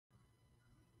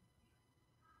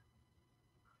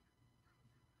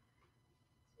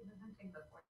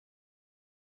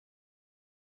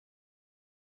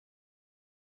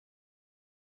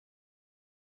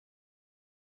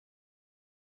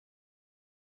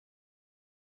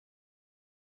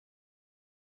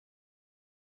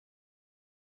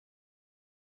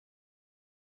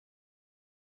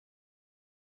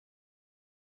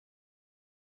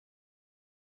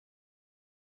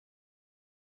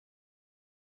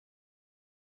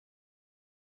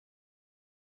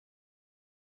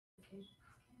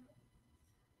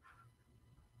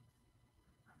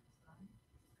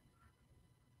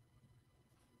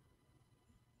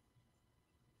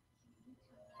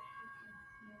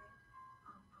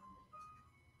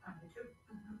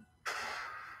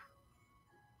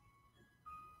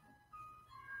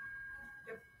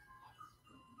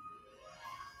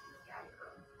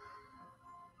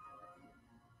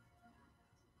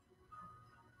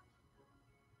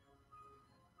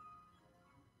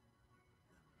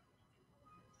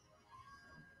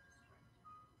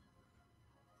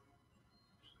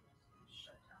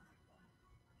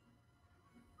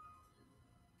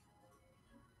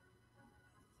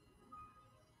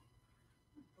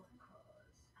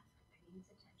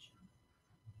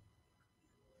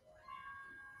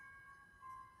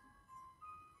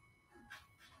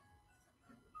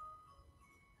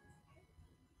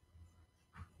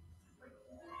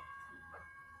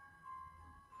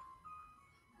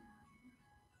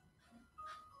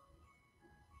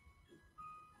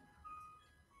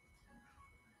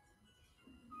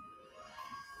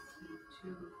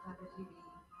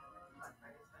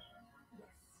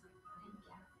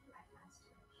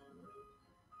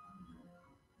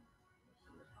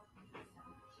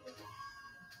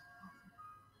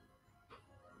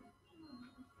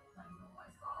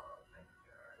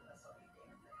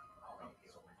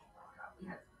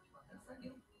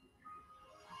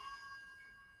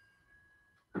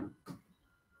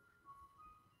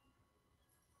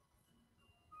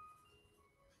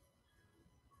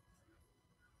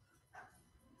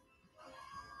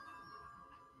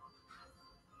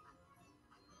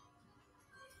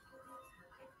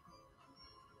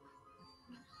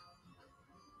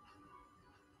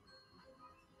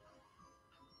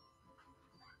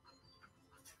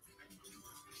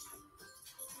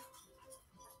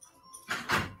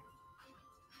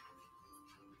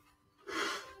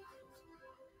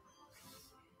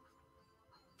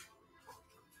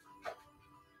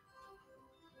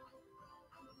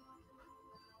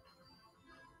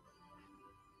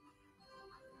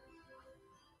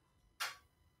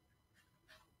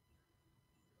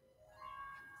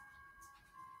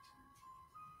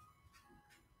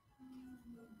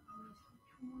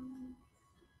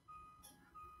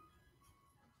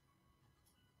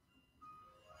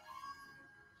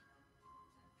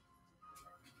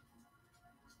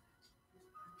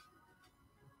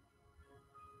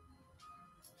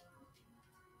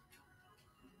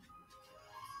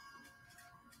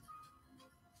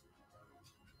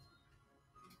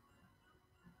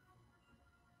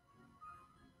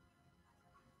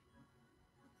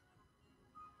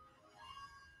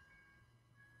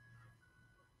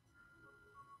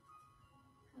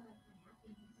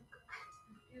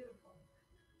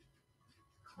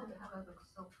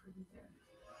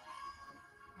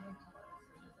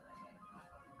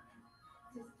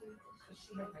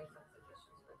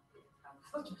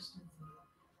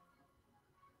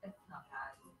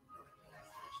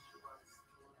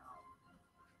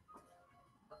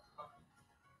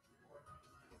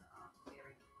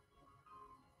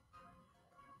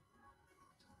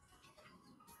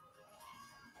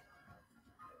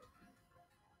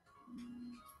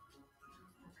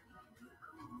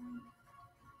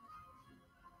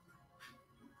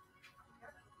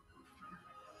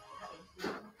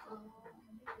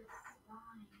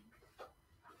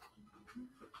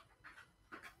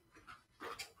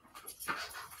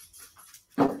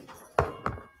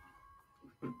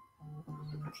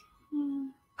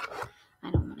I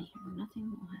don't want to hear nothing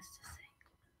Mo has to say.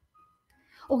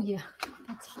 Oh, yeah,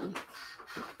 that's fine.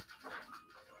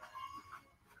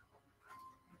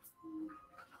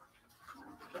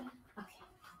 Okay.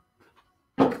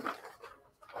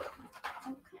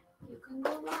 Okay, you can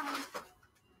go live.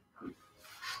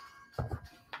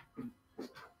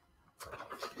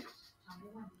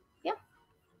 Yep.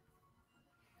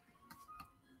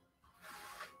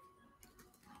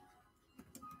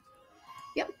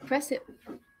 Yep, press it.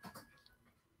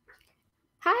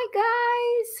 Hi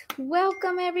guys,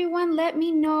 welcome everyone. Let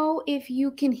me know if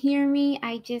you can hear me.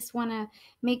 I just want to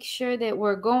make sure that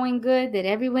we're going good, that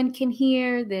everyone can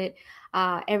hear, that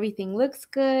everything looks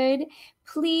good.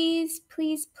 Please,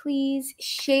 please, please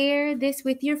share this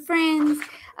with your friends.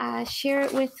 Share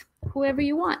it with whoever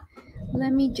you want.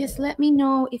 Let me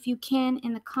know if you can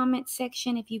in the comment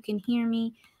section, if you can hear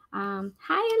me.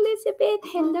 Hi,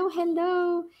 Elizabeth. Hello,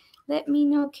 hello. Let me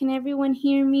know. Can everyone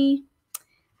hear me?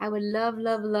 I would love,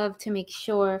 love, love to make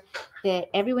sure that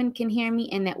everyone can hear me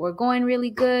and that we're going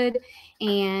really good,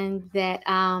 and that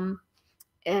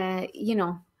you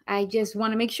know, I just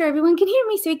want to make sure everyone can hear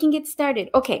me so we can get started.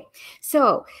 Okay,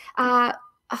 so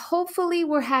hopefully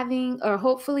we're having, or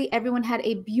hopefully everyone had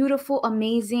a beautiful,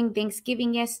 amazing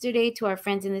Thanksgiving yesterday. To our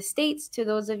friends in the States, to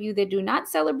those of you that do not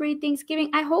celebrate Thanksgiving,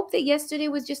 I hope that yesterday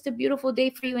was just a beautiful day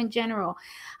for you in general.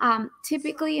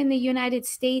 Typically in the United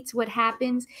States, what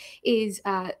happens is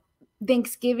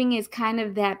Thanksgiving is kind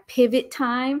of that pivot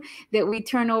time that we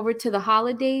turn over to the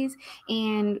holidays,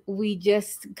 and we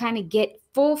just kind of get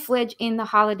full-fledged in the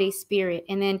holiday spirit.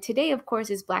 And then today, of course,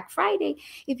 is Black Friday.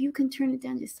 If you can turn it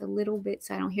down just a little bit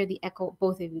so I don't hear the echo,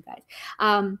 both of you guys.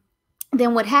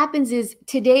 Then what happens is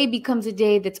today becomes a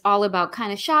day that's all about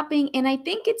kind of shopping. And I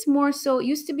think it's more so, it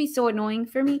used to be so annoying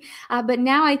for me, but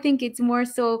now I think it's more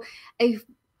so a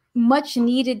much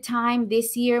needed time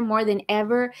this year more than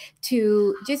ever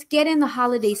to just get in the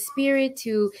holiday spirit,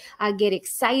 to get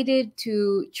excited,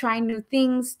 to try new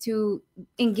things, to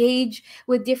engage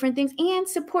with different things, and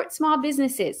support small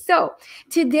businesses. So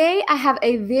today I have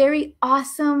a very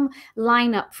awesome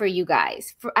lineup for you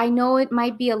guys. I know it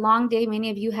might be a long day. Many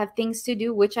of you have things to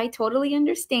do, which I totally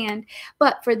understand.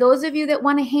 But for those of you that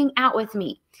want to hang out with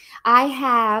me, I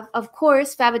have, of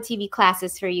course, Faba TV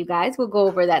classes for you guys. We'll go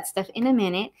over that stuff in a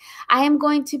minute. I am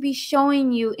going to be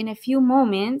showing you in a few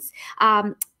moments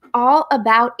all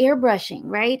about airbrushing,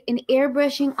 right? And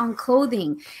airbrushing on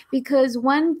clothing, because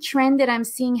one trend that I'm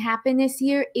seeing happen this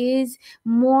year is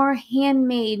more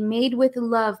handmade, made with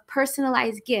love,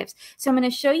 personalized gifts. So I'm going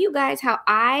to show you guys how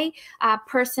I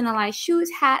personalize shoes,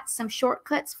 hats, some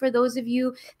shortcuts for those of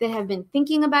you that have been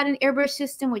thinking about an airbrush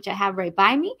system, which I have right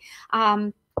by me.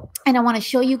 And I want to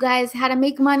show you guys how to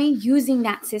make money using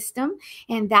that system.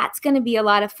 And that's going to be a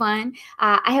lot of fun.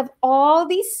 I have all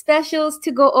these specials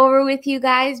to go over with you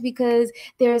guys because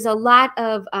there's a lot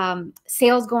of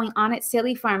sales going on at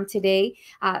Silly Farm today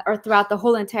or throughout the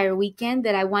whole entire weekend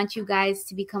that I want you guys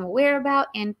to become aware about.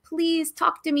 And please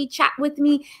talk to me, chat with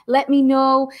me, let me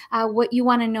know what you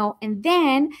want to know. And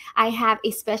then I have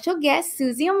a special guest,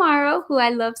 Susie Amaro, who I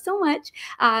love so much.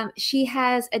 She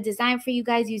has a design for you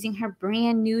guys using her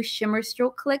brand new Shimmer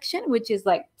Stroke collection, which is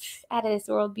like out of this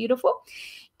world beautiful.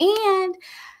 And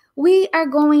we are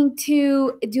going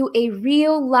to do a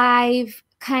real live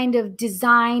kind of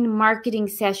design marketing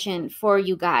session for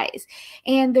you guys.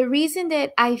 And the reason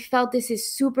that I felt this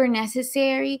is super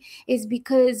necessary is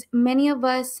because many of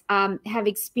us have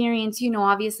experienced, you know,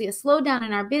 obviously a slowdown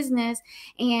in our business,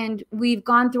 and we've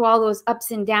gone through all those ups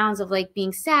and downs of like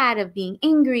being sad, of being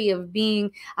angry, of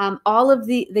being all of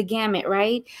the gamut,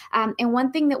 right? And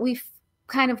one thing that we've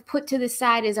kind of put to the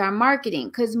side is our marketing,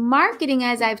 because marketing,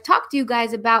 as I've talked to you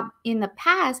guys about in the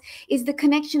past, is the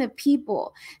connection of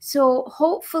people. So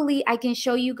hopefully I can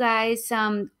show you guys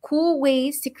some cool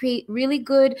ways to create really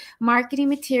good marketing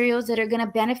materials that are going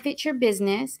to benefit your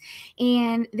business,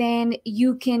 and then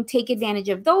you can take advantage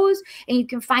of those, and you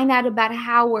can find out about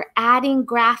how we're adding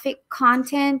graphic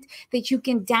content that you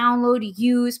can download,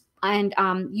 use, and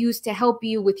use to help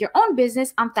you with your own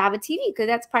business on Faba TV, because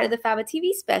that's part of the Faba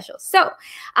TV special. So,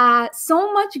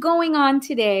 so much going on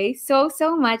today, so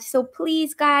much. So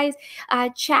please, guys,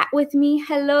 chat with me.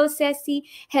 Hello, Ceci.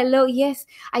 Hello. Yes,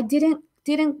 I didn't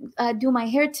do my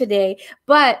hair today,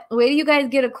 but wait till you guys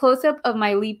get a close-up of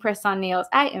my Lee press-on nails.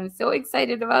 I am so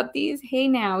excited about these. Hey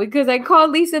now, because I called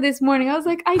Lisa this morning. I was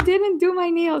like, I didn't do my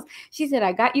nails. She said,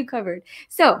 I got you covered.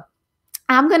 So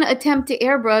I'm going to attempt to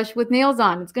airbrush with nails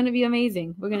on. It's going to be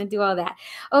amazing. We're going to do all that.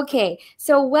 Okay,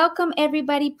 so welcome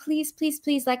everybody. Please, please,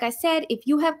 please, like I said, if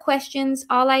you have questions,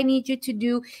 all I need you to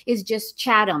do is just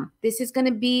chat them. This is going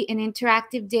to be an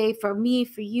interactive day for me,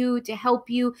 for you, to help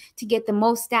you to get the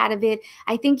most out of it.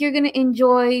 I think you're going to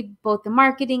enjoy both the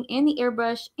marketing and the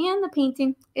airbrush and the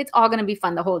painting. It's all going to be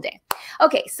fun the whole day.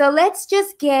 Okay, so let's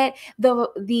just get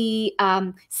the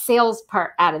sales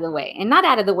part out of the way. And not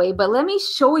out of the way, but let me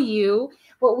show you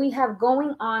what we have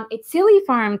going on at Silly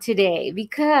Farm today,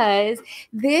 because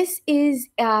this is,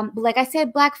 like I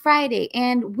said, Black Friday,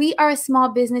 and we are a small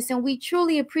business, and we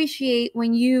truly appreciate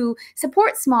when you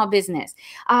support small business.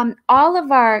 All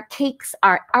of our cakes,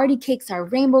 our arty cakes, our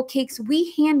rainbow cakes,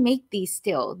 we hand make these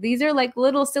still. These are like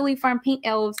little Silly Farm paint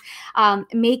elves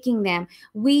making them.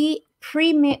 We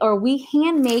we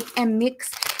hand make and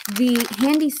mix the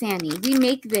Handy Sandy. We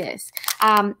make this.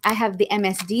 I have the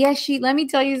MSDS sheet. Let me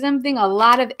tell you something. A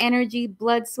lot of energy,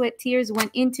 blood, sweat, tears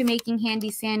went into making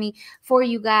Handy Sandy for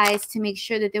you guys to make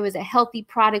sure that there was a healthy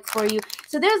product for you.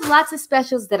 So there's lots of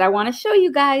specials that I want to show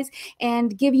you guys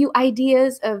and give you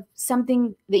ideas of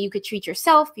something that you could treat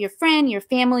yourself, your friend, your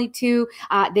family to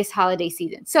this holiday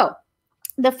season. So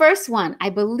the first one, I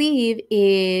believe,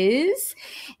 is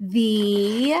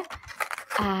the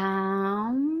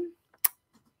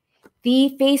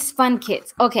Face Fun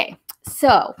Kits. Okay,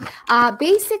 so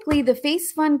basically the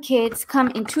Face Fun Kits come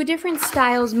in two different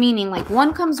styles, meaning like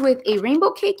one comes with a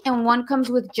rainbow cake and one comes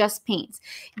with just paints.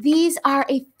 These are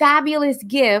a fabulous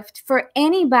gift for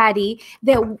anybody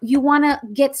that you want to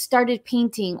get started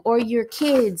painting, or your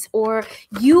kids, or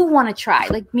you want to try.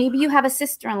 Like maybe you have a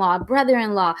sister-in-law, a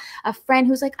brother-in-law, a friend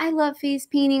who's like, I love face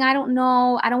painting. I don't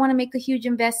know. I don't want to make a huge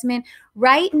investment.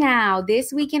 Right now,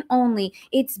 this weekend only,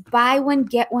 it's buy one,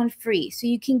 get one free. So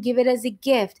you can give it as a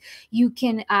gift. You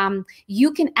can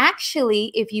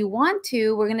actually, if you want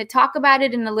to, we're going to talk about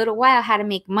it in a little while, how to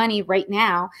make money right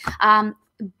now.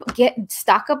 Get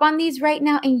stock up on these right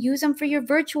now and use them for your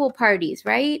virtual parties,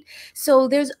 right? So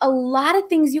there's a lot of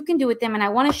things you can do with them, and I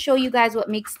want to show you guys what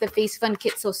makes the Face Fun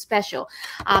Kit so special.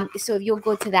 So if you'll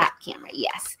go to that camera,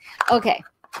 yes. Okay.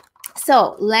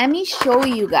 So let me show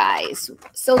you guys.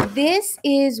 So this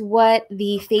is what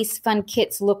the Face Fun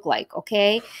Kits look like,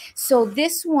 okay? So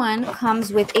this one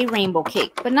comes with a rainbow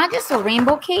cake, but not just a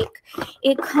rainbow cake.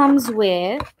 It comes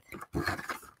with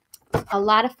a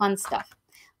lot of fun stuff.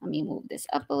 Let me move this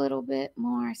up a little bit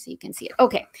more so you can see it.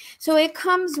 Okay, so it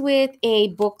comes with a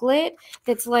booklet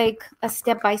that's like a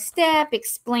step-by-step,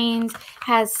 explains,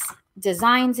 has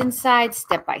designs inside,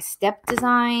 step-by-step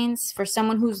designs for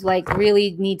someone who's like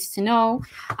really needs to know.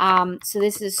 So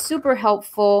this is super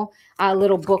helpful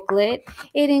little booklet.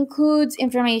 It includes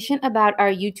information about our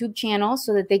YouTube channel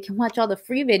so that they can watch all the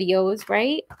free videos,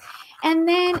 right? And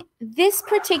then this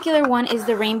particular one is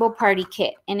the Rainbow Party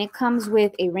Kit, and it comes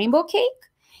with a rainbow cake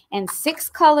and 6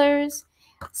 colors,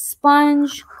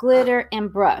 sponge, glitter,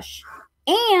 and brush,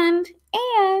 and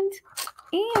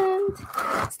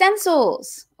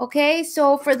stencils. Okay,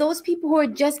 so for those people who are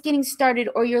just getting started,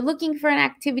 or you're looking for an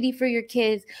activity for your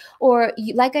kids, or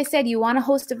you, like I said, you want to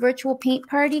host a virtual paint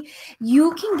party,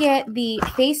 you can get the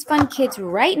Face Fun Kits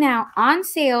right now on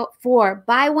sale for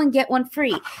buy one, get one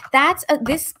free.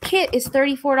 This kit is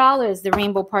 $34, the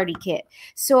Rainbow Party Kit.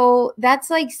 So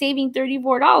that's like saving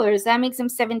 $34. That makes them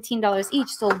 $17 each.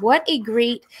 So what a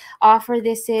great offer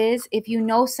this is. If you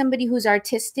know somebody who's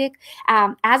artistic,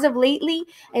 as of lately,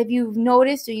 if you've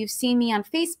noticed or you've seen me on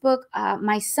Facebook,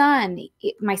 my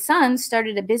son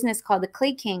started a business called the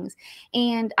Clay Kings,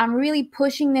 and I'm really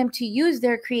pushing them to use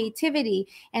their creativity.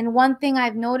 And one thing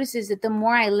I've noticed is that the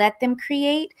more I let them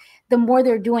create, the more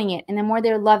they're doing it and the more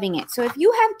they're loving it. So if you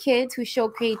have kids who show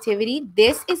creativity,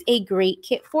 this is a great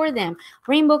kit for them.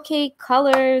 Rainbow cake,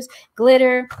 colors,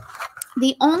 glitter.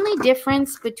 The only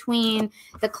difference between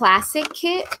the classic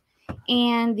kit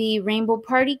and the Rainbow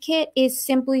Party Kit is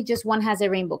simply just one has a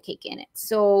rainbow cake in it.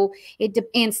 So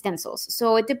and stencils.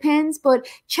 So it depends, but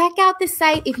check out the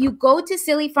site. If you go to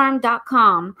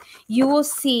sillyfarm.com, you will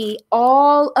see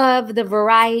all of the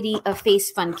variety of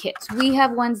Face Fun Kits. We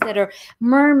have ones that are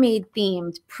mermaid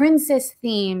themed, princess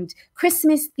themed,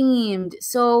 Christmas themed.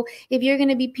 So if you're going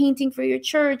to be painting for your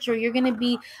church, or you're going to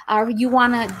be, you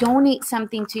want to donate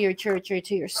something to your church or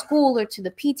to your school or to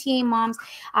the PTA moms,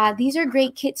 these are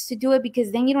great kits to do it,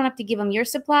 because then you don't have to give them your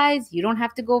supplies. You don't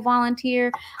have to go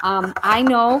volunteer. I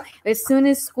know as soon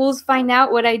as schools find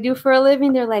out what I do for a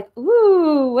living, they're like,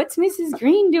 ooh, what's Mrs.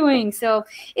 Green doing? So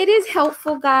it is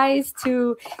helpful, guys,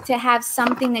 to have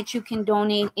something that you can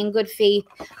donate in good faith.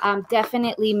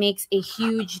 Definitely makes a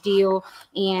huge deal,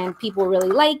 and people really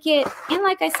like it. And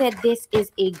like I said, this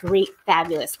is a great,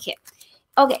 fabulous kit.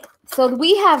 Okay, so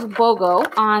we have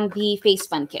BOGO on the Face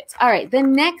Fun Kits. All right, the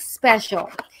next special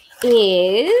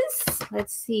is,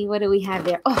 let's see, what do we have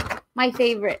there? Oh, my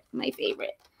favorite.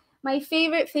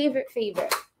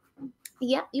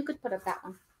 Yep, you could put up that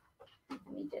one.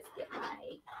 Let me just get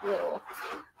my little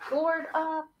board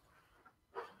up.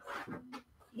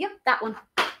 Yep, that one.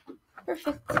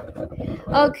 Perfect.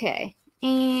 Okay,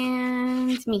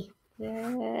 and me,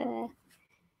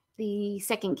 the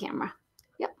second camera.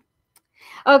 Yep.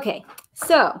 Okay,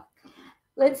 so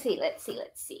let's see.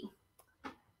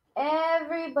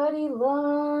 Everybody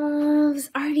loves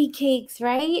arty cakes,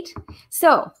 right?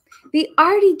 So The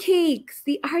Artie cakes.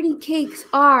 The Artie cakes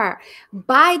are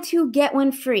buy two, get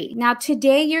one free. Now,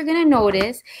 today you're going to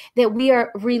notice that we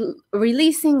are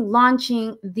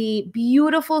launching the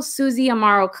beautiful Susie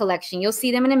Amaro collection. You'll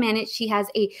see them in a minute. She has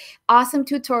a awesome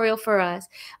tutorial for us.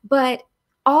 But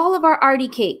all of our Artie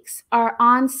cakes are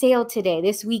on sale today,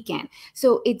 this weekend.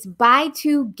 So it's buy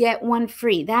two, get one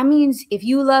free. That means if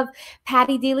you love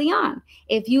Patty DeLeon,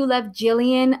 if you love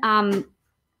Jillian,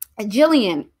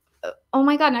 oh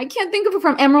my God, I can't think of her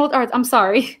from Emerald Arts. I'm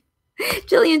sorry.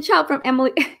 Jillian Child from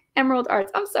Emerald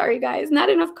Arts. I'm sorry, guys. Not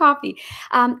enough coffee.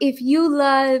 If you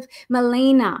love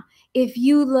Malena, if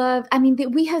you love, I mean,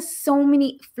 we have so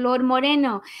many, Flor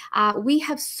Moreno, we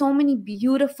have so many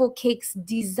beautiful cakes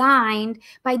designed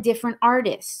by different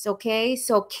artists, okay?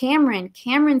 So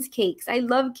Cameron's cakes. I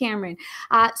love Cameron.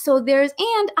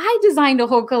 And I designed a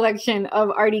whole collection of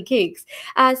Artie cakes.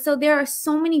 So there are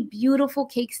so many beautiful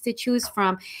cakes to choose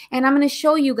from. And I'm going to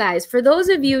show you guys. For those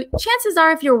of you, chances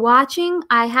are if you're watching,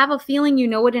 I have a feeling you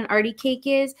know what an Artie cake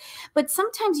is. But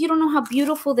sometimes you don't know how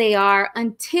beautiful they are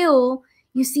until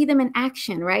you see them in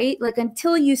action, right? Like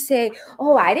until you say,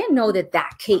 oh, I didn't know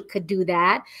that cake could do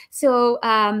that. So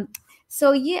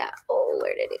yeah. Oh,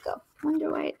 where did it go? Wonder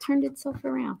why it turned itself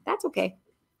around. That's okay.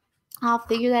 I'll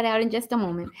figure that out in just a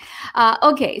moment.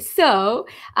 Okay, so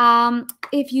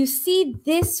if you see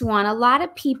this one, a lot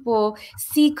of people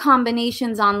see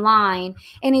combinations online,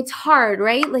 and it's hard,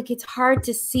 right? Like it's hard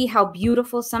to see how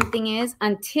beautiful something is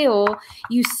until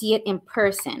you see it in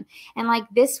person. And like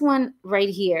this one right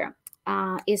here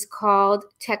is called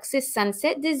Texas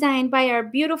Sunset, designed by our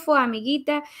beautiful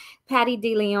amiguita, Patty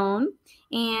DeLeon.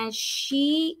 And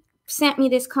she sent me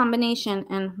this combination,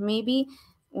 and maybe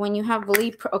when you have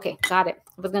okay, got it.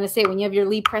 I was going to say when you have your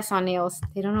Lee press-on nails,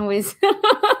 they don't always.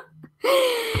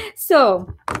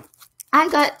 So I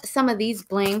got some of these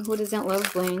bling. Who doesn't love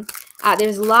bling?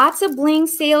 There's lots of bling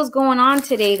sales going on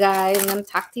today, guys. I'm going to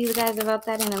talk to you guys about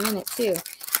that in a minute, too.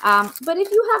 But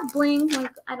if you have bling,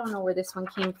 like I don't know where this one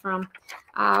came from.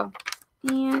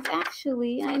 And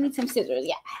actually, I need some scissors.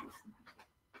 Yeah.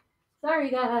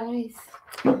 Sorry, guys.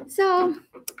 So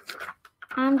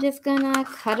I'm just gonna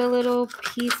cut a little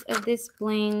piece of this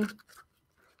bling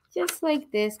just like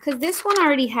this, because this one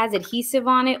already has adhesive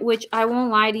on it, which I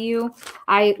won't lie to you,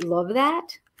 I love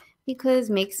that because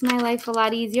it makes my life a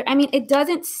lot easier. I mean, it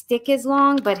doesn't stick as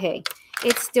long, but hey,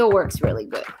 it still works really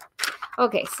good.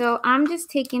 Okay, so I'm just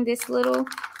taking this little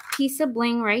piece of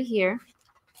bling right here,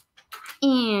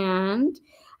 and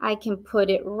I can put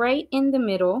it right in the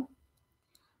middle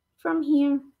from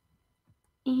here,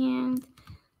 and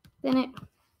then it,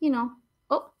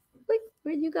 oh, wait,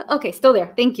 where'd you go? Okay, still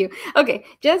there. Thank you. Okay,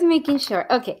 just making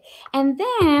sure. Okay, and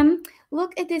then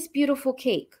look at this beautiful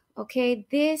cake. Okay,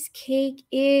 this cake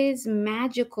is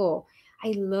magical.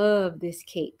 I love this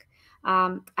cake.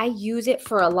 I use it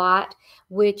for a lot,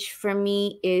 which for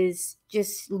me is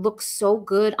just looks so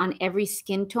good on every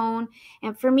skin tone.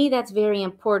 And for me, that's very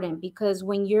important because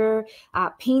when you're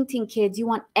painting kids, you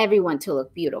want everyone to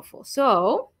look beautiful.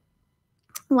 So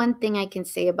one thing I can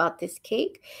say about this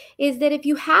cake is that if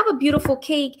you have a beautiful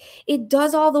cake, it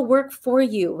does all the work for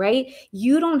you, right?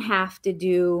 You don't have to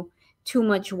do too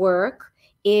much work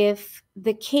if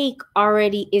the cake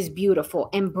already is beautiful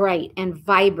and bright and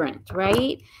vibrant,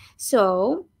 right?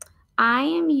 So I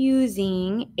am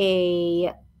using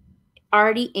a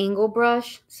Artie angle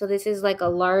brush. So this is like a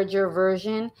larger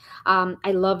version.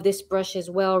 I love this brush as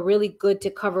well. Really good to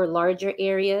cover larger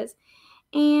areas.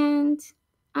 And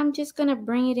I'm just going to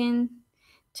bring it in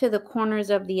to the corners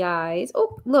of the eyes.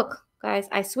 Oh, look, guys,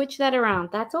 I switched that around.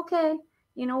 That's okay.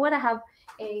 You know what? I have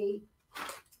a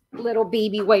little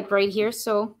baby wipe right here.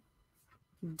 So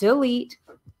delete.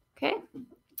 Okay.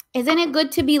 Isn't it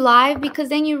good to be live? Because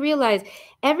then you realize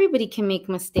everybody can make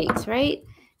mistakes, right?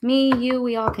 Me, you,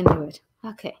 we all can do it.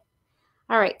 Okay.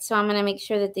 All right, so I'm going to make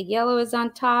sure that the yellow is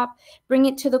on top. Bring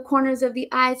it to the corners of the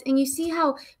eyes. And you see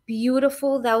how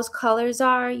beautiful those colors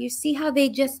are? You see how they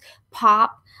just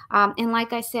pop? And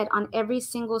like I said, on every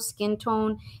single skin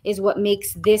tone is what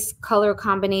makes this color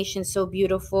combination so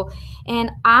beautiful.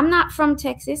 And I'm not from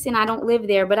Texas and I don't live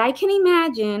there, but I can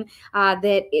imagine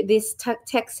that this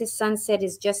Texas sunset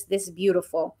is just this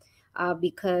beautiful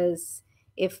because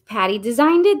if Patty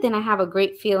designed it, then I have a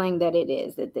great feeling that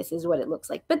that this is what it looks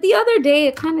like. But the other day,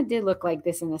 it kind of did look like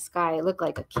this in the sky. It looked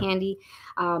like a candy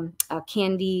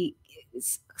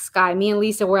sky. Me and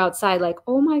Lisa were outside like,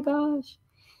 oh my gosh.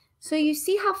 So you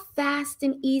see how fast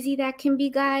and easy that can be,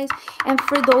 guys? And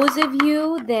for those of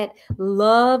you that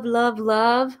love, love,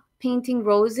 love painting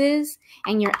roses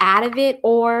and you're out of it,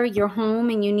 or you're home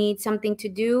and you need something to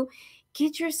do,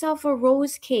 get yourself a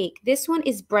rose cake. This one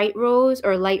is bright rose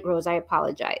or light rose, I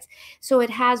apologize. So it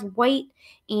has white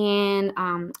and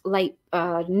light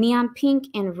neon pink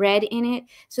and red in it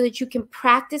so that you can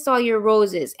practice all your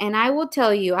roses. And I will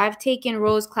tell you, I've taken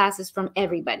rose classes from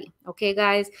everybody. Okay,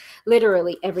 guys,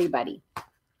 literally everybody.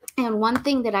 And one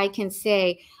thing that I can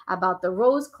say about the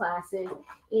rose classes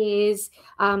is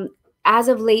as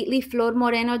of lately, Flor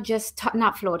Moreno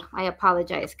not Flor, I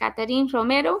apologize, Catherine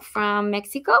Romero from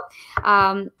Mexico.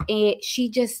 She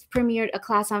just premiered a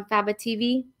class on Faba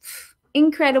TV.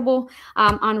 Incredible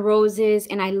on roses,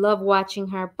 and I love watching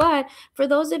her. But for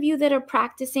those of you that are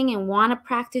practicing and want to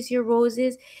practice your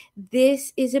roses,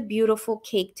 this is a beautiful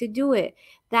cake to do it.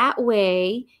 That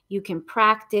way you can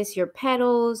practice your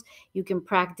petals, you can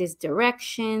practice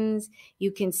directions,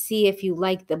 you can see if you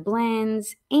like the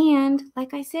blends, and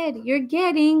like I said, you're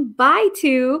getting buy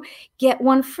two, get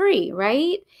one free,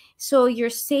 right? So you're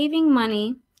saving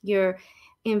money, you're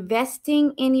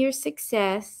investing in your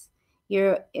success,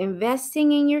 you're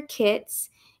investing in your kits,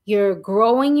 you're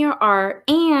growing your art,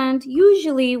 and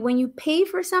usually when you pay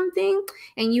for something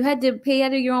and you had to pay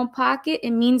out of your own pocket,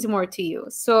 it means more to you.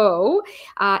 So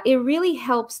it really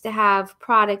helps to have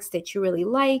products that you really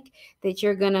like, that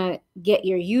you're going to get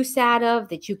your use out of,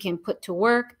 that you can put to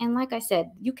work. And like I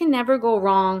said, you can never go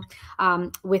wrong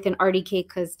with an arty cake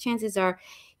because chances are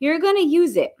you're going to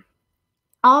use it.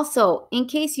 Also, in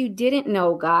case you didn't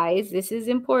know, guys, this is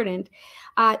important.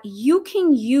 You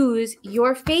can use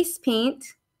your face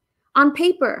paint on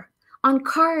paper, on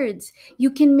cards.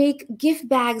 You can make gift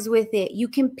bags with it. You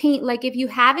can paint, like if you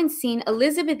haven't seen,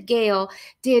 Elizabeth Gale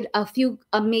did a few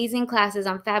amazing classes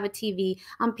on Faba TV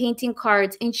on painting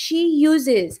cards, and she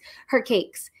uses her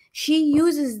cakes. She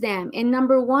uses them. And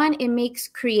number one, it makes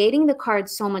creating the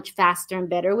cards so much faster and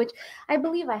better, which I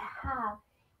believe I have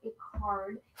a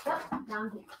card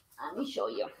down here. Let me show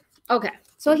you. Okay,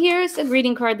 so here's a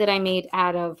greeting card that I made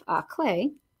out of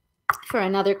clay for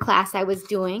another class I was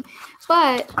doing.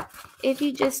 But if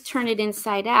you just turn it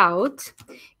inside out,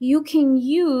 you can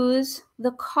use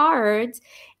the cards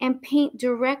and paint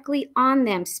directly on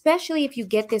them, especially if you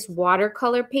get this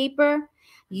watercolor paper.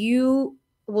 You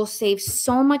will save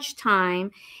so much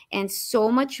time and so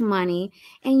much money,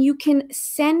 and you can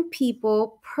send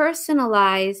people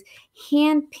personalized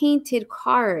hand-painted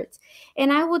cards.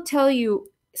 And I will tell you,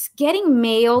 getting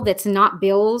mail that's not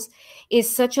bills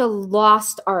is such a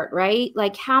lost art, right?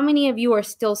 Like, how many of you are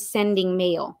still sending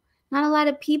mail? Not a lot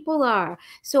of people are.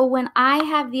 So when I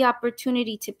have the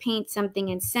opportunity to paint something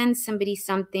and send somebody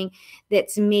something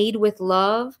that's made with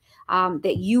love,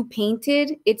 that you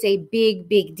painted, it's a big,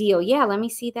 big deal. Yeah, let me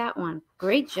see that one.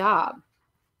 Great job.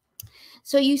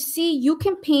 So you see, you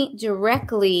can paint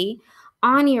directly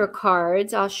on your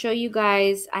cards. I'll show you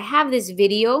guys. I have this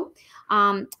video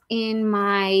in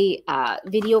my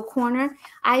video corner.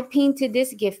 I painted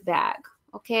this gift bag,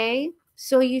 okay?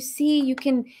 So you see, you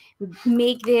can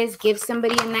make this, give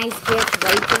somebody a nice gift,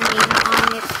 write their name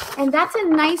on it. And that's a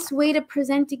nice way to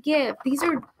present a gift. These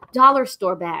are dollar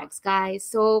store bags, guys.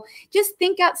 So just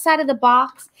think outside of the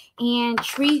box and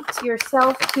treat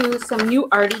yourself to some new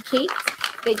arty cakes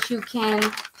that you can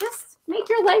just make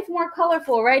your life more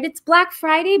colorful, right? It's Black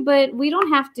Friday, but we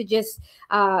don't have to just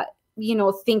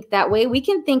think that way. We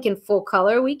can think in full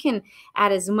color. We can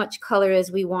add as much color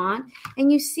as we want.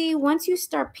 And you see, once you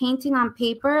start painting on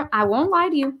paper, I won't lie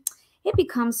to you, it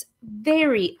becomes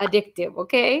very addictive,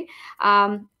 okay?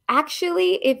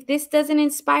 Actually, if this doesn't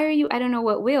inspire you, I don't know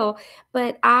what will,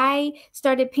 but I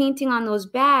started painting on those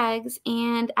bags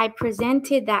and I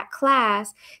presented that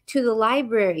class to the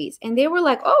libraries and they were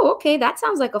like, oh, okay, that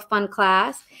sounds like a fun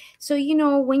class. So,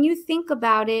 when you think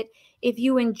about it, if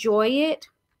you enjoy it,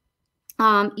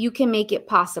 you can make it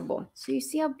possible. So you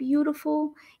see how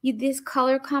beautiful these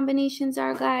color combinations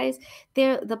are, guys?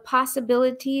 The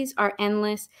possibilities are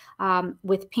endless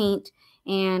with paint.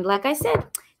 And like I said,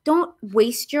 don't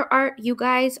waste your art. You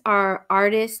guys are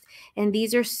artists, and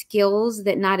these are skills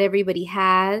that not everybody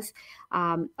has.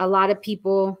 A lot of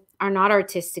people are not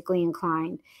artistically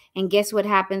inclined. And guess what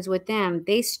happens with them?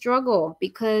 They struggle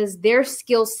because their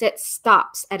skill set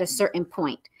stops at a certain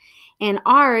point. And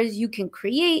ours, you can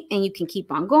create and you can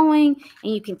keep on going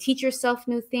and you can teach yourself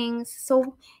new things.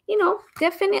 So,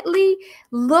 definitely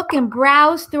look and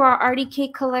browse through our Arty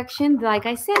Cake collection. Like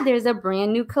I said, there's a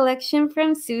brand new collection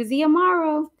from Susie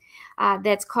Amaro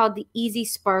that's called the Easy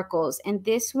Sparkles. And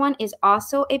this one is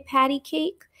also a patty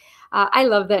cake. I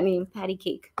love that name, patty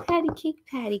cake. Patty cake,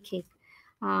 patty cake.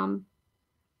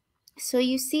 So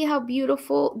you see how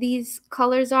beautiful these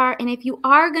colors are. And if you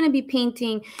are going to be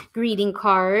painting greeting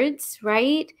cards,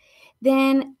 right,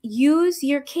 then use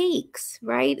your cakes,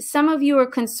 right? Some of you are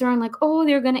concerned like, oh,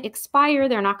 they're going to expire.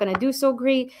 They're not going to do so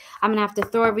great. I'm going to have to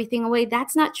throw everything away.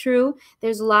 That's not true.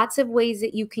 There's lots of ways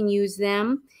that you can use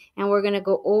them, and we're going to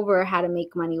go over how to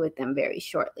make money with them very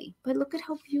shortly. But look at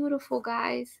how beautiful,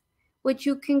 guys, what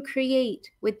you can create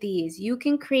with these. You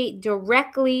can create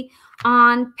directly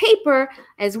on paper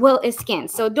as well as skin.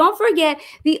 So don't forget,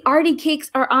 the Artie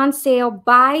cakes are on sale.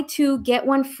 Buy two, get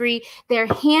one free. They're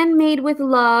handmade with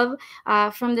love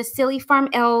from the Silly Farm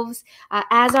Elves,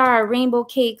 as are our rainbow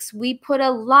cakes. We put a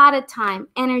lot of time,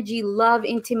 energy, love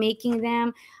into making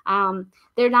them.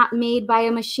 They're not made by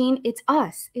a machine. It's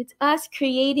us. It's us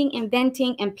creating,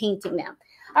 inventing, and painting them.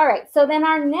 All right, so then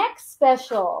our next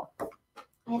special,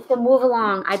 I have to move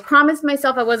along. I promised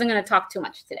myself I wasn't going to talk too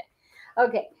much today.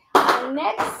 Okay, our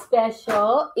next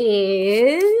special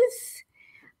is,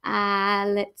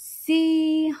 let's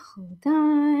see, hold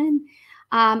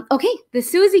on. Okay, the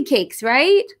Susie cakes,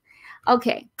 right?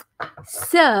 Okay,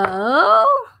 so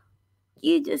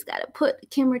you just got to put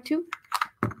camera 2.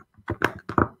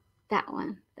 That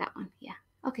one, yeah.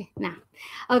 Okay, now,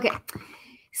 okay.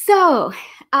 So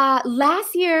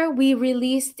last year we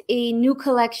released a new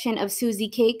collection of Susie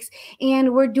cakes,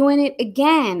 and we're doing it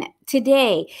again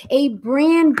today. A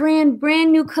brand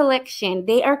new collection.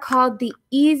 They are called the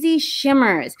EZ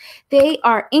Shimmers. They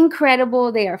are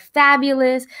incredible. They are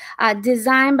fabulous.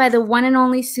 Designed by the one and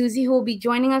only Susie, who will be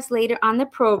joining us later on the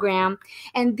program.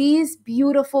 And these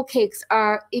beautiful cakes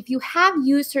are, if you have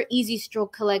used her Easy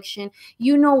Stroke collection,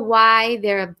 you know why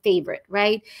they're a favorite,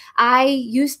 right? I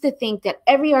used to think that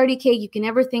every Artie cake you can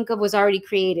ever think of was already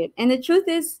created. And the truth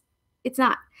is, it's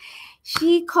not.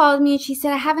 She called me and she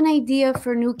said, I have an idea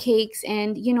for new cakes,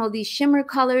 and you know, these shimmer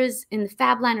colors in the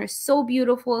fab line are so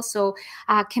beautiful, so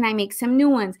can I make some new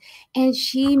ones? And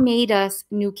she made us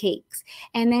new cakes,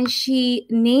 and then she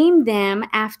named them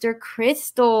after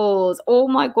crystals. Oh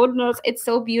my goodness, it's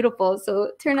so beautiful.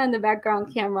 So turn on the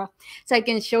background camera so I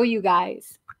can show you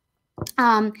guys.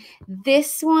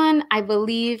 This one I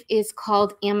believe is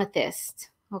called amethyst.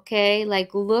 Okay,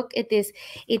 like look at this.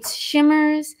 It's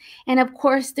shimmers, and of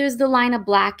course there's the line of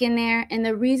black in there. And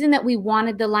the reason that we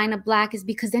wanted the line of black is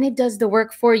because then it does the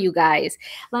work for you guys.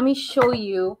 Let me show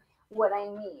you what I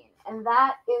mean. And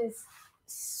that is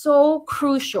so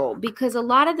crucial, because a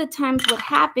lot of the times what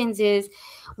happens is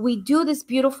we do this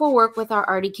beautiful work with our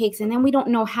Artie cakes, and then we don't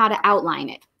know how to outline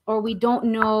it, or we don't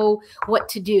know what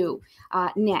to do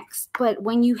next. But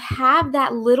when you have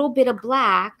that little bit of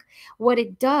black, what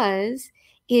it does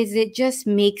is it just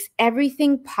makes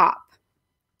everything pop.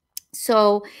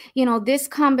 So, you know, this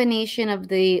combination of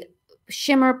the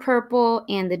shimmer purple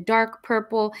and the dark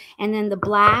purple and then the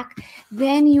black,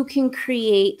 then you can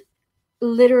create,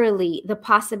 literally, the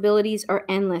possibilities are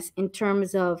endless in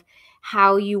terms of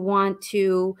how you want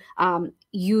to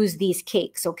use these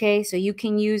cakes, okay? So you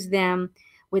can use them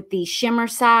with the shimmer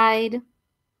side,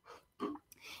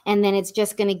 and then it's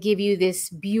just going to give you this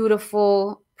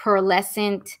beautiful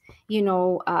pearlescent, you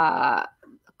know,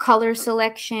 color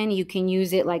selection. You can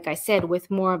use it, like I said, with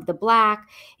more of the black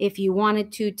if you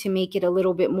wanted to make it a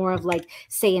little bit more of, like,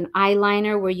 say, an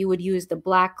eyeliner, where you would use the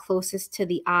black closest to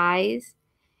the eyes.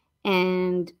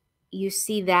 And you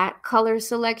see that color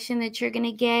selection that you're going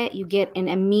to get. You get an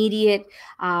immediate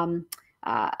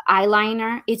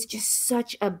eyeliner. It's just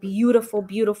such a beautiful,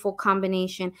 beautiful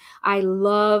combination. I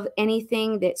love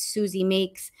anything that Susie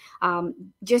makes.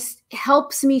 Just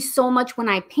helps me so much when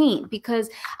I paint, because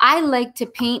I like to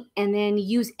paint and then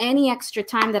use any extra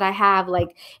time that I have,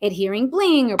 like adhering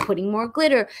bling or putting more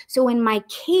glitter. So when my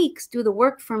cakes do the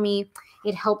work for me,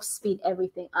 it helps speed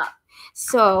everything up.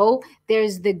 So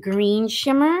there's the green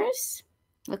shimmers.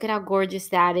 Look at how gorgeous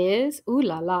that is. Ooh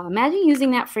la la. Imagine using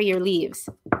that for your leaves.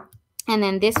 And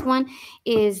then this one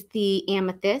is the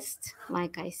amethyst,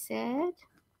 like I said.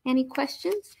 Any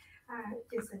questions?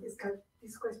 Yes, I just got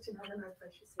this question. I don't know if I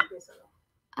should say yes or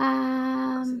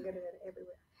no. Get it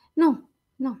everywhere.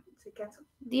 No. Say cancel?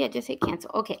 Yeah, just hit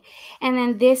cancel. Okay. And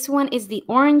then this one is the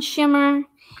orange shimmer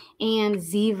and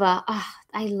Ziva.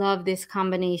 I love this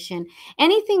combination.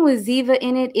 Anything with Ziva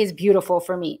in it is beautiful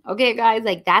for me. Okay, guys,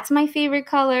 like that's my favorite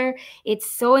color. It's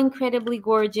so incredibly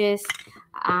gorgeous.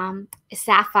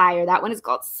 Sapphire, that one is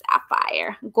called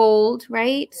sapphire. Gold,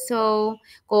 right? So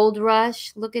gold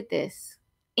rush. Look at this.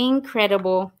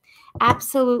 Incredible.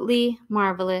 Absolutely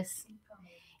marvelous.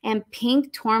 And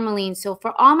pink tourmaline. So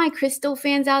for all my crystal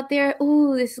fans out there,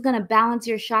 ooh, this is going to balance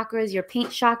your chakras, your paint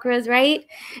chakras, right?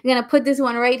 I'm going to put this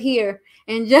one right here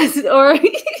and just, or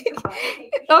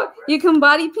Oh, you can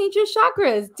body paint your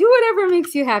chakras. Do whatever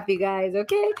makes you happy, guys,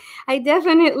 okay? I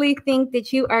definitely think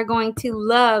that you are going to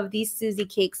love these Susie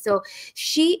cakes. So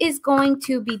she is going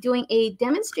to be doing a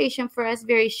demonstration for us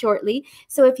very shortly.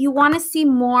 So if you want to see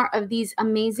more of these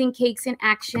amazing cakes in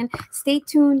action, stay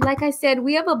tuned. Like I said,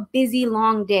 we have a busy,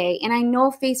 long day. And I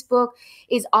know Facebook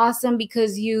is awesome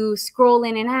because you scroll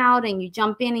in and out and you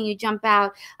jump in and you jump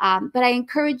out. But I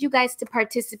encourage you guys to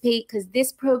participate because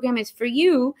this program is for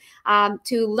you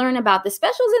to learn about the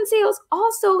specials and sales,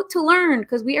 also to learn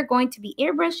because we are going to be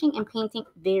airbrushing and painting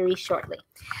very shortly.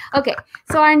 Okay,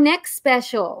 so our next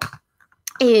special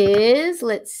is,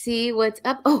 let's see what's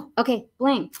up. Oh, okay,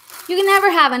 bling. You can never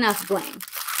have enough bling.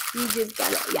 You just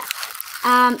gotta,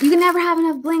 yeah. You can never have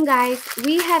enough bling, guys.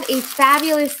 We have a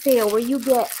fabulous sale where you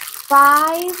get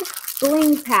 5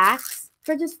 bling packs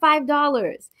for just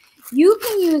 $5. You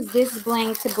can use this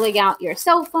bling to bling out your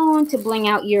cell phone, to bling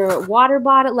out your water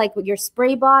bottle, like with your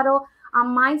spray bottle. On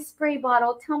my spray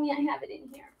bottle, tell me I have it in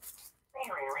here.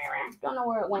 Don't know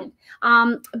where it went.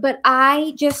 But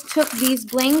I just took these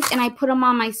blings and I put them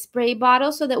on my spray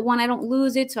bottle so that one, I don't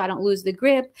lose it, so I don't lose the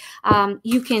grip.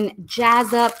 You can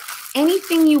jazz up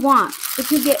anything you want, but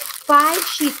you get 5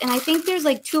 sheets, and I think there's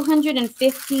like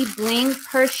 250 blings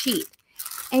per sheet.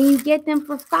 And you get them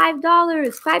for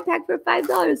 $5, 5 pack for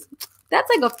 $5. That's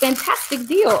like a fantastic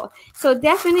deal. So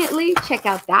definitely check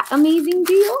out that amazing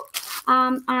deal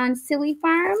on Silly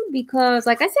Farm because,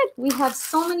 like I said, we have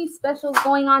so many specials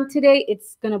going on today.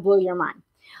 It's going to blow your mind.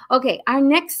 Okay, our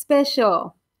next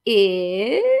special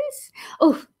is,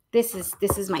 oh, this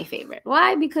is my favorite.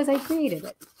 Why? Because I created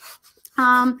it.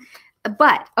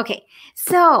 But, okay,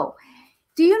 so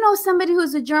do you know somebody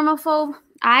who's a germaphobe?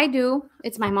 I do.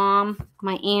 It's my mom,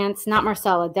 my aunts, not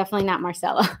Marcella, definitely not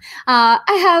Marcella. I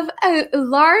have a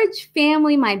large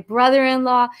family, my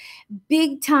brother-in-law,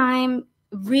 big time,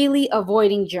 really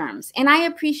avoiding germs. And I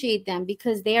appreciate them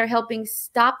because they are helping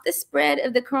stop the spread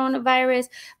of the coronavirus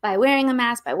by wearing a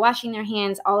mask, by washing their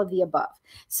hands, all of the above.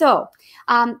 So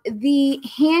the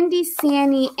Handy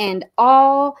Sandy and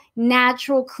All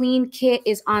Natural Clean Kit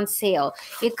is on sale.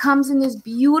 It comes in this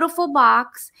beautiful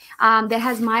box that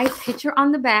has my picture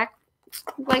on the back.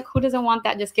 Like, who doesn't want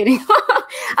that? Just kidding.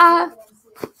 I'll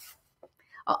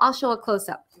show a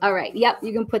close-up. All right. Yep,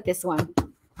 you can put this one.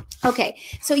 Okay,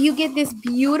 so you get this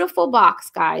beautiful box,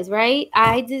 guys, right?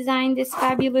 I designed this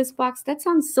fabulous box. That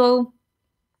sounds so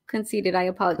conceited. I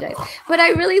apologize. But I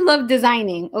really love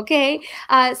designing, okay?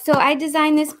 So I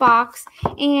designed this box,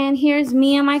 and here's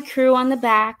me and my crew on the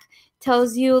back.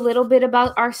 Tells you a little bit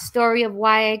about our story of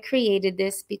why I created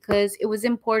this because it was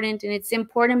important, and it's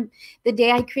important the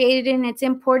day I created it, and it's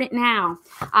important now.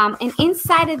 And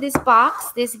inside of this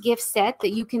box, this gift set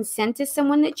that you can send to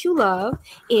someone that you love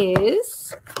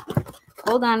is,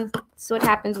 hold on, so what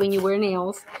happens when you wear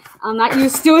nails. I'm not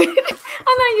used to it.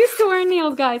 I'm not used to wearing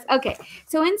nails, guys. Okay,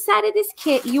 so inside of this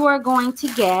kit, you are going to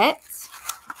get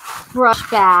brush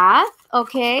bath.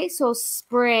 Okay, so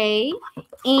spray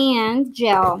and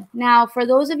gel. Now, for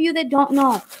those of you that don't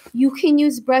know, you can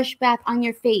use brush bath on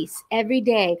your face every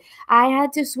day. I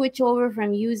had to switch over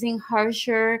from using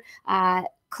harsher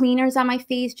cleaners on my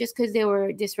face just because they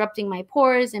were disrupting my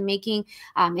pores and making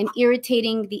and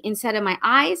irritating the inside of my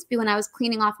eyes when I was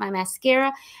cleaning off my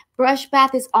mascara. Brush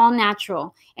bath is all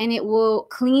natural, and it will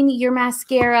clean your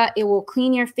mascara. It will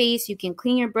clean your face. You can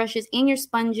clean your brushes and your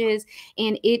sponges,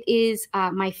 and it is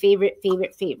my favorite.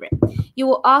 You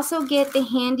will also get the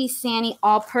Handy Sandy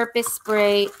all-purpose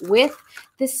spray with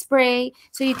the spray,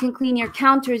 so you can clean your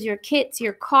counters, your kits,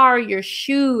 your car, your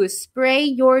shoes. Spray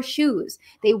your shoes.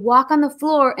 They walk on the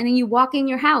floor, and then you walk in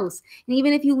your house. And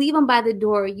even if you leave them by the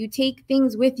door, you take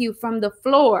things with you from the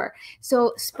floor.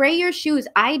 So spray your shoes.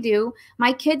 I do.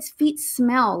 My kids' feet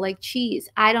smell like cheese.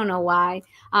 I don't know why.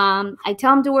 I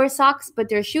tell them to wear socks, but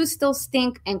their shoes still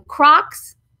stink. And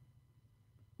Crocs,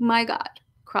 my God.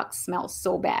 Crocs smell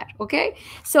so bad, okay?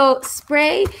 So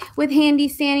spray with Handy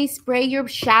Sandy. Spray your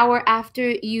shower after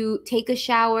you take a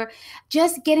shower.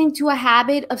 Just get into a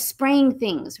habit of spraying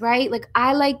things, right? Like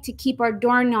I like to keep our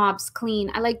doorknobs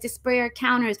clean. I like to spray our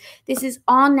counters. This is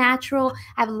all natural.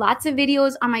 I have lots of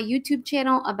videos on my YouTube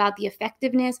channel about the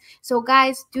effectiveness. So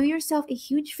guys, do yourself a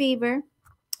huge favor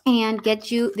and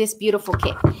get you this beautiful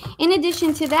kit. In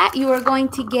addition to that, you are going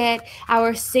to get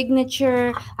our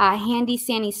signature Handy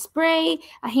Sandy spray,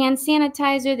 a hand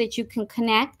sanitizer that you can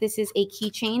connect. This is a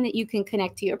keychain that you can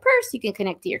connect to your purse, you can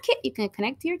connect to your kit, you can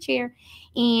connect to your chair,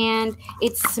 and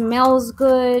it smells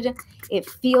good. It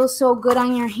feels so good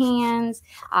on your hands.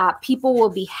 People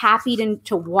will be happy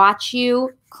to watch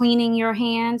you cleaning your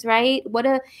hands, right? What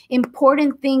a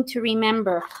important thing to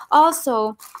remember.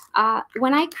 Also,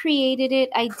 when I created it,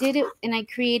 I did it and I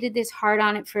created this heart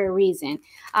on it for a reason.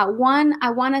 One,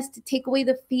 I want us to take away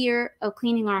the fear of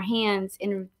cleaning our hands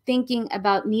and thinking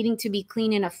about needing to be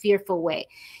clean in a fearful way.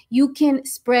 You can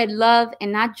spread love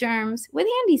and not germs with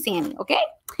Handy Sandy, okay?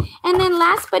 And then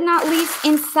last but not least,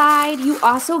 inside you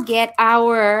also get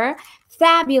our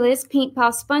fabulous Paint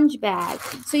Pal sponge bag.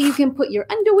 So you can put your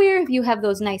underwear if you have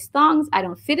those nice thongs. I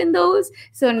don't fit in those,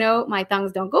 so no, my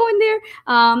thongs don't go in there.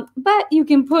 But you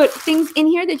can put things in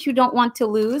here that you don't want to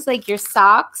lose, like your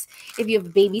socks, if you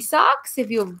have baby socks, if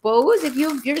you have bows, if you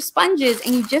have your sponges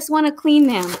and you just want to clean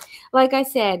them. Like I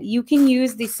said, you can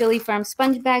use the Silly Farm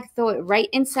sponge bag, throw it right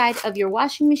inside of your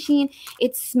washing machine.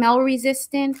 It's smell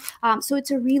resistant, so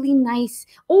it's a really nice,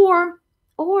 or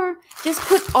just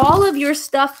put all of your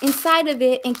stuff inside of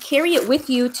it and carry it with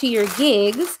you to your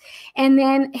gigs and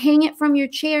then hang it from your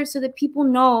chair so that people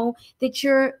know that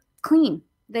you're clean,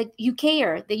 that you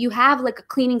care, that you have like a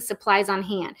cleaning supplies on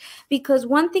hand. Because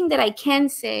one thing that I can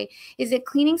say is that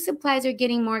cleaning supplies are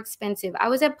getting more expensive. I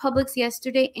was at Publix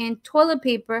yesterday and toilet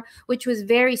paper, which was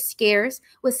very scarce,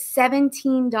 was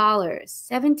 $17.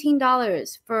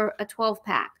 $17 for a 12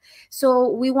 pack. So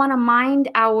we want to mind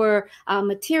our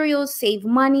materials, save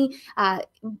money,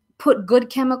 put good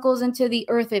chemicals into the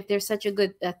earth if there's such a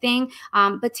good thing,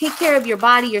 but take care of your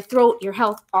body, your throat, your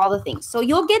health, all the things. So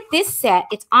you'll get this set.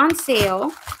 It's on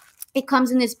sale. It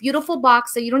comes in this beautiful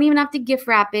box, so you don't even have to gift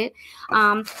wrap it.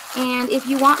 And if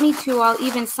you want me to, I'll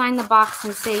even sign the box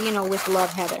and say, you know, with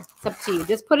love, Heather. It's up to you.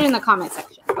 Just put it in the comment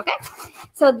section, okay?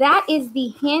 So that is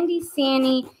the Handy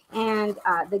Sandy and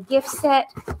the gift set.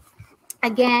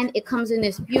 Again, it comes in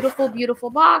this beautiful, beautiful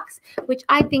box, which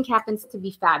I think happens to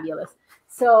be fabulous.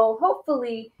 So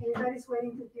hopefully, everybody's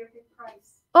waiting to hear the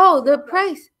price. Oh, the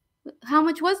price. How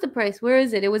much was the price? Where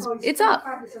is it? It was. It's up.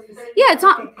 Yeah, it's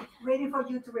on. Okay. Waiting for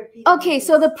you to repeat. Okay,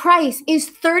 so the price is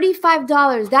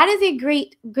 $35. That is a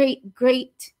great, great,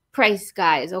 great price,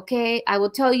 guys. Okay, I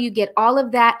will tell you, get all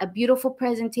of that, a beautiful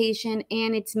presentation,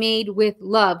 and it's made with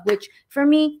love, which for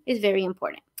me is very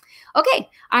important. Okay,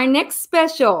 our next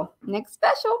special.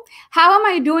 How am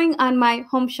I doing on my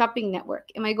home shopping network?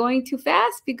 Am I going too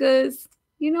fast? Because,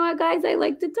 you know, guys, I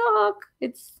like to talk.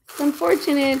 It's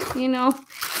unfortunate, you know.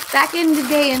 Back in the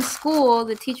day in school,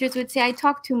 the teachers would say I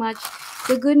talk too much.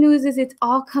 The good news is it's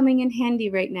all coming in handy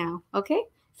right now, okay?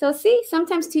 So see,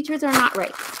 sometimes teachers are not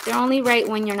right. They're only right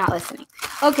when you're not listening.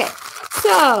 Okay,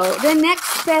 so the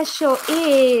next special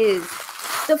is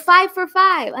the 5 for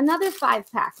 5, another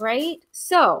 5-pack, right?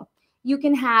 So you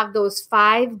can have those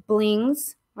 5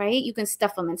 blings, right? You can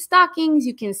stuff them in stockings.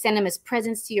 You can send them as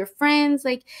presents to your friends.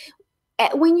 Like,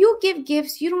 when you give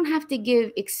gifts, you don't have to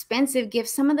give expensive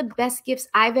gifts. Some of the best gifts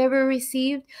I've ever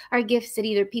received are gifts that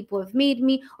either people have made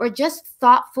me or just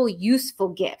thoughtful, useful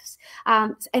gifts.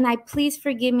 And please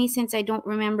forgive me since I don't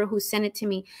remember who sent it to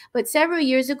me. But several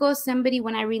years ago, somebody,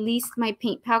 when I released my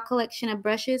Paint Pal collection of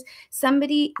brushes,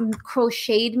 somebody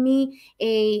crocheted me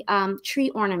a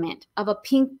tree ornament of a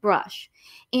pink brush.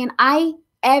 And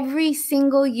every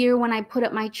single year when I put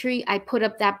up my tree, I put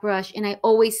up that brush and I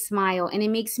always smile and it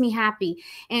makes me happy.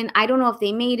 And I don't know if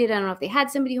they made it. I don't know if they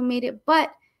had somebody who made it, but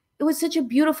it was such a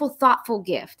beautiful, thoughtful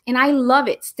gift. And I love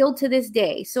it still to this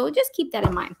day. So just keep that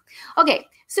in mind. Okay,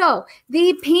 so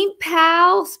the Paint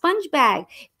Pal sponge bag,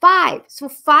 5. So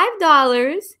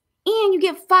 $5. And you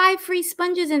get 5 free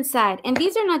sponges inside. And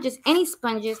these are not just any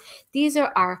sponges. These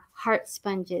are our heart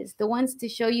sponges, the ones to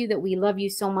show you that we love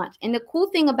you so much. And the cool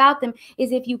thing about them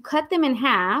is if you cut them in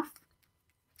half,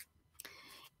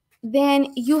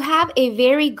 then you have a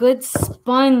very good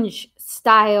sponge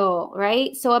style,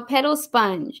 right? So a petal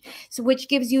sponge, so which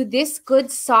gives you this good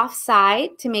soft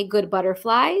side to make good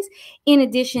butterflies. In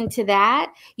addition to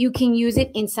that, you can use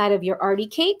it inside of your arty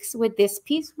cakes with this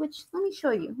piece, which let me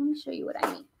show you. Let me show you what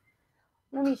I mean.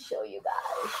 Let me show you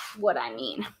guys what I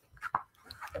mean.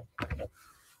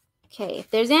 Okay, if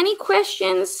there's any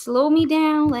questions, slow me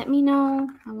down, let me know.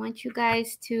 I want you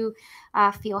guys to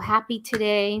feel happy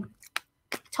today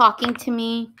talking to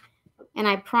me. And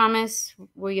I promise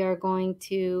we are going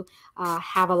to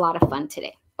have a lot of fun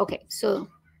today. Okay, so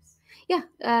yeah,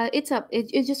 it's up.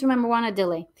 It just remember, we're on a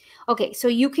delay. Okay, so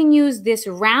you can use this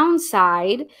round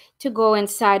side to go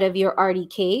inside of your arty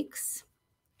cakes,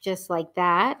 just like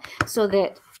that, so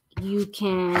that you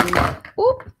can,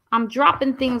 I'm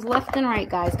dropping things left and right,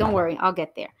 guys. Don't worry, I'll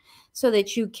get there. So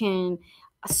that you can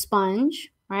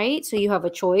sponge, right? So you have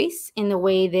a choice in the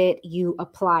way that you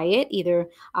apply it, either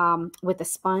with a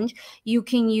sponge. You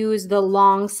can use the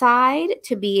long side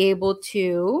to be able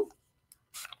to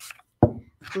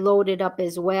load it up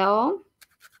as well.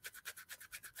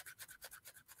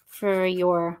 for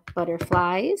your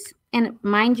butterflies. And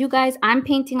mind you guys, I'm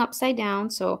painting upside down,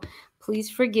 so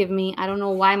please forgive me. I don't know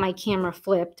why my camera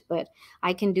flipped, but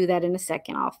I can do that in a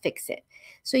second. I'll fix it.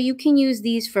 So you can use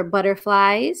these for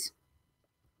butterflies.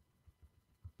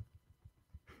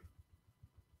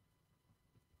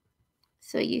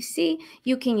 So you see,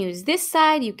 you can use this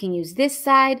side, you can use this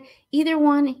side, either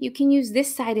one. You can use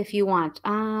this side if you want.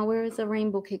 Where is a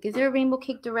rainbow cake? Is there a rainbow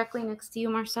cake directly next to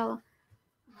you, Marcella?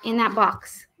 In that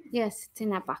box. Yes, it's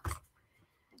in that box.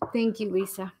 Thank you,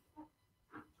 Lisa.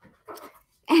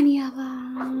 Any of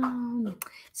them.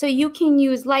 So you can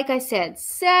use, like I said,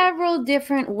 several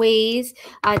different ways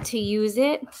to use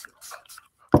it.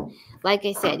 Like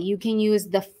I said, you can use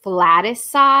the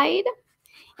flattest side.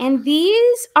 And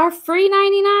these are free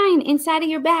 99 inside of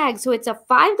your bag. So it's a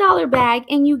 $5 bag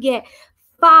and you get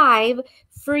 5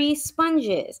 free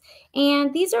sponges.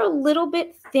 And these are a little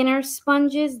bit thinner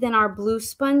sponges than our blue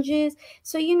sponges.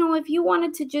 So, you know, if you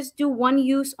wanted to just do one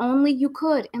use only, you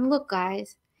could. And look,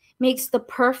 guys, makes the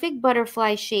perfect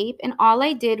butterfly shape. And all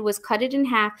I did was cut it in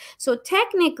half. So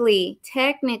technically,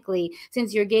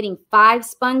 since you're getting 5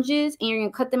 sponges and you're going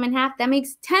to cut them in half, that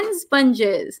makes 10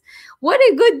 sponges. What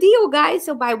a good deal, guys.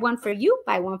 So buy one for you,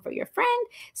 buy one for your friend.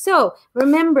 So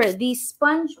remember, these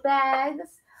sponge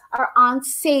bags are on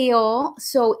sale.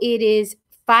 So it is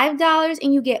 $5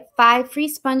 and you get 5 free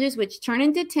sponges, which turn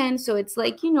into 10. So it's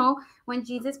like, you know, when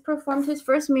Jesus performed his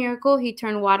first miracle, he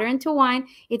turned water into wine.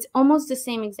 It's almost the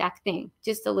same exact thing,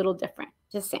 just a little different.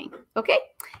 Just saying. Okay?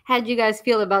 How'd you guys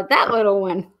feel about that little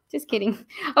one? Just kidding.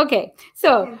 Okay,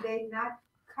 so. Can they not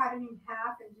cut it in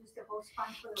half and use the whole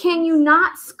sponge for the Can wings? you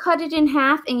not cut it in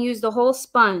half and use the whole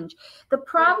sponge? The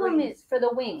problem is for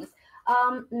the wings.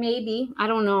 Maybe. I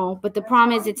don't know. But the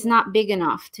problem is it's not big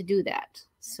enough to do that.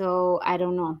 So I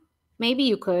don't know. Maybe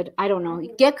you could. I don't know.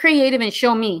 Get creative and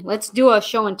show me. Let's do a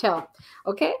show and tell.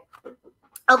 Okay?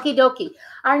 Okie dokie.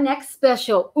 Our next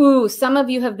special. Ooh, some of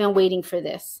you have been waiting for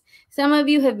this. Some of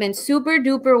you have been super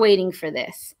duper waiting for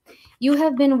this. You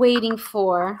have been waiting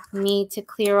for me to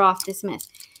clear off this mess.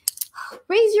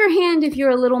 Raise your hand if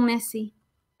you're a little messy.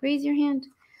 Raise your hand.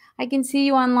 I can see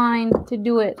you online to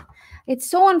do it. It's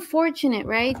so unfortunate,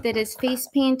 right, that as face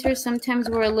painters, sometimes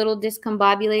we're a little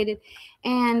discombobulated.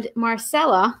 And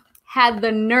Marcella had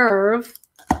the nerve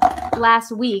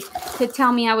last week to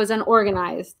tell me I was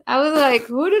unorganized. I was like,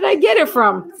 who did I get it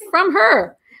from? From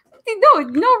her. No,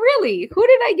 really. Who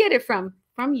did I get it from?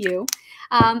 From you.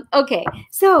 Okay,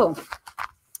 so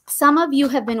some of you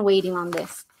have been waiting on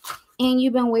this. And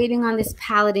you've been waiting on this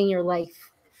palette in your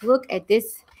life. Look at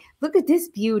this. Look at this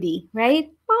beauty, right?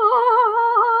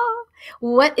 Ah!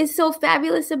 What is so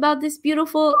fabulous about this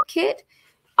beautiful kit?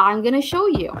 I'm going to show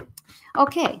you.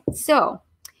 Okay, so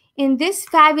in this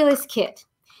fabulous kit,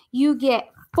 you get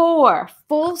 4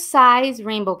 full-size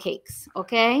rainbow cakes,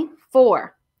 okay?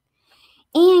 4.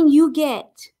 And you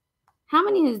get, how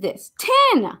many is this?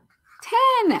 10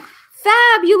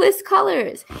 fabulous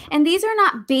colors. And these are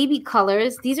not baby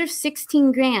colors. These are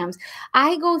 16 grams.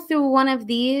 I go through one of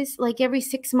these like every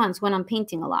 6 months when I'm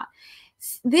painting a lot.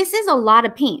 This is a lot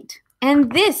of paint.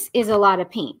 And this is a lot of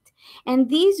paint. And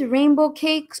these rainbow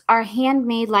cakes are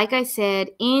handmade, like I said,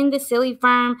 in the Silly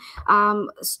Farm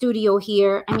studio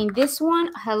here. I mean, this one,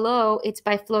 hello, it's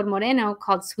by Flor Moreno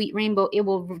called Sweet Rainbow. It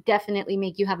will definitely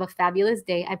make you have a fabulous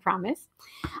day, I promise.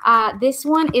 This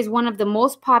one is one of the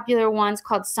most popular ones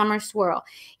called Summer Swirl.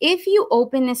 If you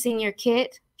open this in your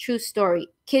kit, true story,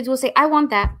 kids will say, I want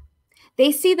that.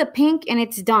 They see the pink and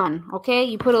it's done, okay?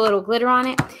 You put a little glitter on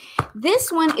it.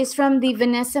 This one is from the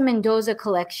Vanessa Mendoza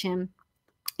collection.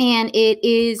 And it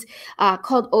is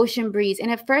called Ocean Breeze.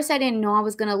 And at first I didn't know I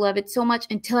was going to love it so much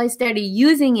until I started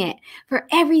using it for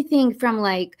everything from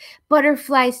like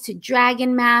butterflies to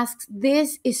dragon masks.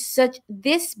 This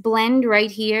blend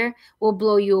right here will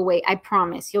blow you away. I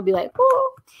promise. You'll be like, oh.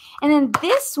 And then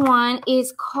this one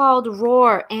is called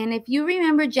Roar. And if you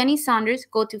remember Jenny Saunders,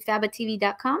 go to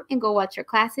fabatv.com and go watch her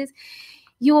classes.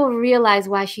 You will realize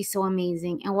why she's so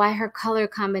amazing and why her color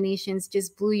combinations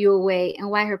just blew you away and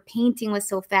why her painting was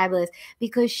so fabulous,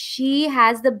 because she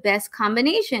has the best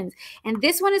combinations. And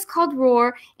this one is called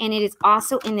Roar, and it is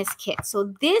also in this kit.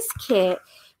 So this kit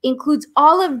includes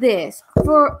all of this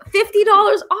for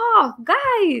 $50 off.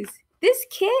 Guys, this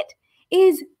kit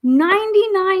is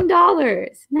 $99.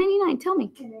 $99. Tell me.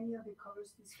 Can any of the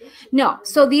colors be switched? No.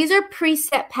 So these are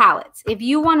preset palettes. If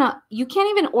you want to, you can't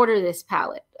even order this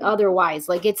palette otherwise.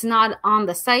 Like, it's not on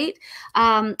the site.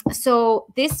 So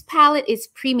this palette is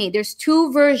pre-made. There's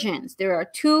 2 versions. There are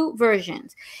 2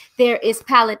 versions. There is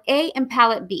palette A and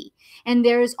palette B. And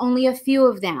there's only a few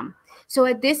of them. So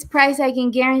at this price, I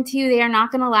can guarantee you they are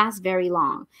not going to last very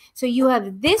long. So you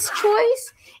have this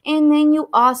choice, and then you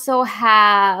also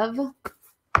have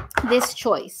this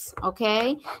choice.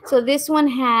 Okay, so this one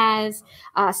has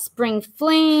Spring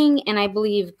Fling, and I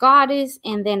believe Goddess,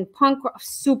 and then Punk Rock,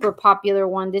 super popular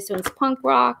one. This one's Punk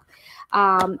Rock.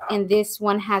 And this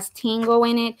one has Tango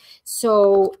in it.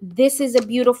 So this is a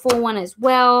beautiful one as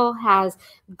well. Has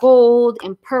gold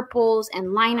and purples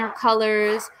and liner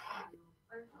colors.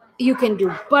 You can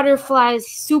do butterflies,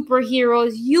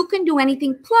 superheroes. You can do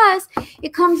anything. Plus,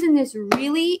 it comes in this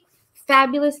really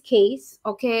fabulous case,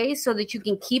 okay, so that you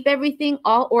can keep everything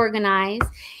all organized.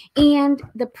 And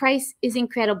the price is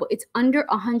incredible. It's under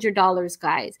 $100,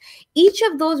 guys. Each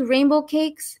of those rainbow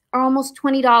cakes are almost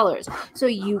 $20. So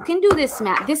you can do this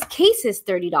math. This case is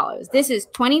 $30. This is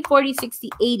 20, 40, 60,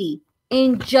 80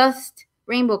 in just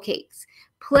rainbow cakes.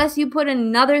 Plus you put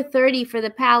another 30 for the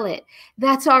palette.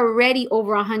 That's already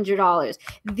over $100.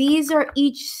 These are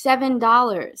each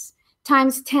 $7.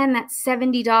 Times 10, that's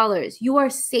 $70. You are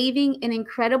saving an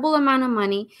incredible amount of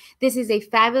money. This is a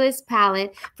fabulous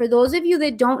palette. For those of you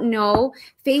that don't know,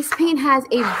 face paint has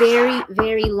a very,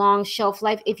 very long shelf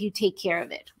life if you take care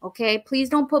of it, okay? Please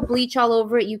don't put bleach all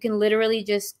over it. You can literally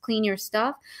just clean your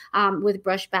stuff with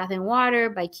brush, bath, and water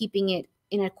by keeping it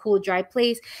in a cool, dry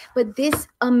place. But this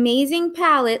amazing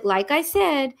palette, like I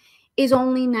said, is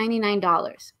only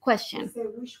 $99. Question.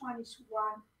 Which one is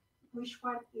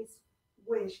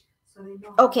which? So they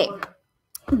know. Okay,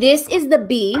 this is the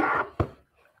B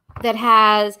that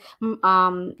has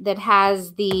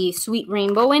the sweet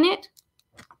rainbow in it,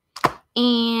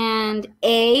 and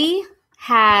A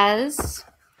has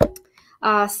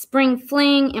Spring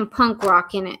Fling and Punk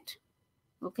Rock in it.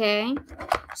 Okay,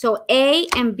 so A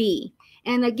and B.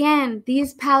 And again,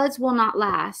 these palettes will not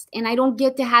last. And I don't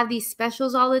get to have these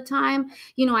specials all the time.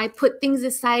 You know, I put things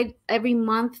aside every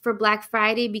month for Black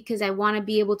Friday because I want to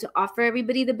be able to offer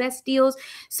everybody the best deals.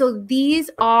 So these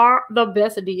are the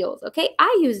best deals. Okay,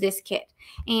 I use this kit,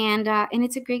 and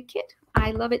it's a great kit.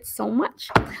 I love it so much.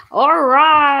 All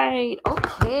right.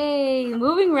 Okay,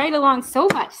 moving right along. So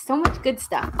much good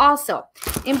stuff. Also,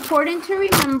 important to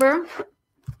remember,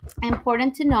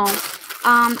 important to know.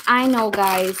 I know,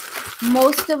 guys,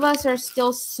 most of us are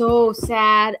still so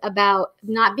sad about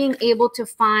not being able to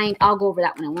find, I'll go over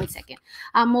that one in 1 second.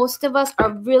 Most of us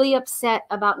are really upset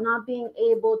about not being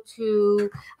able to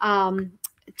find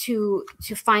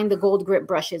the gold grip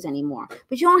brushes anymore.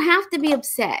 But you don't have to be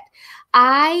upset.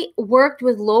 I worked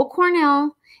with Low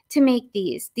Cornell to make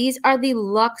these. These are the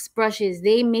Luxe brushes.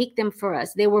 They make them for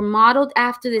us. They were modeled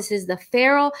after. This is the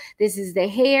ferrule. This is the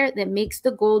hair that makes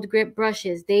the gold grip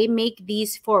brushes. They make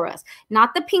these for us.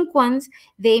 Not the pink ones.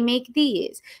 They make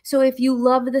these. So if you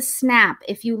love the snap,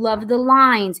 if you love the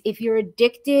lines, if you're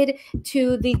addicted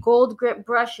to the gold grip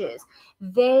brushes,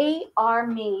 they are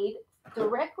made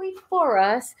directly for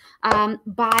us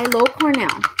by Low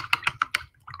Cornell.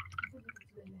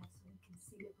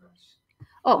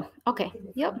 Oh, okay.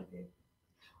 Yep.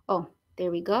 Oh, there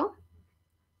we go.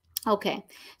 Okay.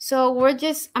 So I'm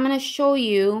going to show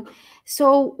you.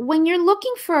 So when you're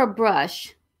looking for a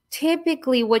brush,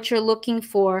 typically what you're looking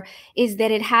for is that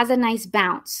it has a nice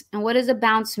bounce. And what does a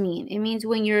bounce mean? It means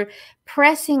when you're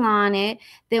pressing on it,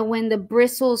 that when the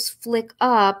bristles flick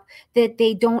up, that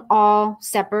they don't all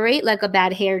separate like a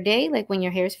bad hair day, like when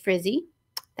your hair is frizzy.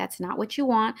 That's not what you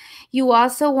want. You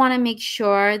also want to make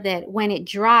sure that when it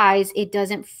dries, it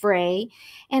doesn't fray.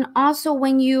 And also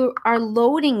when you are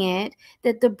loading it,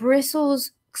 that the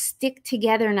bristles stick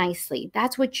together nicely.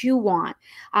 That's what you want.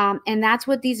 And that's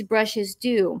what these brushes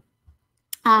do.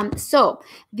 So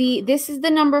this is the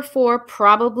number 4,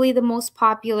 probably the most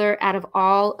popular out of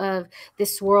all of the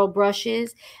swirl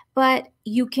brushes. But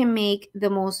you can make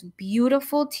the most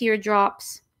beautiful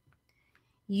teardrops.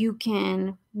 You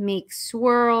can make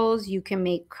swirls, you can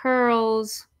make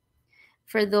curls.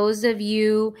 For those of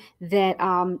you that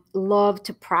love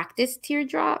to practice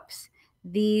teardrops,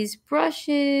 these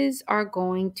brushes are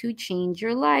going to change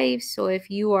your life. So if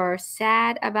you are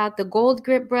sad about the gold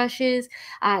grip brushes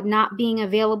not being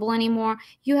available anymore,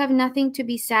 you have nothing to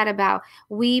be sad about.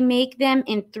 We make them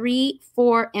in 3,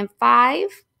 4, and 5,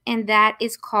 and that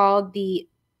is called the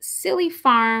Silly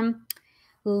Farm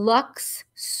Luxe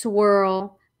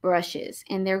Swirl brushes,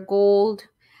 and they're gold.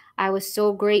 I was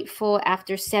so grateful.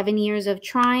 After 7 years of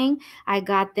trying, I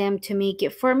got them to make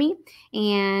it for me,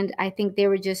 and I think they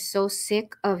were just so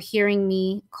sick of hearing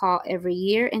me call every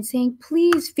year and saying,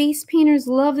 please, face painters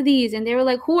love these. And they were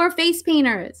like, who are face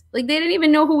painters? Like, they didn't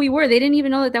even know who we were. They didn't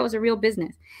even know that was a real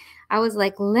business. I was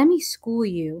like, let me school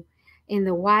you in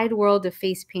the wide world of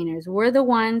face painters. We're the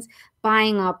ones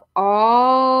buying up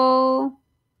all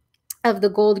of the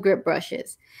gold grip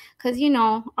brushes, because you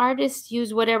know artists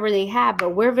use whatever they have,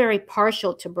 but we're very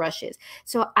partial to brushes.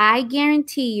 So I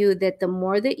guarantee you that the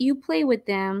more that you play with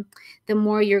them, the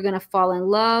more you're gonna fall in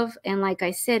love. And like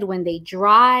I said, when they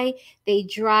dry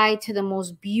to the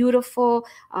most beautiful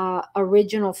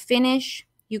original finish.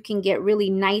 You can get really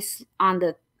nice on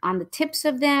the tips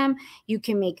of them. You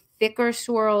can make thicker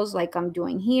swirls like I'm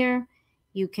doing here.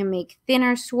 You can make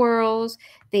thinner swirls.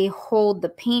 They hold the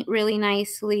paint really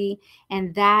nicely,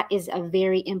 and that is a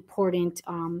very important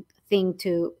thing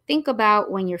to think about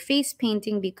when you're face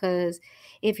painting, because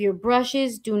if your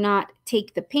brushes do not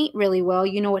take the paint really well,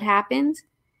 you know what happens?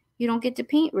 You don't get to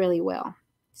paint really well.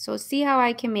 So see how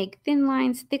I can make thin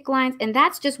lines, thick lines, and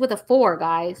that's just with a 4,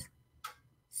 guys.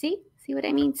 See what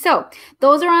I mean? So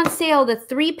those are on sale. The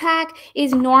 3-pack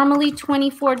is normally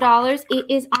 $24. It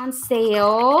is on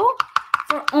sale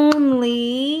for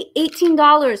only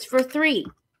 $18 for 3.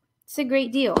 It's a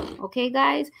great deal. Okay,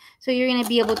 guys? So you're going to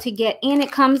be able to get, and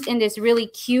it comes in this really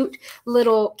cute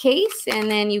little case,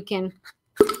 and then you can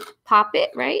pop it,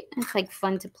 right? It's like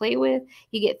fun to play with.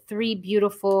 You get 3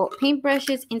 beautiful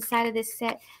paintbrushes inside of this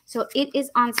set. So it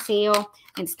is on sale.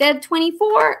 Instead of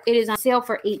 24, it is on sale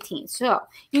for 18. So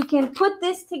you can put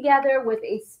this together with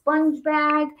a sponge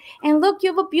bag, and look, you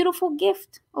have a beautiful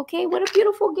gift. Okay, what a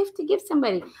beautiful gift to give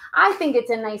somebody. I think it's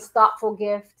a nice, thoughtful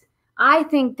gift. I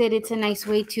think that it's a nice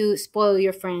way to spoil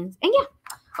your friends. And yeah,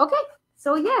 okay.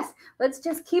 So yes, let's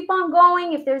just keep on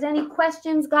going. If there's any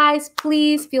questions, guys,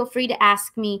 please feel free to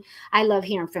ask me. I love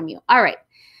hearing from you. All right.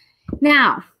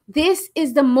 Now, this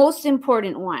is the most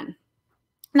important one.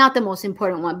 Not the most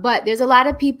important one, but there's a lot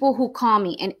of people who call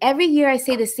me, and every year I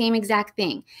say the same exact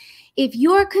thing. If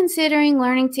you're considering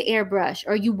learning to airbrush,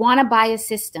 or you want to buy a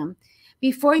system,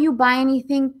 before you buy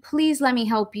anything, please let me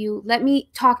help you. Let me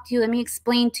talk to you. Let me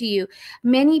explain to you.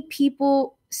 Many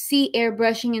people see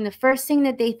airbrushing, and the first thing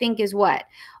that they think is what?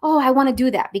 Oh, I want to do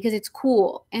that because it's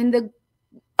cool. And the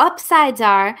upsides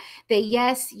are that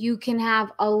yes, you can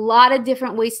have a lot of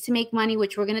different ways to make money,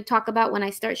 which we're going to talk about when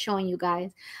I start showing you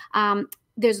guys.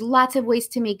 There's lots of ways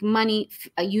to make money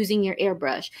using your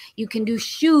airbrush. You can do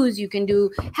shoes, you can do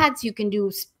hats, you can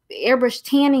do airbrush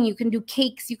tanning, you can do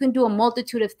cakes, you can do a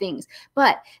multitude of things.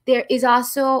 But there is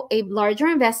also a larger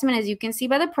investment, as you can see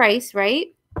by the price, right?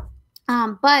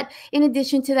 But in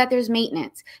addition to that, there's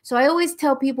maintenance. So I always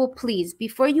tell people, please,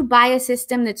 before you buy a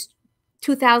system that's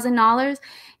 $2,000,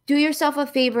 do yourself a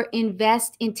favor,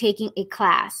 invest in taking a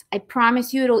class. I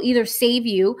promise you it'll either save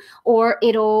you or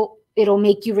it'll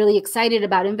make you really excited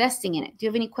about investing in it. Do you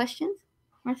have any questions,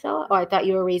 Marcella? Oh, I thought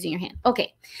you were raising your hand.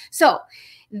 Okay, so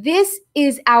this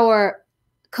is our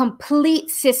complete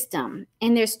system,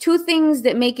 and there's 2 things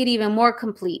that make it even more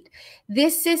complete.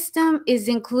 This system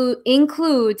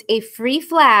includes a free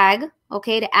flag,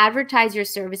 okay, to advertise your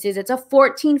services. It's a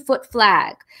 14-foot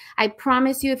flag. I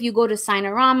promise you, if you go to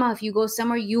Signorama, if you go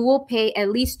somewhere, you will pay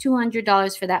at least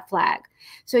 $200 for that flag.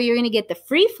 So you're going to get the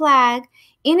free flag.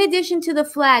 In addition to the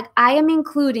flag, I am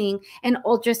including an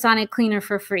ultrasonic cleaner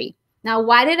for free. Now,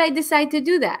 why did I decide to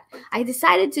do that? I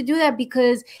decided to do that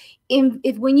because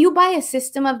when you buy a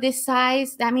system of this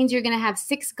size, that means you're going to have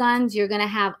 6 guns. You're going to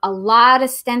have a lot of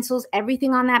stencils,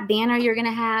 everything on that banner you're going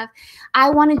to have. I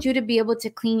wanted you to be able to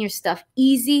clean your stuff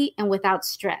easy and without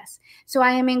stress. So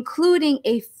I am including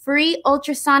a free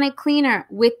ultrasonic cleaner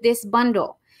with this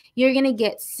bundle. You're going to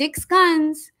get 6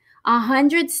 guns,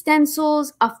 100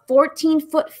 stencils, a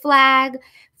 14-foot flag,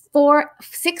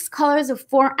 6 colors of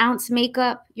 4-ounce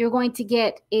makeup. You're going to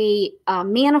get a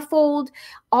manifold,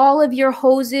 all of your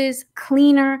hoses,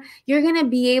 cleaner. You're going to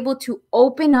be able to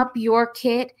open up your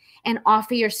kit and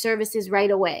offer your services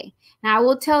right away. Now, I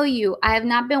will tell you, I have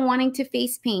not been wanting to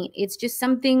face paint. It's just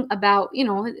something about, you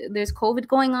know, there's COVID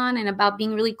going on, and about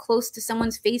being really close to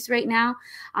someone's face right now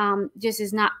just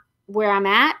is not where I'm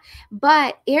at.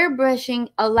 But airbrushing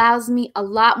allows me a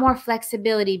lot more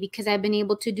flexibility because I've been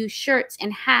able to do shirts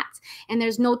and hats, and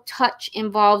there's no touch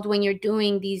involved when you're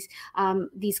doing these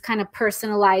kind of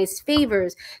personalized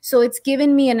favors. So it's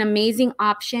given me an amazing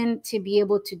option to be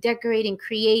able to decorate and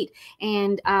create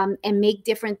and make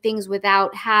different things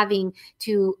without having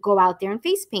to go out there and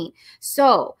face paint.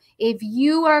 So if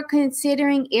you are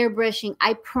considering airbrushing,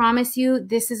 I promise you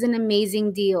this is an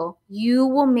amazing deal. You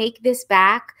will make this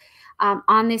back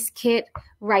on this kit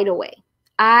right away.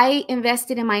 I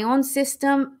invested in my own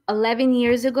system 11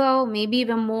 years ago, maybe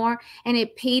even more, and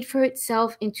it paid for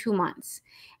itself in 2 months.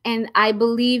 And I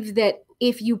believe that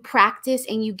if you practice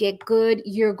and you get good,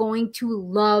 you're going to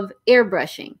love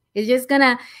airbrushing. It's just going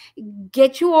to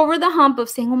get you over the hump of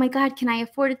saying, oh my God, can I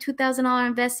afford a $2,000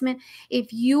 investment?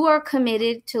 If you are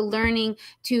committed to learning,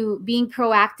 to being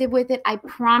proactive with it, I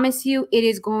promise you it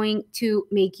is going to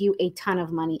make you a ton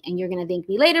of money. And you're going to thank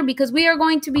me later, because we are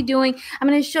going to be I'm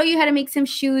going to show you how to make some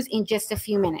shoes in just a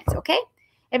few minutes, okay?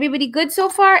 Everybody good so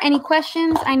far? Any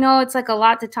questions? I know it's like a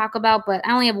lot to talk about, but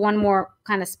I only have one more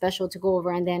kind of special to go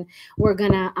over, and then we're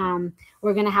gonna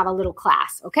have a little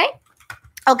class, okay?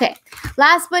 Okay,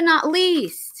 last but not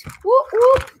least, whoop,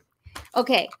 whoop.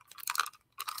 Okay,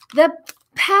 the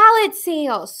palette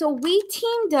sale. So we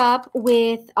teamed up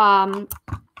with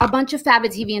a bunch of Fab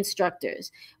TV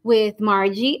instructors, with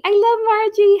Margie. I love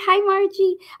Margie. Hi,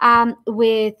 Margie.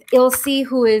 With Ilse,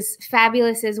 who is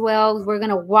fabulous as well. We're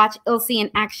going to watch Ilse in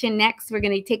action next. We're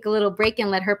going to take a little break and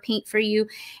let her paint for you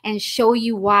and show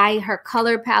you why her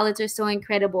color palettes are so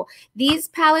incredible. These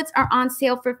palettes are on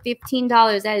sale for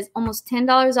 $15. That is almost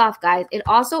 $10 off, guys. It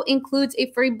also includes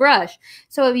a free brush.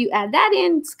 So if you add that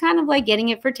in, it's kind of like getting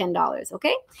it for $10,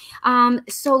 okay?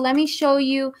 So let me show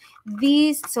you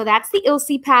these. So that's the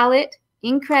Ilse palette.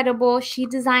 Incredible. She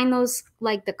designed those,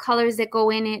 like the colors that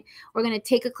go in it. We're going to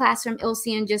take a class from Ilse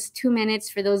in just 2 minutes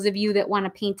for those of you that want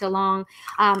to paint along.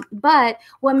 But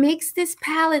what makes this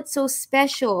palette so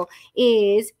special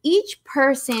is each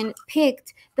person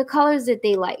picked the colors that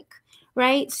they like,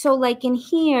 right? So like in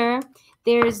here,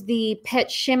 there's the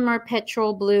Shimmer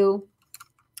Petrol Blue,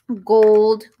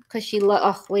 gold, because she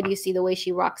wait do you see the way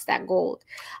she rocks that gold?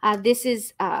 This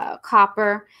is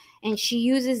copper, and she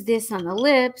uses this on the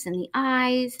lips and the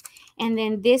eyes. And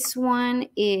then this one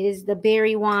is the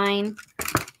berry wine,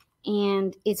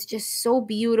 and it's just so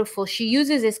beautiful. She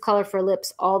uses this color for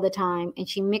lips all the time, and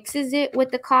she mixes it with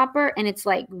the copper, and it's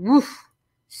like, woof,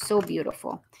 so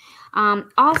beautiful.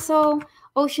 Also,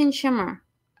 Ocean Shimmer.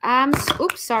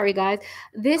 Oops, sorry guys.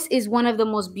 This is one of the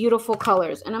most beautiful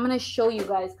colors, and I'm going to show you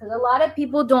guys, because a lot of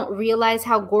people don't realize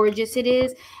how gorgeous it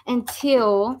is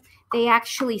until they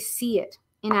actually see it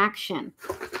in action.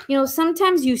 You know,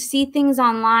 sometimes you see things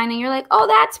online and you're like, oh,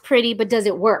 that's pretty, but does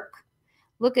it work?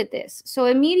 Look at this. So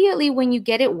immediately when you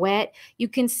get it wet, you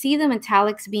can see the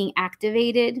metallics being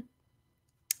activated,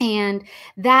 and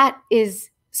that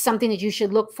is something that you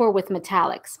should look for with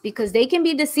metallics, because they can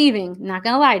be deceiving, not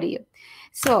going to lie to you.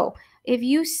 So if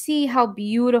you see how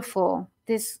beautiful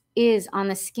this is on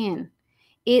the skin,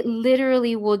 it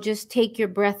literally will just take your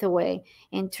breath away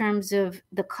in terms of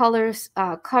the colors,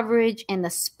 coverage, and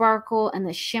the sparkle and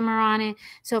the shimmer on it.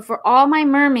 So for all my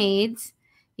mermaids,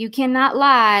 you cannot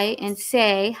lie and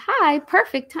say, hi,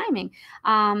 perfect timing.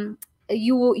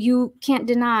 You can't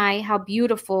deny how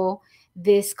beautiful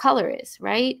this color is,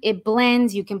 right? It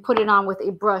blends. You can put it on with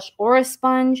a brush or a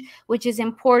sponge, which is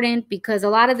important, because a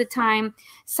lot of the time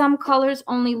some colors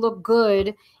only look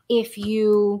good if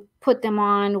you put them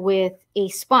on with a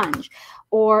sponge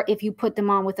or if you put them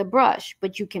on with a brush.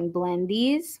 But you can blend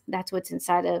these. That's what's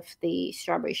inside of the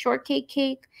strawberry shortcake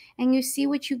cake, and you see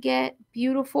what you get.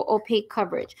 Beautiful opaque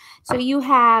coverage. So you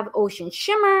have Ocean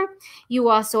Shimmer. You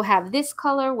also have this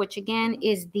color, which again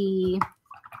is the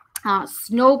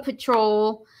Snow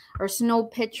Patrol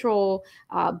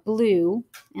blue.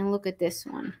 And look at this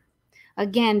one.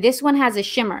 Again, this one has a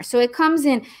shimmer. So it comes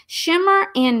in shimmer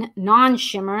and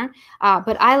non-shimmer,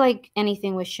 but I like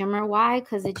anything with shimmer. Why?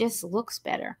 Because it just looks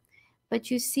better.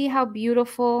 But you see how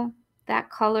beautiful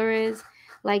that color is?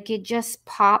 Like, it just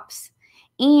pops.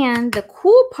 And the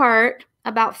cool part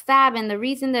about Fab, and the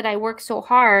reason that I work so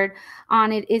hard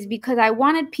on it, is because I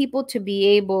wanted people to be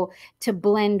able to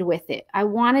blend with it. I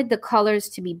wanted the colors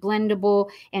to be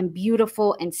blendable and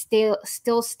beautiful and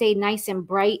still stay nice and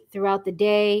bright throughout the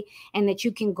day, and that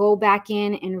you can go back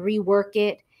in and rework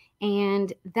it.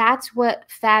 And that's what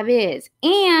Fab is.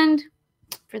 And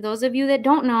for those of you that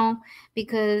don't know,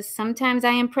 because sometimes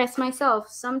I impress myself,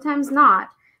 sometimes not,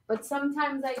 but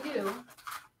sometimes I do,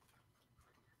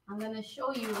 I'm going to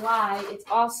show you why it's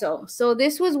also. So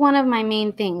this was one of my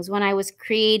main things when I was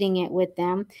creating it with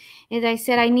them, is I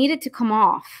said I needed to come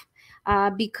off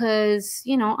because,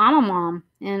 you know, I'm a mom,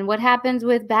 and what happens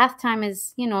with bath time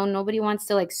is, you know, nobody wants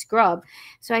to like scrub.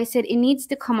 So I said it needs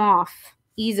to come off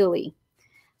easily.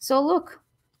 So look,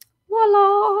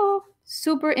 voila.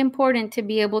 Super important to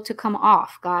be able to come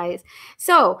off, guys.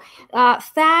 So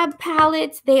Fab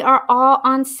palettes, they are all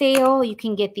on sale. You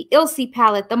can get the Ilse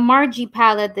palette, the Margie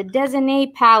palette, the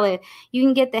Designae palette. You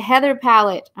can get the Heather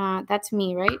palette. That's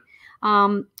me, right?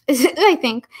 I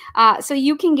think. So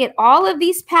you can get all of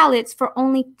these palettes for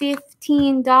only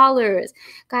 $15.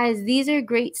 Guys, these are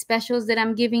great specials that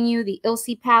I'm giving you. The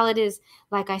Ilse palette is,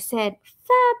 like I said,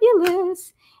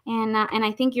 fabulous. And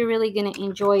I think you're really going to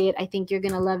enjoy it. I think you're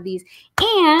going to love these.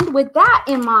 And with that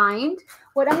in mind,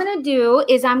 what I'm going to do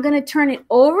is I'm going to turn it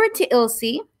over to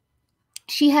Ilse.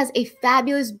 She has a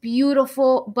fabulous,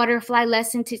 beautiful butterfly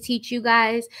lesson to teach you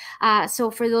guys. So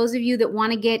for those of you that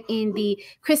want to get in the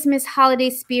Christmas holiday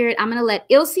spirit, I'm going to let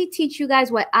Ilse teach you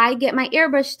guys what I get my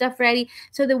airbrush stuff ready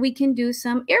so that we can do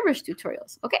some airbrush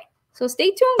tutorials. Okay, so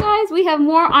stay tuned, guys. We have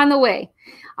more on the way.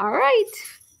 All right.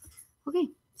 Okay,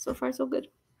 so far so good.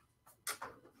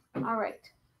 All right,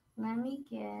 let me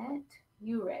get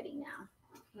you ready now.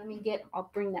 I'll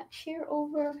bring that chair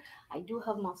over. I do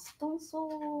have my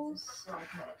stencils.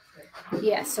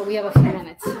 Yes, so we have a few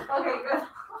minutes. Okay, good.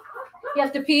 You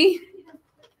have to pee?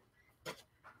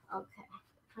 Okay.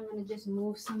 I'm going to just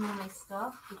move some of my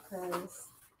stuff because...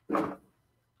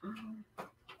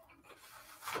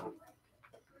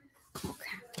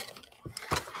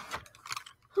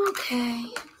 Okay.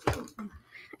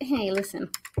 Hey, listen.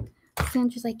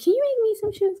 Sandra's like, can you make me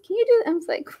some shoes? Can you do it? I was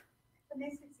like,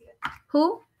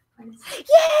 who?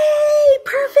 Yay!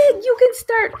 Perfect. You can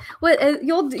start. What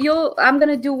I'm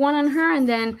gonna do one on her, and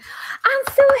then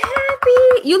I'm so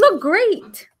happy. You look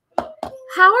great.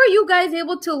 How are you guys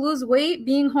able to lose weight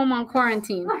being home on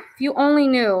quarantine? If you only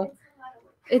knew,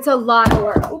 it's a lot of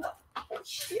work. Oh,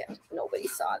 shit! Nobody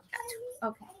saw that.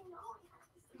 Okay.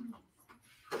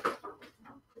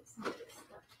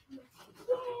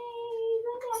 Yay!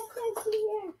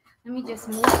 Let me just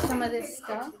move some of this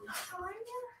stuff.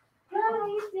 How are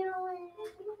you doing?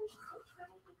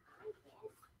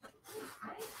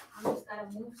 I just gotta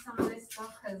move some of this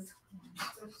stuff because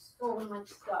there's so much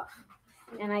stuff.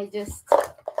 And I just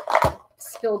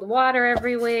spilled water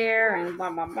everywhere and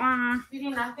blah, blah, blah. You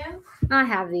need napkins? I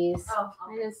have these. Oh,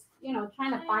 okay. I just,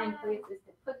 trying to find places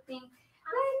to put things.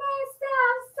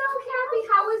 I'm so happy.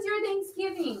 How was your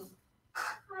Thanksgiving?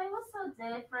 It was so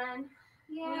different.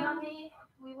 Yeah.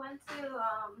 We went to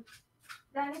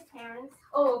Danny's parents.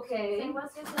 Oh, okay. So it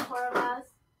was just the four of us.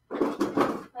 But we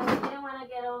didn't want to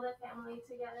get all the family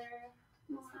together.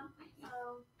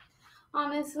 So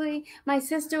honestly, my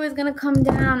sister was gonna come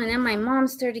down, and then my mom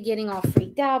started getting all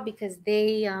freaked out because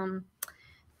they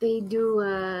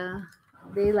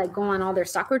like go on all their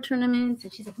soccer tournaments,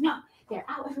 and she's like, no, they're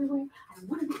out everywhere. I don't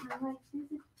want to be my life.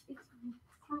 It's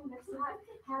fine. Let's not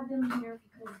have them here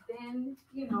because then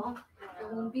it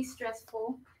won't be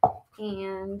stressful,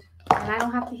 and I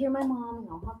don't have to hear my mom, and I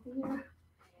don't have to hear.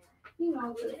 We didn't even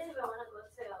want to go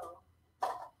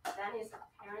to Danny's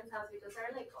parents' house because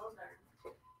they're like older.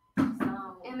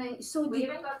 So we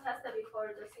even got tested before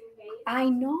just in case. I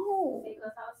know.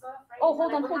 Because I was so afraid. Oh,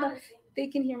 hold on. They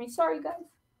can hear me. Sorry, guys.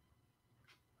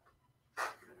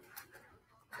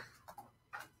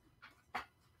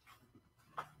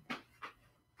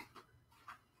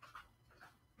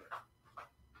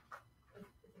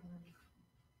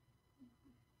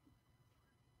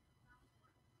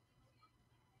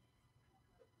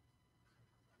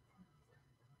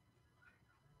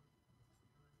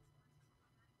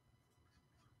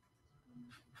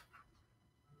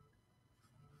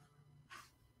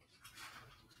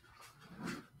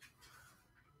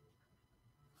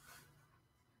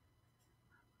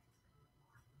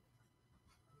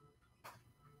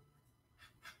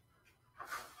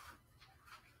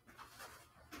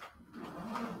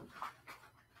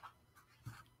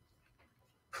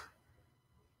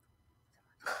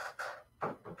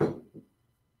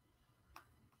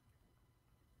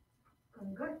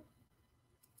 Good.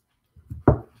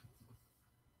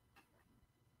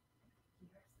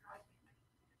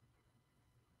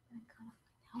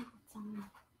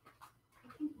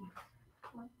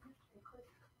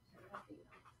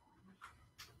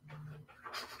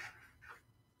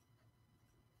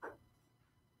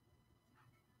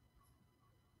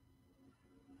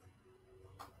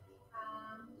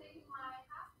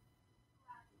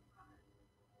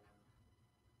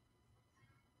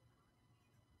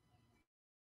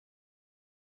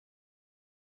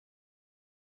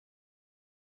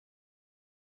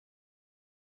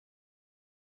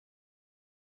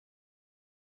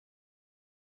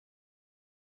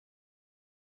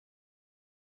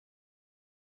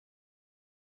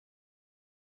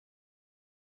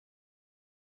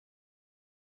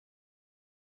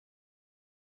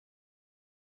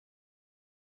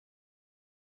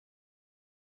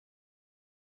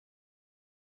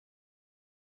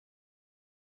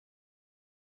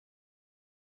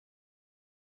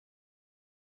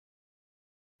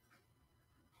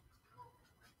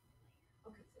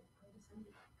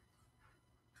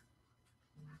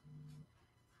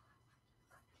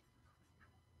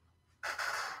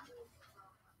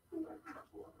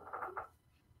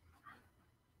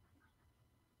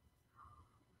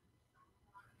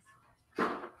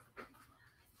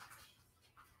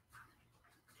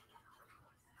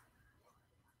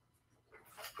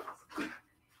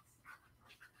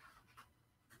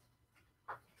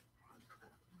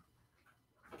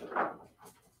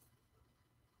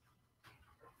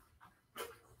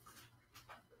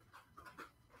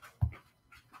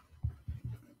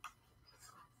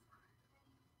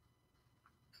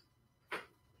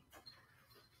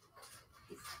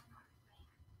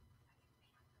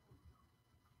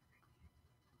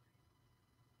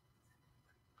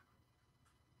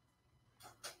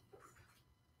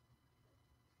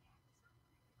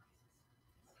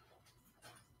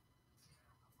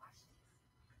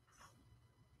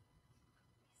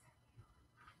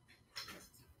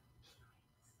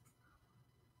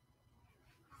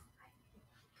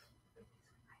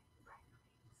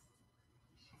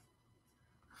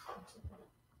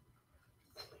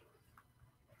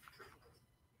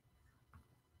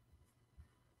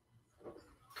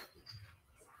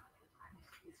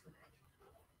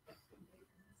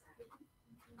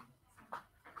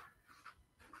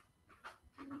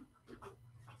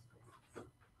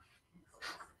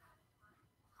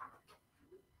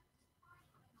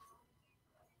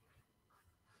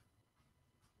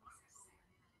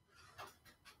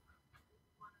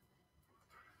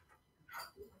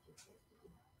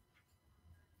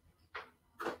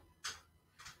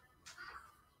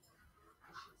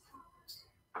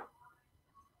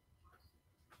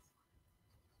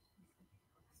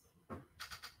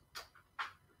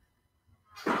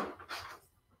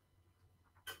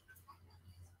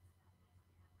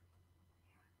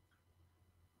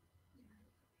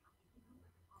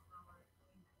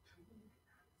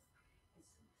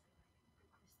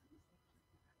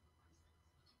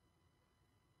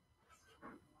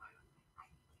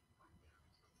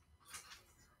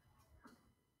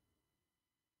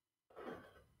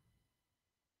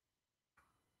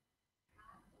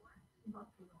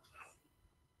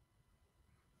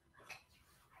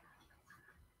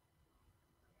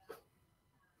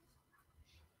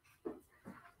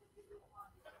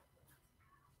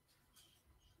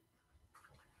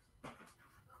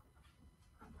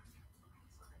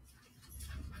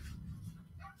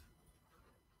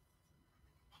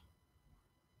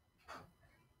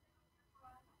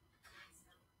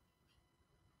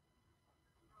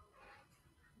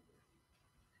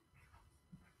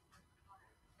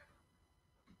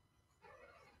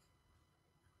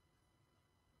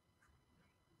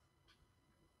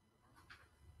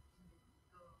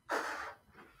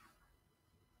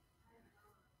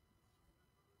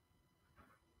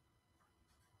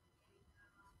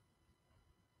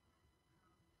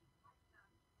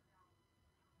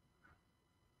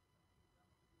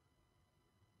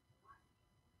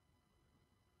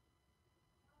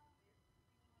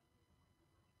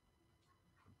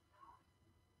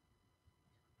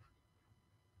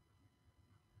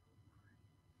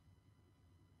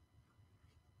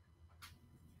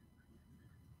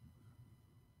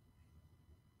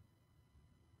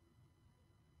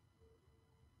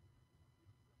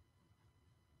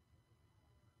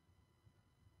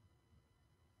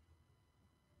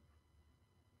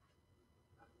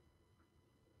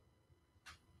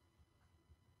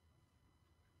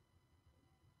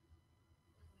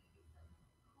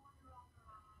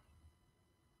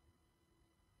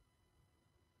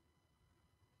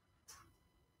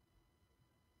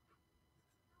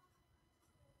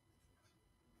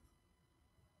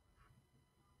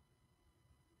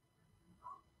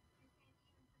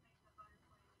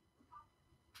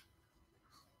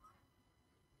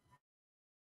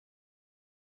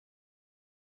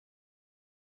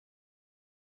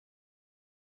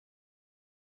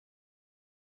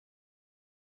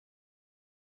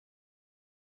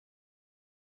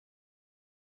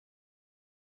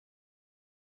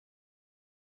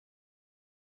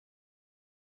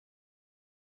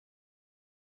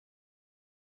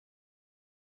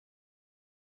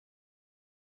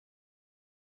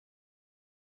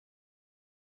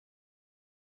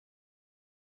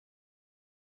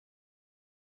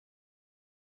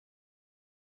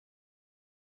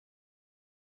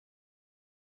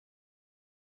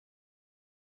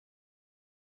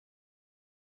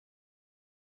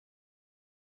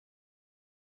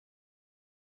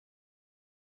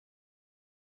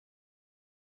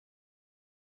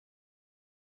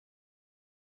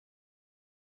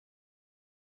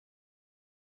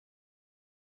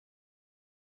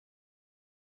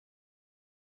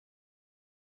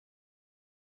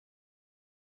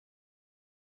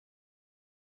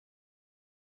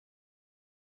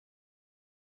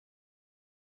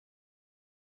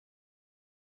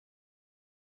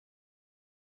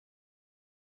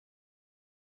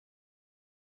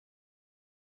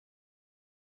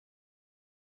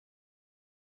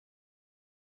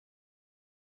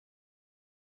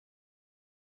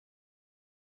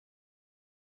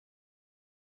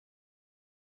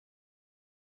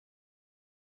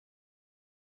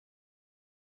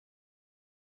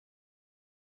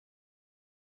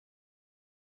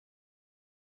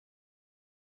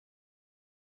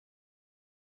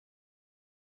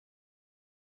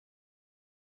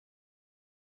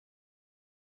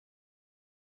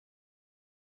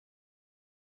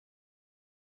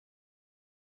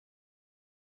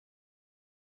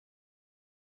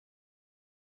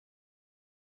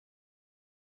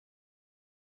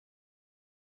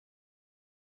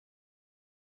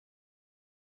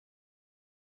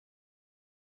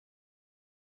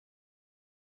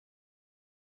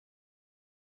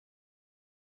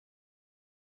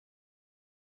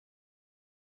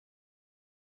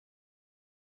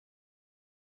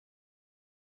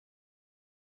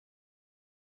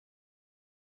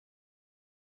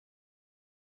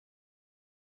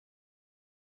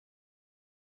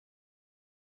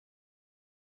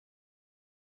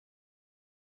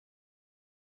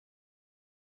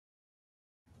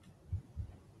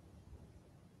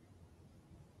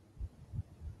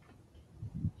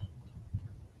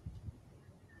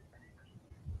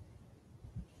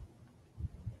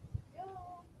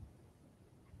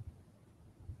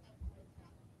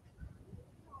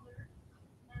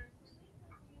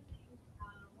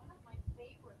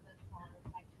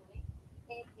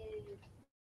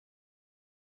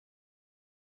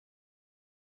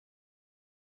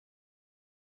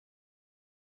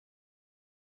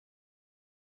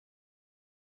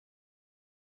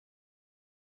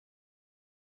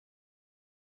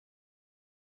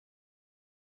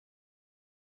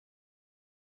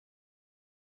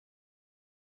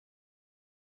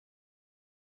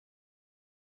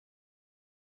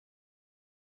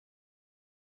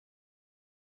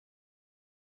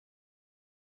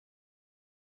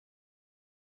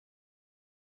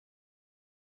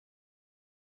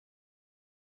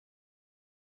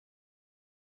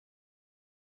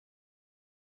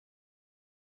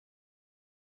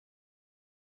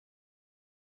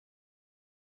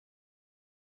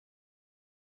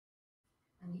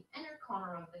 and the inner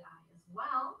corner of the eye as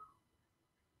well.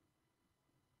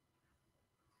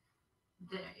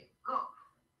 There you go.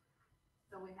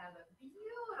 So we have a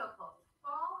beautiful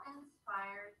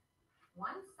fall-inspired,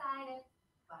 one-sided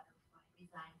butterfly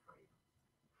design for you.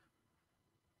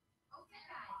 Okay,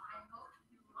 guys, I hope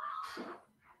you like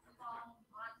this fall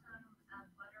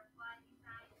bottom butterfly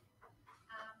design.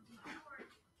 Be sure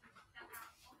to check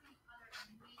out all the other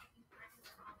amazing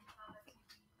artists on Faba TV,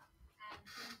 and please do connect.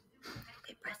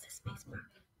 Press the space bar.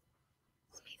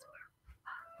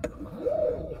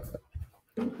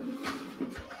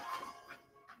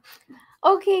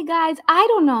 Okay, guys, I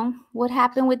don't know what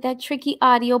happened with that tricky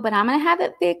audio, but I'm going to have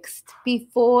it fixed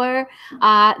before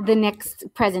the next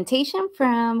presentation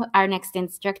from our next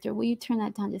instructor. Will you turn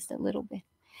that down just a little bit?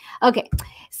 Okay,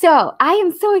 so I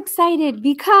am so excited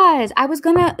because I was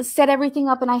going to set everything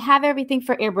up and I have everything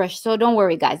for Airbrush. So don't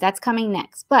worry, guys, that's coming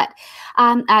next. But,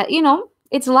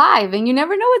 it's live and you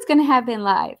never know what's going to happen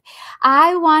live.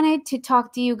 I wanted to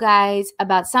talk to you guys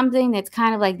about something that's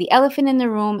kind of like the elephant in the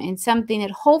room and something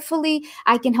that hopefully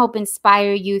I can help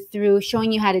inspire you through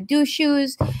showing you how to do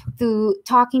shoes, through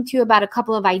talking to you about a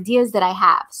couple of ideas that I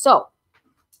have. So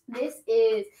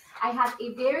I have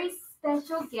a very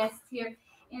special guest here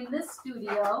in the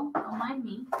studio. Don't mind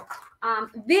me.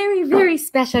 Very, very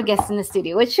special guest in the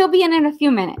studio, which she'll be in a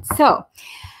few minutes. So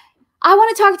I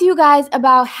want to talk to you guys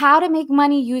about how to make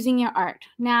money using your art.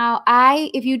 Now,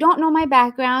 if you don't know my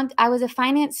background, I was a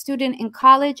finance student in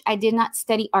college. I did not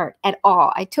study art at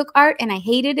all. I took art and I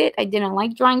hated it. I didn't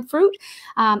like drawing fruit.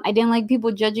 I didn't like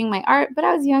people judging my art, but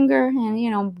I was younger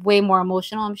and, way more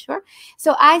emotional, I'm sure.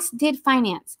 So I did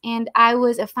finance and I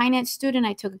was a finance student.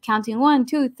 I took accounting 1,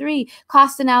 2, 3,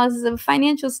 cost analysis of a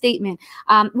financial statement,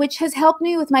 which has helped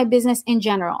me with my business in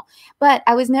general. But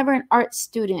I was never an art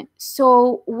student.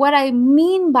 So what I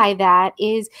mean by that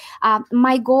is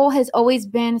my goal has always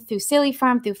been through Silly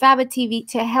Farm, through Faba TV,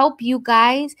 to help you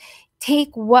guys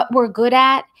take what we're good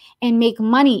at and make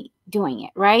money doing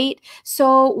it, right?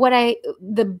 So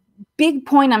the big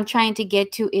point I'm trying to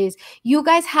get to is you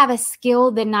guys have a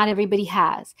skill that not everybody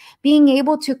has. Being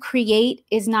able to create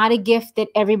is not a gift that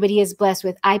everybody is blessed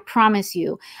with. I promise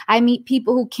you. I meet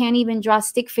people who can't even draw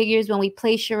stick figures when we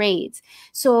play charades.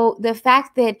 So the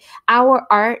fact that our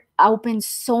art opens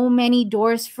so many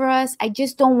doors for us, I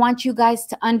just don't want you guys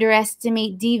to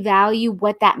underestimate, devalue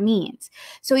what that means.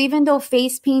 So even though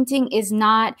face painting is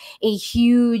not a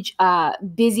huge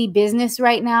busy business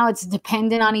right now, it's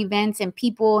dependent on events and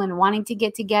people and wanting to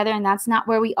get together, and that's not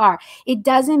where we are. It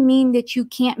doesn't mean that you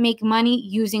can't make money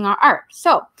using our art.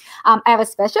 So I have a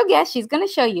special guest. She's going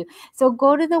to show you. So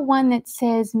go to the one that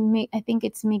says, I think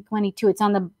it's Make Money Too. It's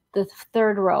on the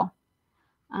third row.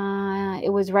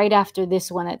 It was right after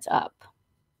this one that's up.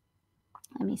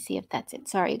 Let me see if that's it.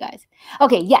 Sorry, guys.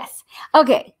 Okay, yes.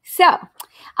 Okay, so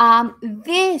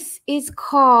this is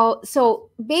called, so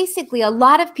basically a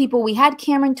lot of people, we had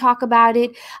Cameron talk about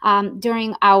it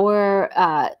during our,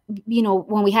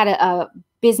 when we had a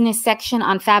business section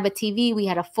on Faba TV. We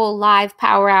had a full live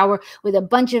power hour with a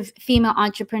bunch of female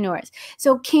entrepreneurs.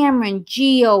 So Cameron,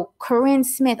 Gio, Corinne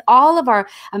Smith, all of our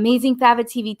amazing Faba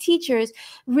TV teachers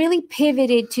really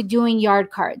pivoted to doing yard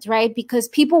cards, right? Because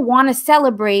people want to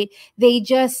celebrate. They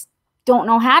just don't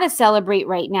know how to celebrate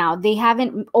right now. They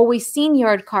haven't always seen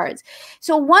yard cards.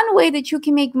 So one way that you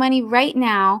can make money right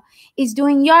now is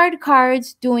doing yard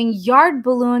cards, doing yard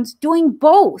balloons, doing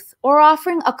both, or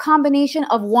offering a combination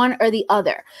of one or the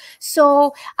other.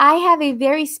 So I have a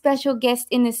very special guest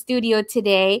in the studio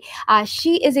today.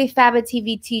 She is a Faba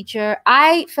TV teacher.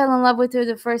 I fell in love with her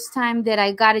the first time that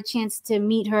I got a chance to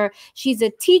meet her. She's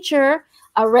a teacher,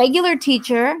 a regular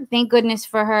teacher. Thank goodness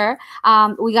for her.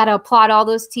 We got to applaud all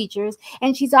those teachers.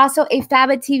 And she's also a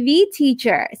Faba TV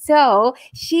teacher. So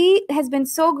she has been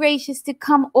so gracious to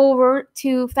come over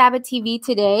to Faba TV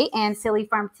today and Silly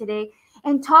Farm today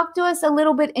and talk to us a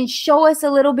little bit and show us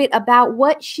a little bit about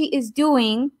what she is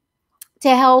doing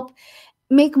to help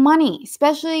make money,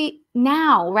 especially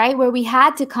now, right, where we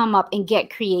had to come up and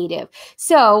get creative.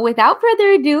 So without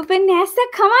further ado, Vanessa,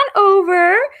 come on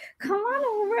over. Come on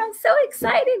over. I'm so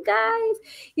excited, guys.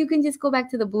 You can just go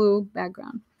back to the blue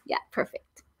background. Yeah,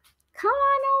 perfect. Come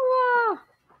on over.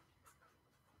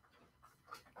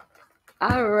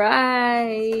 All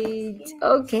right.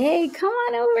 Okay, come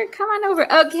on over. Come on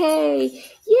over. Okay.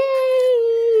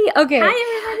 Yay. Okay. Hi,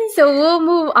 everybody.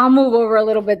 So I'll move over a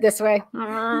little bit this way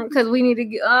because we need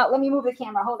to, let me move the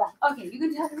camera. Hold on. Okay, you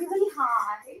can tell everybody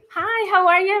hi. Hi, how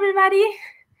are you, everybody?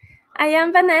 I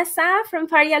am Vanessa from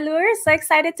Party Allure. So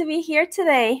excited to be here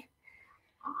today.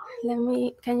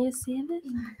 Can you see this?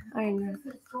 Or no?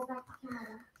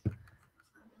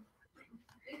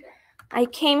 I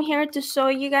came here to show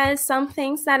you guys some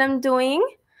things that I'm doing.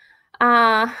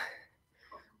 You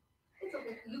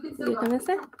can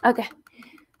listen? Okay.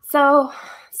 So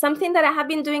something that I have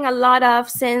been doing a lot of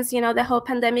since, the whole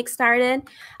pandemic started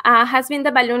has been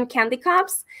the balloon candy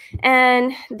cups.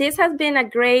 And this has been a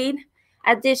great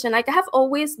addition. Like I have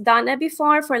always done it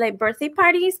before for like birthday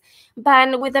parties,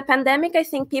 but with the pandemic, I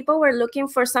think people were looking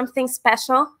for something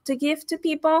special to give to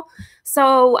people.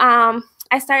 So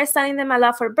I started selling them a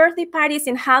lot for birthday parties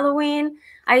and Halloween.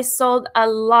 I sold a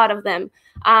lot of them.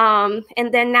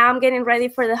 And then now I'm getting ready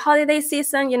for the holiday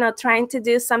season, trying to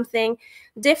do something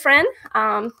different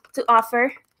to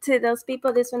offer to those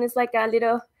people. This one is like a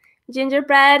little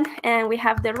gingerbread, and we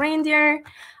have the reindeer.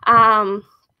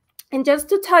 And just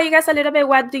to tell you guys a little bit,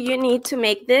 what do you need to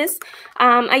make this?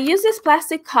 I use these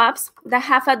plastic cups that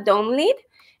have a dome lid,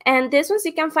 and these ones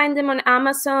you can find them on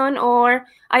Amazon, or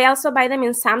I also buy them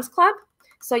in Sam's Club.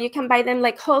 So you can buy them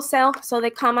like wholesale. So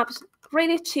they come up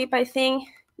really cheap. I think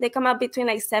they come up between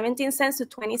like 17 cents to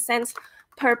 20 cents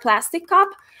per plastic cup.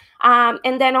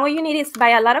 And then all you need is buy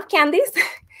a lot of candies.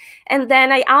 And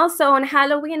then I also, on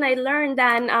Halloween, I learned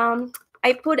that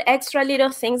I put extra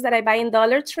little things that I buy in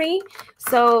Dollar Tree.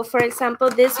 So for example,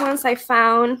 these ones I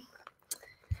found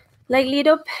like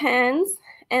little pens,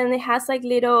 and it has like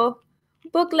little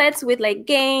booklets with like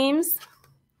games.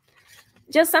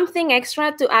 Just something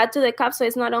extra to add to the cup, so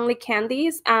it's not only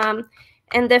candies.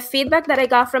 And the feedback that I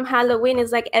got from Halloween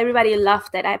is like everybody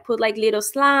loved it. I put like little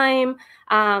slime,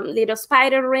 little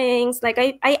spider rings. Like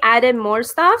I added more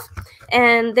stuff,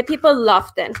 and the people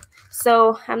loved it.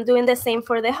 So I'm doing the same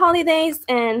for the holidays,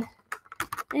 and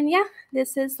yeah,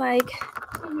 this is like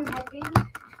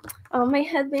my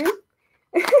headband.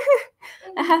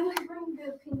 I have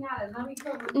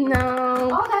no.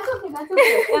 Oh, that's okay. That's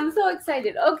okay. I'm so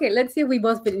excited. Okay, let's see if we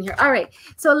both fit in here. All right.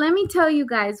 So let me tell you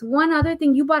guys one other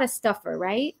thing. You bought a stuffer,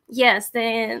 right? Yes,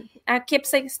 the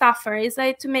keepsake stuffer is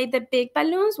like to make the big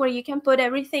balloons where you can put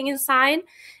everything inside,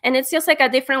 and it's just like a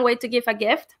different way to give a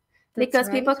gift. Because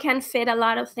people can fit a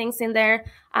lot of things in there.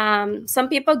 Some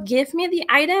people give me the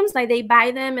items, like they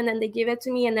buy them and then they give it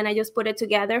to me, and then I just put it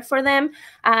together for them,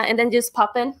 and then just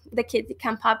pop in. The kids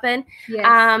can pop in.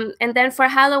 Yes. And then for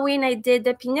Halloween, I did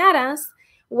the piñatas,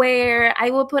 where I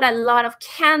will put a lot of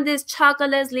candies,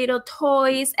 chocolates, little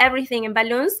toys, everything, and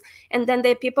balloons. And then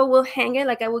the people will hang it,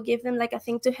 like I will give them like a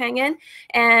thing to hang in.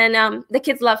 And the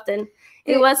kids loved it.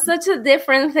 It was such a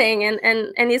different thing, and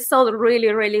it sold really,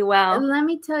 really well. Let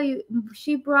me tell you,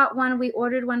 she brought one. We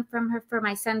ordered one from her for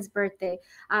my son's birthday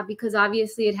because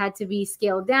obviously it had to be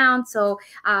scaled down. So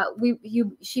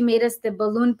she made us the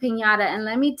balloon piñata, and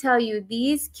let me tell you,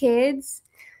 these kids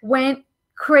went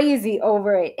crazy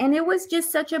over it, and it was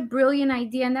just such a brilliant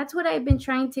idea. And that's what I've been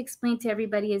trying to explain to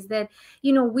everybody, is that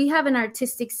we have an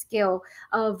artistic skill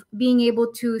of being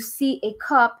able to see a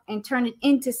cup and turn it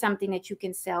into something that you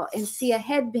can sell, and see a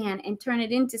headband and turn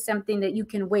it into something that you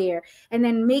can wear, and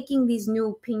then making these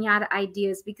new piñata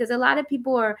ideas, because a lot of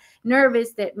people are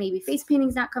nervous that maybe face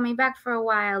painting's not coming back for a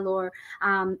while, or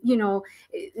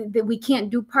that we can't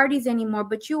do parties anymore.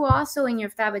 But you also in your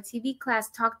Faba TV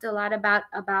class talked a lot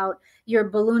about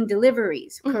your balloon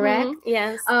deliveries, correct? Mm-hmm.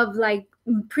 Yes. Of like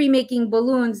pre-making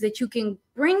balloons that you can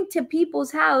bring to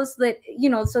people's house, that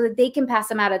so that they can pass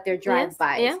them out at their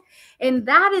drive-bys. Yes. Yeah. And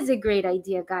that is a great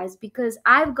idea, guys, because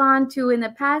I've gone to, in the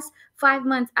past 5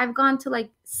 months, I've gone to like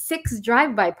 6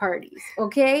 drive-by parties.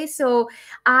 Okay, so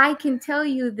I can tell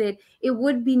you that it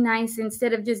would be nice,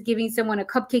 instead of just giving someone a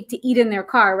cupcake to eat in their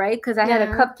car, right? Because I had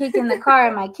a cupcake in the car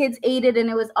and my kids ate it, and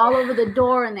it was all over the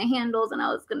door and the handles, and I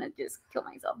was gonna just kill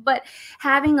myself. But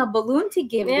having a balloon to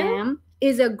give them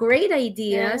is a great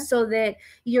idea, so that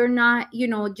you're not,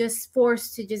 just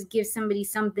forced to just give somebody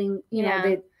something,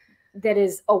 that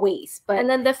is a waste. But and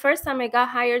then the first time I got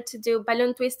hired to do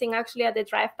balloon twisting, actually at the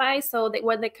drive-by, so that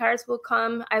when the cars will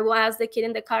come, I will ask the kid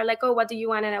in the car like, oh, what do you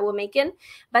want, and I will make it.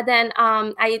 But then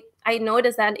I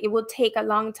noticed that it would take a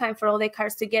long time for all the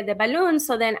cars to get the balloons.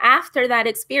 So then after that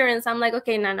experience, I'm like,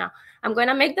 okay, no, I'm going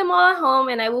to make them all at home,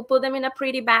 and I will put them in a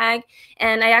pretty bag.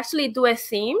 And I actually do it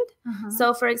themed.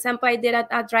 So for example, I did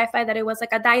a drive-by that it was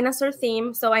like a dinosaur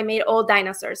theme. So I made all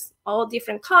dinosaurs, all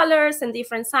different colors and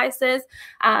different sizes.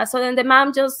 So then the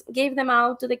mom just gave them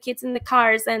out to the kids in the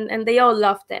cars, and they all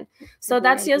loved it. So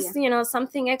that's just,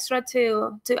 something extra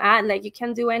to add. Like, you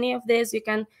can do any of this. You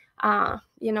can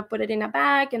put it in a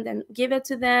bag and then give it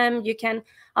to them. You can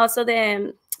also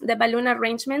the balloon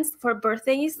arrangements for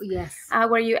birthdays. Yes.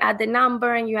 Where you add the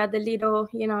number and you add the little,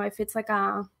 if it's like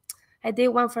I did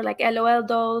one for like LOL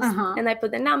dolls, and I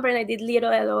put the number, and I did little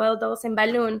LOL dolls in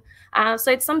balloon.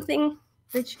 So it's something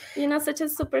Which, you know, such a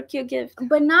super cute gift.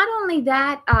 But not only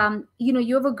that, you know,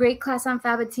 you have a great class on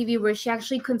Faba TV where she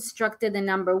actually constructed the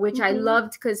number, which I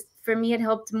loved, because for me it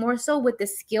helped more so with the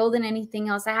skill than anything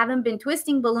else. I haven't been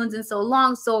twisting balloons in so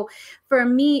long, so for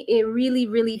me it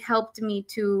really helped me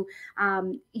to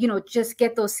you know, just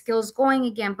get those skills going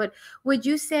again. But would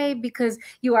you say, because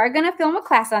you are going to film a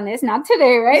class on this, not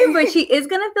today, right? But she is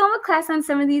going to film a class on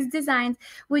some of these designs,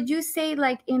 would you say,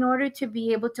 like, in order to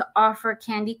be able to offer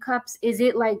candy cups, is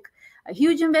it like a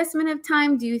huge investment of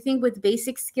time? Do you think with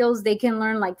basic skills they can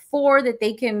learn like 4 that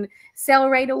they can sell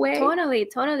right away?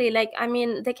 Totally. Like, I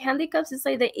mean, the candy cups is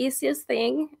like the easiest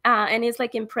thing, and it's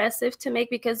like impressive to make,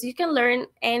 because you can learn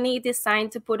any design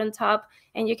to put on top,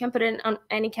 and you can put it on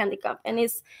any candy cup, and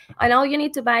all you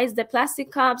need to buy is the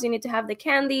plastic cups. You need to have the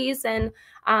candies, and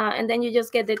then you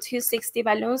just get the 260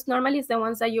 balloons. Normally it's the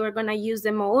ones that you are going to use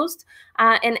the most,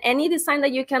 and any design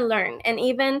that you can learn. And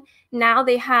even now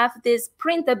they have these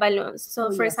printed balloons.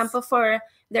 So for example,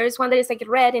 there is one that is like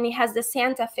red and it has the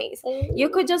Santa face. You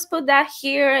could just put that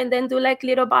here and then do like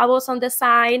little bubbles on the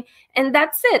side, and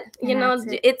that's it. You know,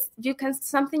 it's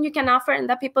something you can offer and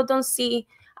that people don't see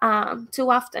too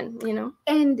often, you know.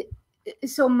 And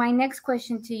so my next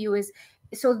question to you is,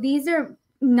 so these are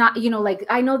not, you know, like,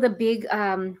 I know the big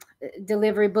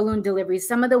balloon deliveries,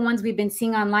 some of the ones we've been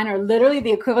seeing online are literally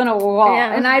the equivalent of a wall,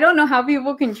 and I don't know how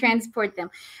people can transport them.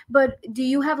 But do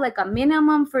you have like a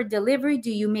minimum for delivery?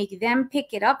 Do you make them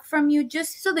pick it up from you,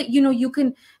 just so that, you know, you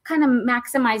can kind of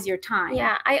maximize your time?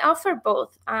 Yeah, I offer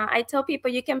both. I tell people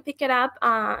you can pick it up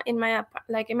in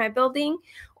my building,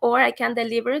 or I can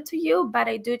deliver it to you, but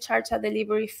I do charge a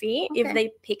delivery fee if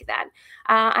they pick that.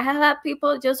 I have had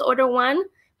people just order one,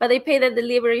 but they pay the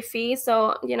delivery fee.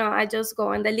 So, you know, I just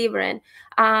go and deliver it.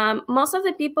 Most of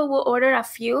the people will order a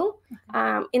few.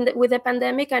 With the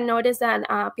pandemic, I noticed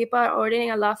that people are ordering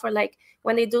a lot for, like,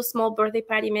 when they do small birthday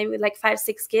party, maybe with like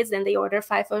 5-6 kids, then they order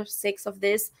 5 or 6 of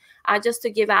this just to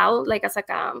give out, like, as like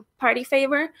a party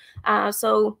favor.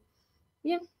 So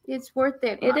yeah, it's worth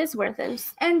it. It is worth it.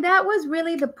 And that was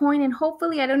really the point. And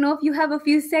hopefully, I don't know if you have a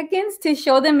few seconds to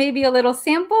show them maybe a little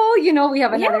sample. You know, we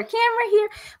have another camera here.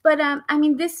 But I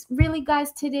mean, this really,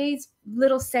 guys, today's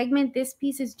little segment, this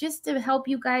piece is just to help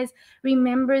you guys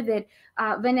remember that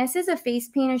Vanessa's a face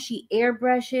painter. She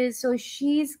airbrushes. So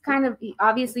she's kind of,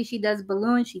 obviously she does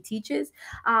balloons, she teaches.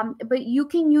 But you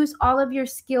can use all of your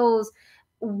skills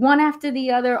one after the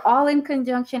other, all in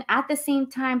conjunction at the same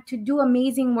time, to do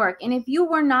amazing work. And if you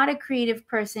were not a creative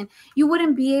person, you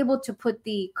wouldn't be able to put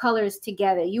the colors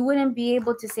together. You wouldn't be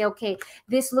able to say, okay,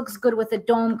 this looks good with a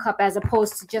dome cup as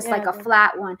opposed to just like a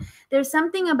flat one. There's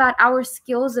something about our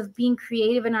skills of being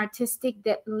creative and artistic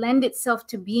that lend itself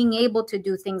to being able to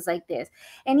do things like this.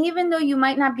 And even though you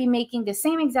might not be making the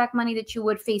same exact money that you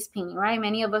would face painting, right?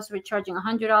 Many of us were charging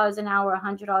 $100 an hour,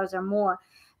 $100 or more.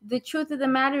 The truth of the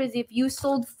matter is, if you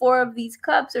sold 4 of these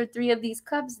cups or 3 of these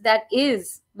cups, that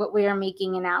is what we are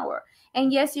making an hour.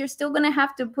 And yes, you're still going to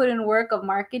have to put in work of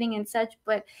marketing and such,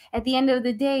 but at the end of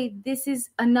the day, this is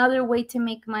another way to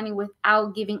make money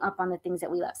without giving up on the things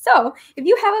that we love. So if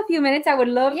you have a few minutes, I would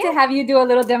love to have you do a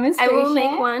little demonstration. I will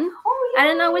make one. I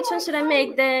don't know which one should I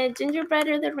make, the gingerbread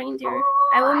or the reindeer.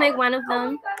 I will make one of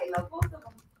them. God, I love both of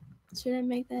them. Should I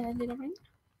make the little reindeer?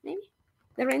 Maybe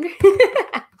the reindeer.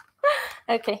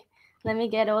 Okay, let me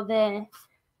get all the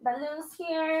balloons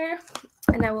here,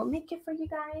 and I will make it for you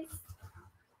guys.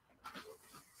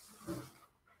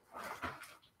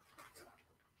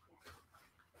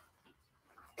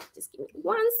 Just give me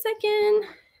 1 second.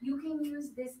 You can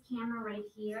use this camera right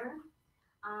here.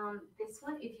 This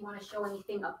one, if you want to show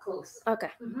anything up close. Okay.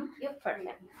 Yep,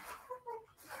 perfect.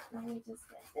 Let me just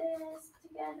get this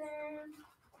together.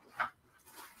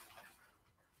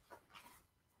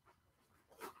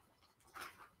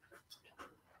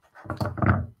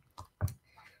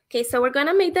 Okay, so we're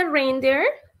gonna make the reindeer,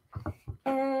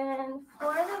 and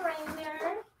for the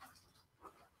reindeer,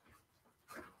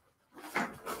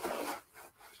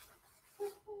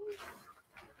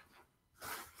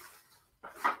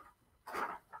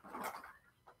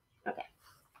 okay.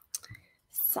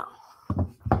 So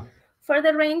for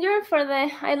the reindeer,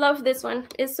 I love this one.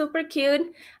 It's super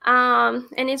cute, and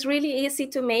it's really easy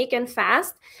to make and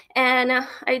fast. And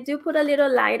I do put a little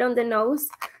light on the nose.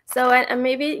 So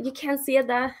maybe you can't see it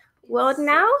that well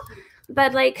now,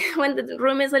 but like when the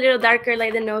room is a little darker,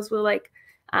 like the nose will like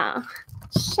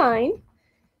shine.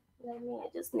 I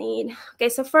just need, okay,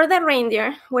 so for the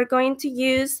reindeer, we're going to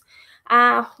use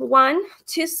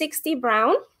 260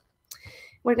 brown.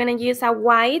 We're gonna use a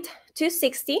white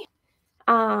 260.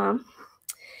 And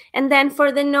then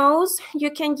for the nose, you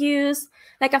can use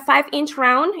like a 5-inch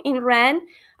round in red.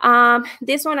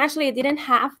 This one actually didn't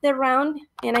have the round,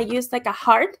 and I used like a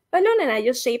heart balloon, and I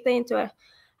just shaped it into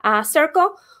a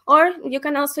circle. Or you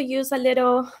can also use a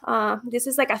little, this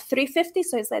is like a 350,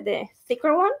 so it's like the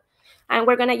thicker one, and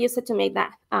we're gonna use it to make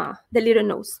that, the little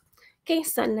nose. Okay,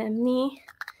 so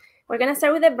we're gonna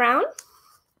start with the brown.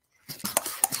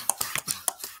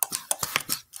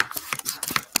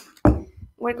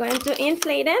 We're going to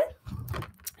inflate it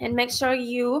and make sure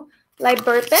you like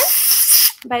burp it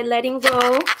by letting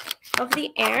go of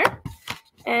the air.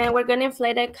 And we're gonna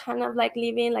inflate it kind of like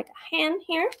leaving like a hand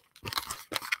here.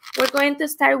 We're going to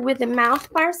start with the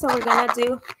mouth part. So we're gonna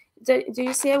do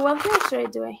you see it well here? Or should I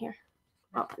do it here?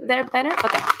 Oh, they're better?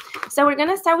 Okay. So we're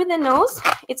gonna start with the nose.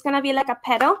 It's gonna be like a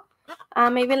petal,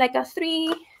 maybe like a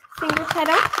 3-finger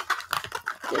petal,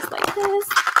 just like this.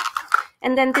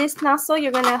 And then this nozzle,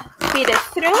 you're gonna feed it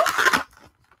through.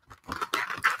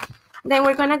 Then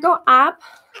we're gonna go up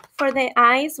for the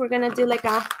eyes. We're gonna do like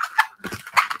a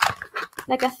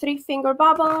 3-finger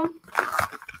bubble.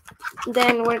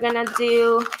 Then we're gonna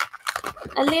do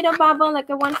a little bubble, like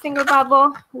a 1-finger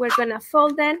bubble. We're gonna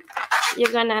fold it.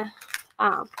 You're gonna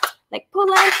like pull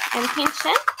it and pinch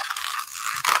it.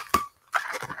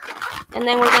 And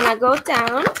then we're gonna go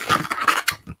down.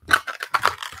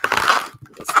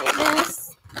 Just like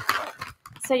this.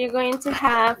 So you're going to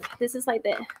have, this is like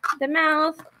the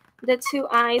mouth, the 2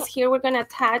 eyes. Here we're gonna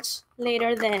attach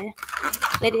later the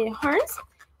little horns.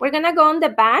 We're gonna go on the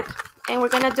back, and we're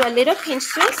gonna do a little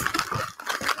pinch twist.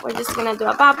 We're just gonna do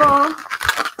a bubble.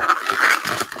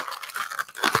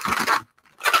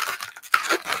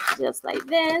 Just like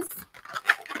this.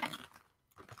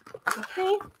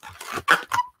 Okay.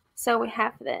 So we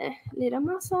have the little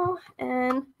muzzle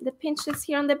and the pinches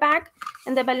here on the back,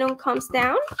 and the balloon comes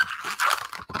down.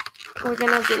 We're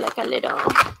gonna do like a little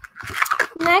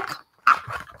neck.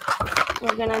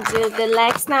 We're gonna do the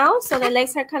legs now. So the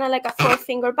legs are kind of like a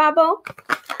 4-finger bubble.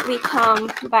 We come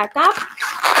back up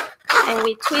and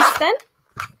we twist it.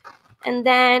 And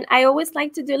then I always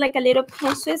like to do like a little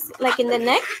pinch twist, like in the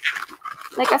neck,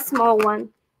 like a small one.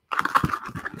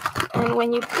 And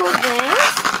when you pull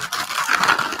this,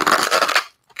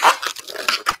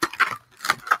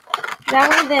 that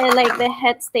way the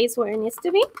head stays where it needs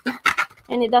to be,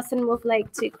 and it doesn't move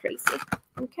like too crazy.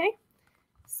 Okay,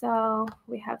 so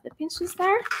we have the pinches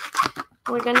there.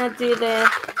 We're gonna do the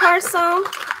torso,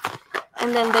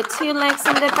 and then the 2 legs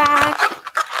in the back,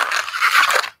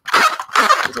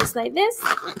 just like this.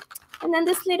 And then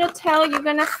this little tail, you're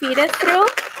gonna feed it through,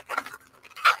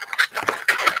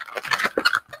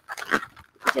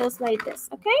 just like this.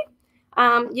 Okay,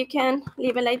 you can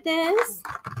leave it like this,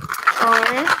 or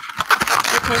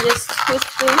you can just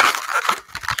twist it.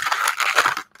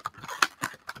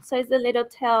 So it's the little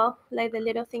tail, like the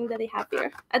little thing that they have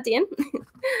here at the end.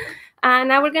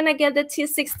 Now we're gonna get the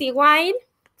 260 wide.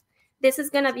 This is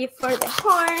gonna be for the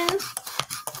horn.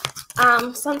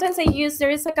 Sometimes there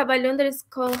is like a balloon that is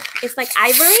called, it's like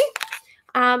ivory.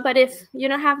 But if you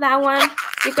don't have that one,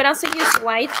 you could also use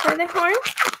white for the horn.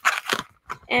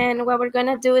 And what we're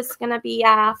gonna do is gonna be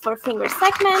a 4-finger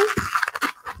segment.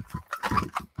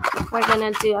 We're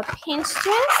gonna do a pinch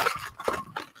twist.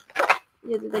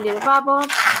 You do the little bubble,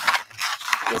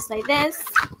 just like this.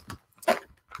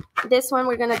 This one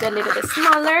we're gonna do a little bit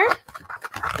smaller.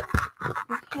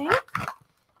 Okay.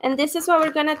 And this is what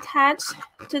we're gonna attach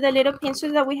to the little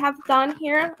pinches that we have done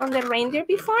here on the reindeer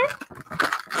before.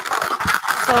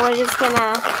 So we're just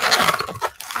gonna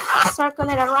circle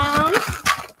it around,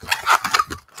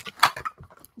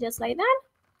 just like that.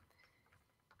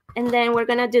 And then we're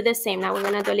gonna do the same. Now we're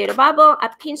gonna do a little bubble, a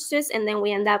pinch twist, and then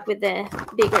we end up with the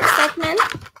bigger segment.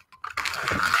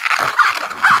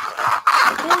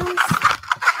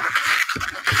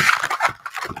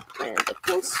 And the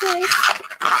pinch twist.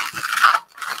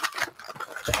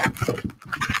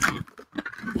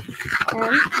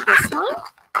 And this one.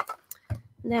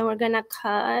 Then we're gonna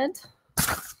cut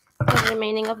the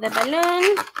remaining of the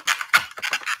balloon.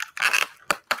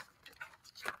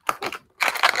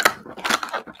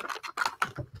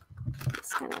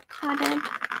 Just gonna cut it.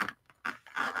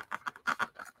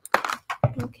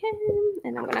 Okay,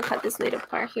 and I'm gonna cut this little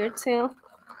part here too.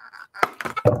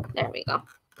 There we go.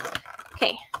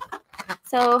 Okay,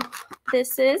 so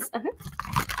this is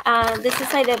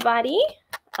like the body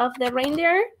of the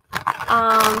reindeer.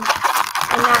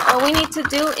 And now all we need to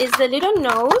do is the little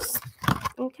nose.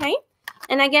 Okay,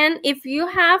 and again, if you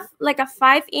have like a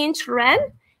 5-inch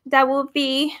red, that will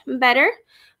be better.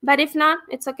 But if not,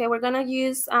 it's okay. We're gonna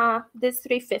use this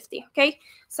 350. Okay,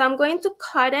 so I'm going to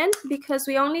cut it because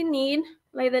we only need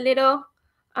like the little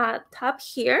top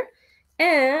here,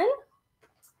 and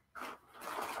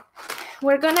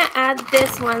we're gonna add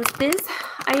this one. This,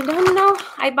 I don't know,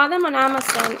 I bought them on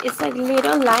Amazon. It's like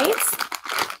little lights.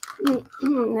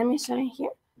 Let me show you here.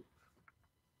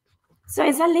 So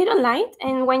it's a little light,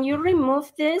 and when you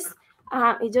remove this,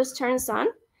 it just turns on,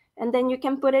 and then you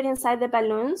can put it inside the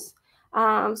balloons.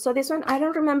 So this one, I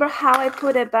don't remember how I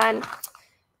put it, but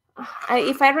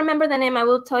if I remember the name, I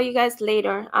will tell you guys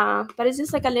later. But it's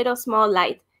just like a little small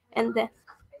light, and then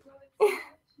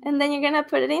and then you're gonna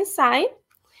put it inside.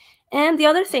 And the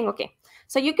other thing, okay,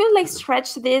 so you could like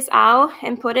stretch this out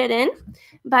and put it in,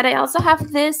 but I also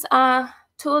have this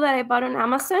tool that I bought on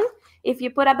Amazon. If you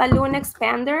put a balloon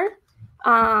expander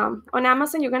on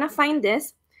Amazon, you're gonna find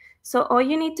this. So all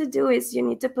you need to do is you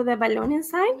need to put the balloon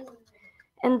inside,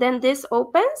 and then this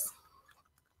opens,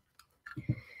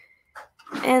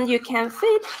 and you can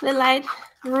fit the light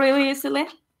really easily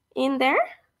in there,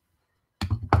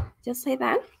 just like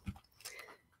that.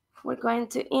 We're going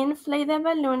to inflate the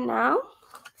balloon now.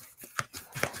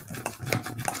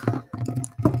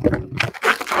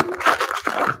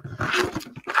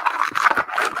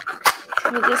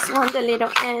 We just want the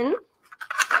little end.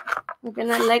 We're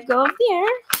gonna let go of the air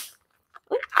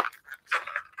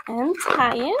and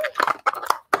tie it.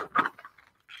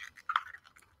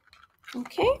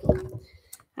 Okay,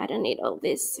 I don't need all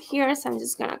this here, so I'm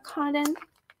just gonna cut it.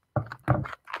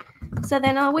 So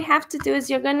then all we have to do is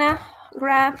you're gonna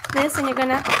grab this and you're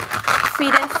gonna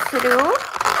feed it through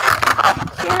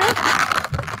here.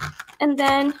 And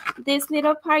then this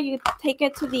little part, you take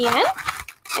it to the end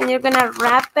and you're gonna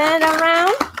wrap it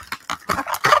around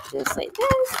just like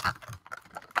this.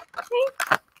 Okay.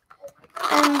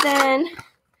 And then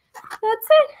that's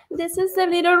it. This is the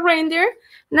little reindeer.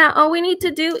 Now all we need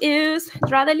to do is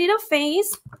draw the little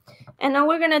face, and all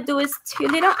we're gonna do is 2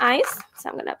 little eyes. So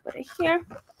I'm gonna put it here.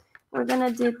 We're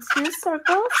gonna do 2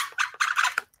 circles.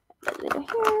 A little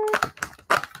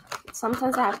here.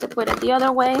 Sometimes I have to put it the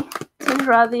other way to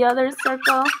draw the other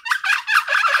circle.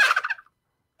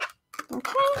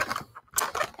 Okay.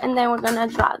 And then we're gonna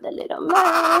draw the little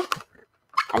mouth,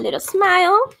 a little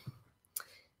smile.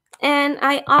 And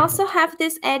I also have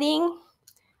this Edding.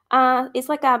 It's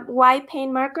like a white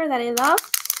paint marker that I love.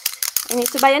 I need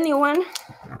to buy a new one.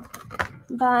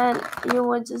 But you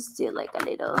would just do like a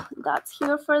little dots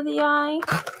here for the eye.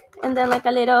 And then like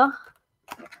a little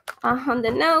on the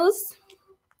nose.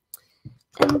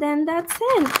 And then that's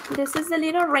it. This is the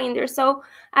little reindeer. So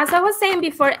as I was saying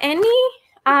before, any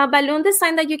balloon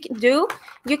design that you can do,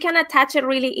 you can attach it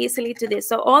really easily to this.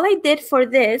 So all I did for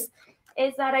this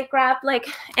is that I grabbed like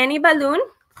any balloon.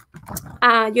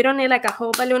 You don't need like a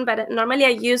whole balloon, but normally I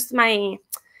use my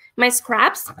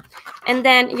scraps. And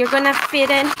then you're gonna fit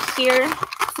it here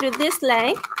through this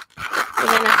leg. You're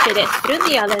gonna fit it through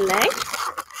the other leg.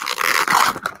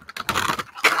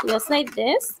 Just like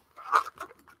this.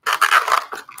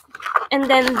 And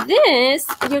then this,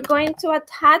 you're going to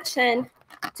attach it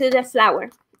to the flower.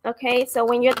 Okay, so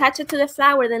when you attach it to the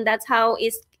flower, then that's how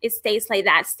it stays like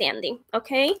that, standing.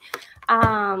 Okay.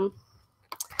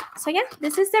 So yeah,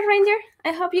 this is the reindeer.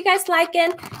 I hope you guys like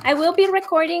it. I will be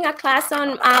recording a class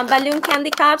on balloon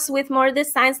candy cups with more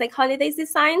designs, like holidays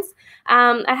designs.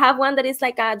 I have one that is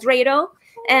like a dreidel,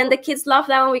 and the kids love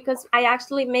that one because I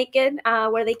actually make it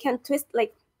where they can twist,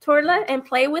 like twirl it and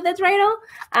play with the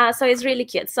dreidel. So it's really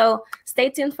cute. So stay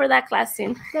tuned for that class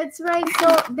soon. That's right.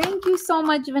 So thank you so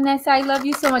much, Vanessa. I love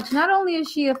you so much. Not only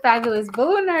is she a fabulous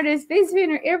balloon artist, face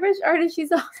painter, airbrush artist,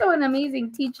 she's also an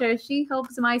amazing teacher. She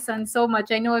helps my son so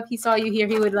much. I know if he saw you here,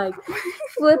 he would like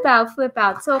flip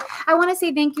out. So I want to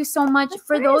say thank you so much.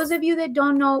 For those of you that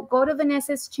don't know, go to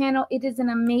Vanessa's channel. It is an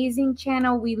amazing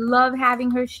channel. We love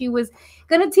having her. She was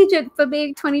going to teach it for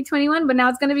Big 2021, but now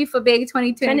it's going to be for Big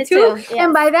 2022. Yes.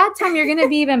 And by that time, you're going to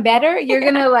be even better. You're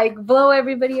going to like blow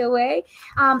everybody away.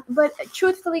 But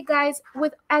truthfully, guys,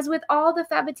 as with all the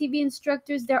Faba TV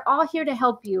instructors, they're all here to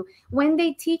help you. When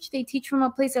they teach from a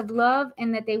place of love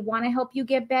and that they want to help you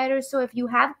get better. So if you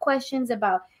have questions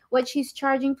about what she's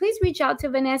charging, please reach out to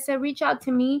Vanessa, reach out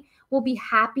to me. We'll be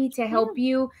happy to help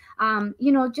you,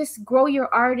 just grow your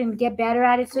art and get better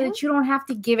at it so that you don't have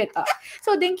to give it up.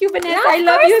 So thank you, Vanessa. I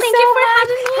love you so much.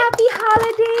 Happy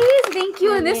holidays. Thank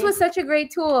you. And this was such a great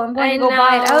tool. I'm going to go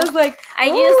buy it. I was like, I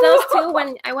use those too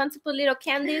when I want to put little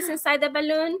candies inside the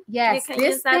balloon. Yes. You can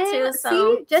use that too.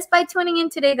 So. See, just by tuning in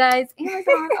today, guys.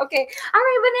 Amazon. Okay. All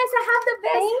right, Vanessa, have the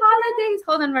best holidays.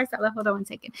 Hold on, Marcella. Hold on 1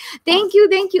 second. Thank you.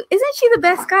 Isn't she the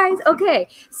best, guys? Okay.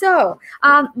 So,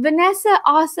 Vanessa,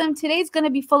 awesome. Today's going to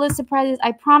be full of surprises.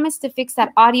 I promise to fix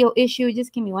that audio issue.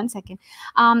 Just give me 1 second.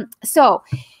 So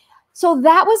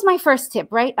that was my first tip,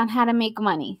 right, on how to make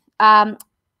money.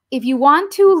 If you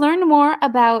want to learn more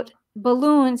about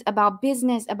balloons, about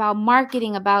business, about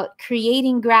marketing, about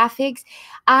creating graphics,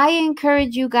 I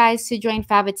encourage you guys to join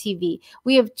Faba TV.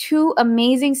 We have 2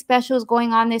 amazing specials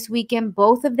going on this weekend.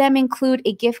 Both of them include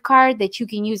a gift card that you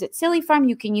can use at Silly Farm.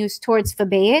 You can use towards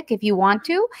Fabaic if you want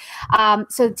to,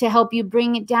 so to help you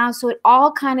bring it down. So it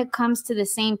all kind of comes to the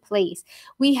same place.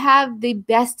 We have the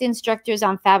best instructors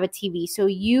on Faba TV, so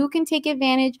you can take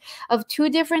advantage of 2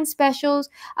 different specials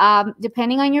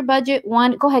depending on your budget.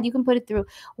 One, go ahead, you can put it through.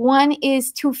 One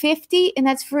is $250, and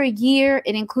that's for a year.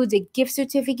 It includes a gift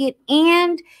certificate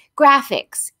and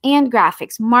graphics,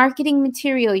 marketing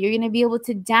material. You're going to be able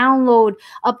to download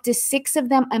up to 6 of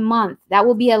them a month. That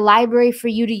will be a library for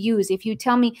you to use. If you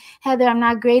tell me, Heather, I'm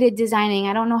not great at designing,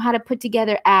 I don't know how to put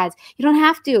together ads, you don't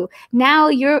have to. Now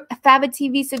your Faba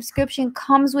TV subscription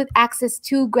comes with access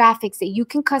to graphics that you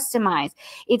can customize.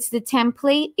 It's the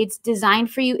template. It's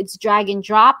designed for you. It's drag and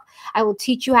drop. I will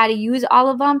teach you how to use all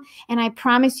of them, and I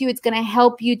promise you it's going to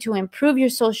help you to improve your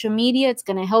social media. It's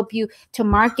going to help you to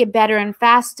market better and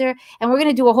faster, and we're going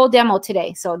to do a whole demo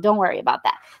today, so don't worry about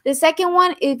that. The second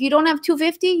one, if you don't have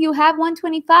 $250, you have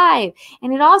 $125,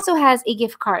 and it also has a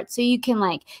gift card, so you can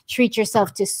like treat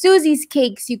yourself to Susie's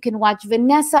Cakes. You can watch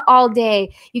Vanessa all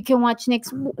day. You can watch Nick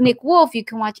Wolf. You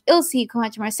can watch Ilse. You can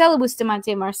watch Marcela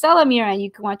Bustamante, Marcela Mira.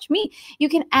 You can watch me. You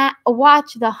can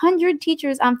watch the 100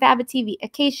 teachers on Faba TV,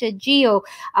 Acacia, Gio,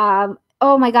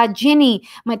 oh my God, Ginny,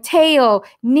 Mateo,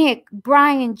 Nick,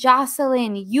 Brian,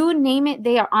 Jocelyn, you name it,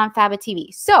 they are on Faba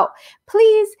TV. So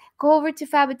please go over to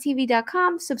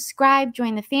fabatv.com, subscribe,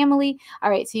 join the family. All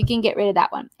right, so you can get rid of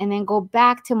that one. And then go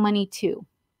back to Money 2.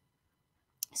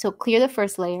 So clear the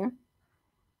first layer.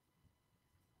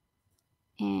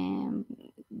 And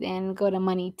then go to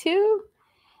Money 2.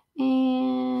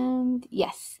 And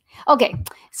yes. Okay,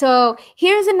 so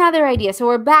here's another idea. So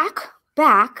we're back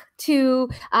to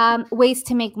ways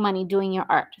to make money doing your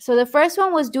art. So the first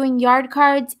one was doing yard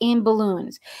cards and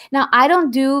balloons. Now, I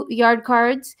don't do yard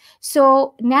cards,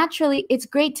 so naturally, it's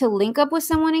great to link up with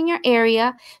someone in your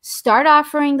area, start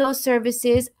offering those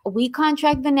services. We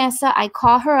contract Vanessa. I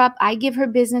call her up. I give her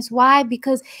business. Why?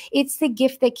 Because it's the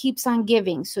gift that keeps on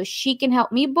giving. So she can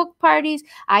help me book parties.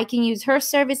 I can use her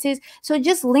services. So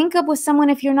just link up with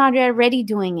someone if you're not already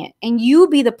doing it, and you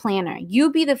be the planner.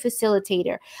 You be the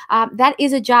facilitator. That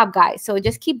is a job, guys. So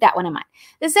just keep that one in mind.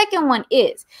 The second one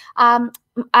is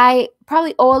I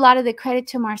probably owe a lot of the credit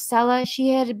to Marcella. She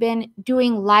had been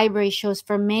doing library shows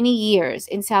for many years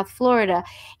in South Florida.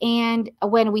 And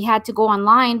when we had to go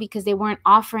online because they weren't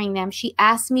offering them, she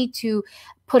asked me to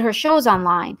put her shows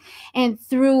online. And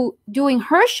through doing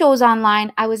her shows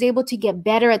online, I was able to get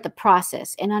better at the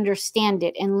process and understand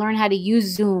it and learn how to use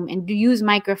Zoom and use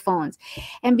microphones.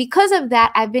 And because of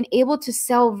that, I've been able to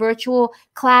sell virtual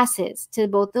classes to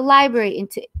both the library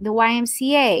and to the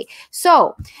YMCA.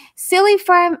 So Silly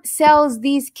Farm sells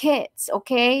these kits,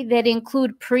 okay, that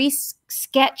include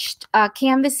pre-sketched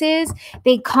canvases.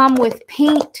 They come with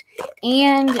paint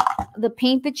and the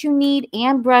paint that you need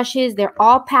and brushes. They're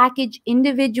all packaged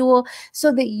individual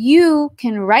so that you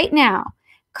can right now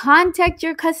contact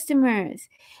your customers,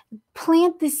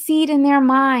 plant the seed in their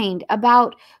mind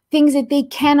about things that they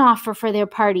can offer for their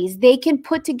parties. They can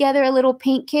put together a little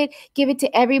paint kit, give it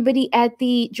to everybody at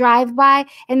the drive-by,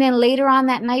 and then later on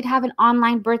that night have an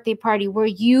online birthday party where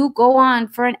you go on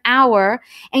for an hour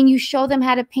and you show them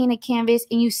how to paint a canvas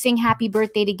and you sing happy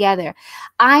birthday together.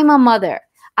 I'm a mother.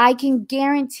 I can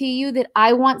guarantee you that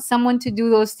I want someone to do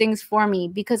those things for me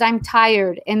because I'm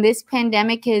tired, and this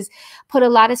pandemic has put a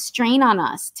lot of strain on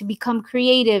us to become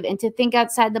creative and to think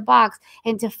outside the box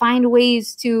and to find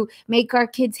ways to make our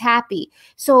kids happy.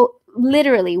 So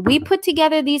literally, we put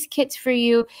together these kits for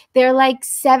you. They're like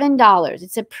 $7.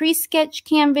 It's a pre-sketch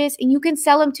canvas, and you can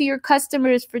sell them to your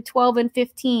customers for $12 and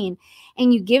 $15.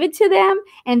 And you give it to them,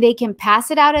 and they can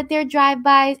pass it out at their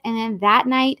drive-bys. And then that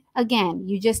night, again,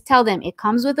 you just tell them it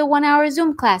comes with a 1-hour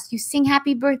Zoom class. You sing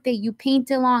happy birthday. You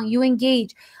paint along. You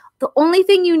engage. The only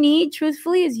thing you need,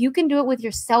 truthfully, is you can do it with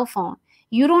your cell phone.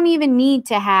 You don't even need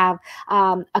to have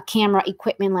a camera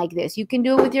equipment like this. You can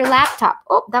do it with your laptop.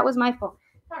 Oh, that was my phone.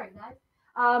 Sorry, guys.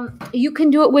 You can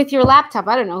do it with your laptop.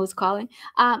 I don't know who's calling.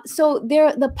 So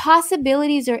the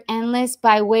possibilities are endless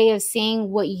by way of saying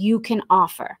what you can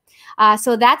offer.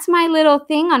 So that's my little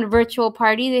thing on virtual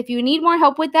parties. If you need more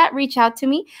help with that, reach out to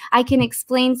me. I can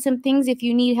explain some things. If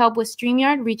you need help with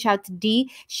StreamYard, reach out to Dee.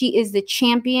 She is the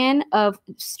champion of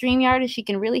StreamYard, and she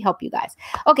can really help you guys.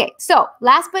 Okay, so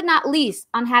last but not least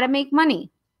on how to make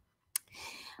money.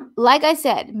 Like I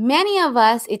said, many of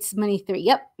us, it's Money 3.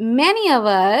 Yep, many of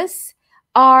us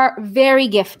are very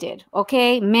gifted,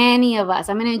 okay? Many of us.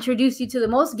 I'm going to introduce you to the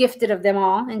most gifted of them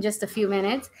all in just a few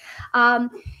minutes.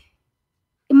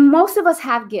 most of us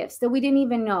have gifts that we didn't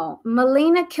even know.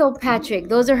 Melina Kilpatrick,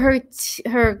 those are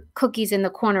her cookies in the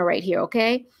corner right here,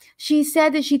 okay? She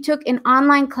said that she took an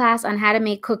online class on how to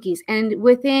make cookies, and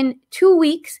within 2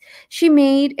 weeks, she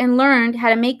made and learned how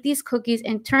to make these cookies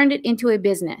and turned it into a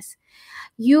business.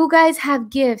 You guys have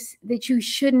gifts that you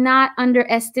should not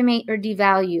underestimate or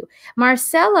devalue.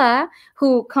 Marcella,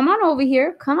 who, come on over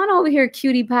here,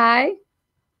 cutie pie.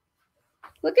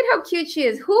 Look at how cute she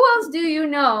is. Who else do you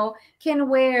know can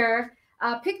wear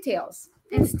pigtails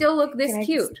and still look this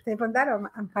cute? Step on that,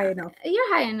 or I'm high enough?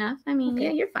 You're high enough. I mean, okay.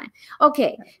 Yeah, you're fine.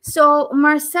 Okay, so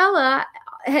Marcella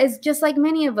is just like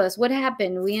many of us. What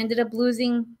happened? We ended up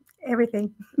losing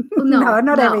everything. No,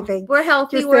 not everything. We're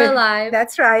healthy. We're alive.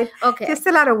 That's right. Okay. Just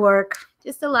a lot of work.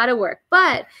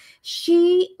 But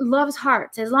she loves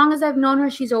hearts. As long as I've known her,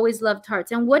 she's always loved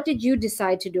hearts. And what did you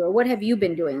decide to do, or what have you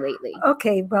been doing lately?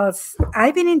 Okay, well,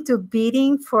 I've been into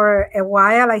beading for a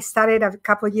while. I started a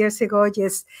couple of years ago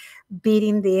just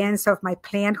beading the ends of my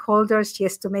plant holders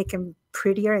just to make them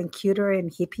prettier and cuter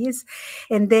and hippies.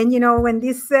 And then, when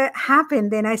this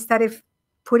happened, then I started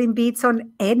putting beads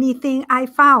on anything I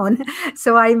found.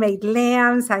 So I made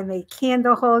lamps, I made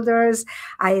candle holders,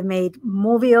 I made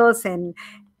mobiles and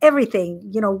everything,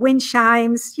 wind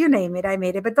chimes, you name it, I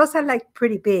made it. But those are like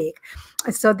pretty big.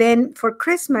 So then for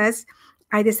Christmas,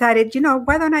 I decided,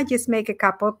 why don't I just make a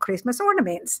couple of Christmas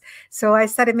ornaments? So I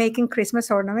started making Christmas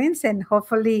ornaments, and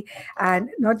hopefully,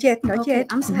 not yet.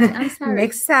 I'm sorry.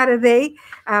 Next Saturday,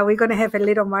 we're going to have a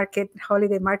little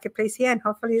holiday marketplace here, and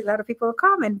hopefully a lot of people will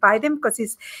come and buy them, because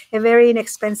it's a very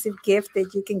inexpensive gift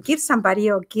that you can give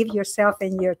somebody or give yourself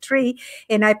and your tree.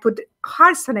 And I put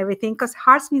hearts on everything, because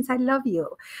hearts means I love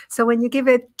you. So when you give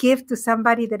a gift to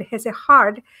somebody that has a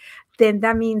heart, then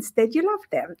that means that you love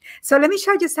them. So let me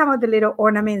show you some of the little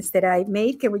ornaments that I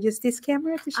made. Can we use this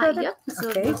camera to show them? Yep. So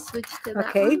okay. Switch to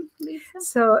that one, Lisa.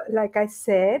 So like I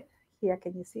said, here,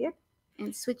 can you see it?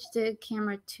 And switch to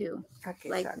camera 2. Okay.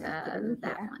 Like that one.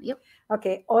 Yep.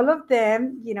 Okay. All of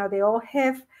them, they all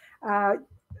have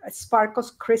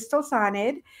sparkles, crystals on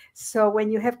it. So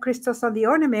when you have crystals on the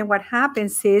ornament, what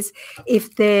happens is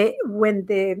when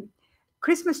the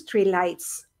Christmas tree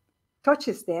lights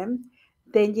touches them,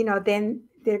 then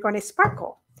they're going to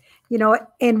sparkle.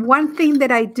 And one thing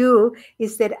that I do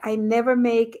is that I never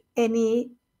make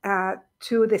any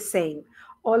two the same.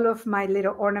 All of my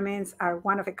little ornaments are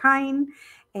one of a kind,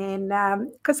 and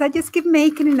because I just keep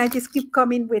making and I just keep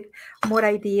coming with more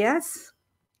ideas.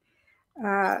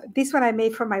 This one I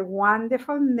made for my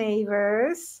wonderful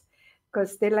neighbors,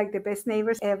 because they're like the best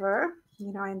neighbors ever,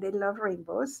 and they love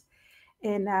rainbows.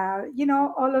 And,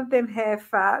 all of them have,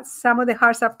 some of the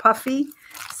hearts are puffy,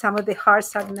 some of the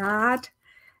hearts are not.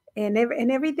 And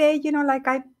every day, like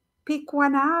I pick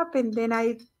one up, and then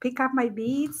I pick up my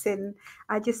beads and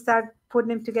I just start putting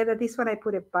them together. This one, I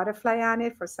put a butterfly on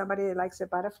it for somebody that likes a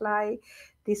butterfly.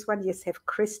 This one just have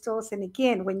crystals. And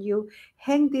again, when you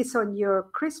hang this on your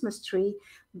Christmas tree,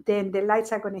 then the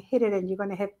lights are going to hit it and you're going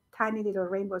to have tiny little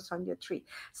rainbows on your tree.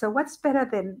 So what's better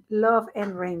than love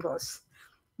and rainbows?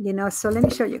 So let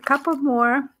me show you a couple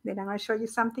more. Then I'm going to show you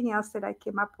something else that I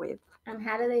came up with. And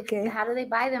how do they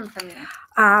buy them from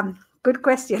you? Good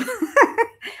question.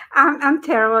 I'm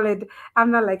terrible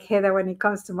I'm not like Heather when it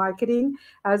comes to marketing.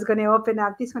 I was going to open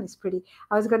up, this one is pretty.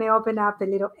 I was going to open up a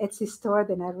little Etsy store.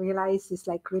 Then I realized it's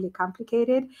like really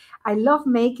complicated. I love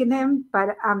making them, but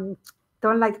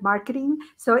don't like marketing.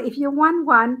 So if you want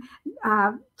one,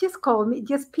 just call me,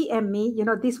 just PM me.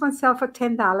 This one sells for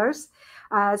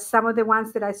 $10. Some of the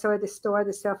ones that I saw at the store,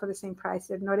 they sell for the same price.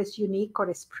 They're not as unique or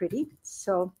as pretty.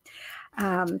 So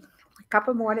a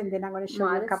couple more, and then I'm going to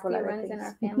show you a couple other things. In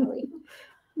our family.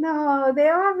 No, they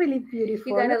are really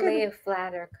beautiful. You got to lay it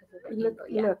flatter.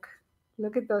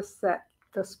 Look at those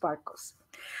sparkles.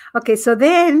 Okay, so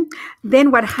then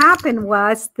what happened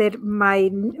was that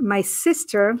my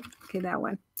sister, okay, that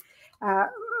one,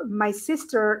 my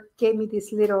sister gave me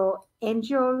this little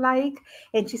angel-like,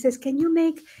 and she says, "Can you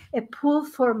make a pool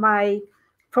for my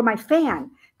fan?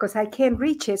 Because I can't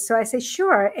reach it." So I said,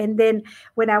 "Sure." And then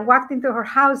when I walked into her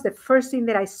house, the first thing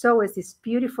that I saw was this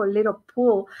beautiful little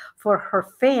pool for her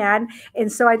fan.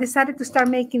 And so I decided to start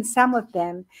making some of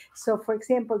them. So for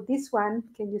example, this one,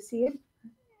 can you see it?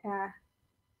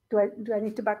 Do I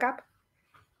need to back up?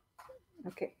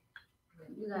 Okay.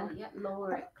 You got to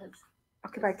lower it.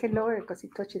 Okay, but I can lower it because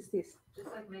it touches this. Just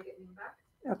like make it lean back.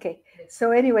 Okay, so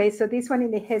anyway, so this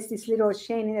one has this little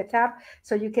chain in the top,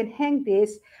 so you can hang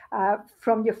this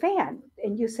from your fan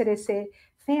and use it as a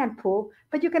fan pool,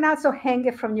 but you can also hang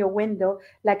it from your window,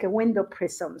 like a window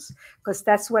prisms, because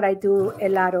that's what I do a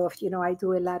lot of. I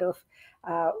do a lot of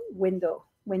window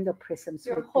window prisms.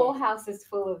 Your with whole the- house is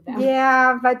full of them.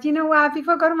 Yeah, but you know what?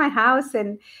 People go to my house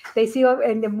and they see all,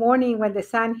 in the morning when the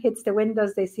sun hits the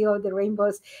windows, they see all the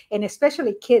rainbows. And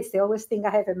especially kids, they always think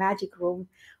I have a magic room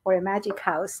or a magic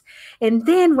house. And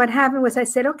then what happened was I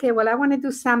said, okay, well, I want to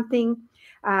do something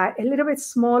a little bit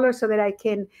smaller so that I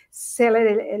can sell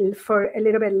it for a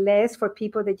little bit less for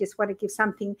people that just want to give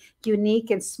something unique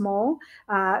and small.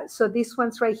 So these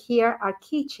ones right here are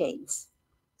keychains.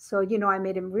 So I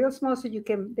made them real small so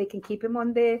they can keep them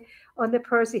on the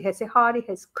purse. It has a heart. It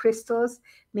has crystals.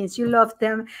 Means you love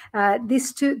them.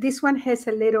 This one has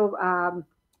a little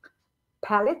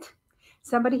palette.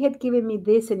 Somebody had given me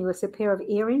this, and it was a pair of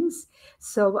earrings.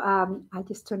 So I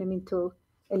just turned them into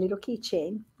a little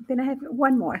keychain. Then I have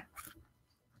one more.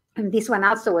 And this one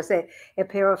also was a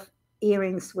pair of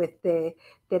earrings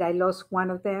that I lost one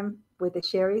of them with the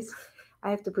cherries.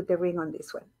 I have to put the ring on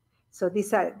this one. So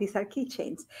these are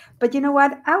keychains. But you know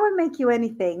what? I will make you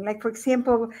anything. Like, for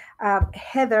example,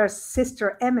 Heather's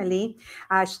sister, Emily,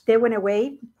 they went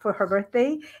away for her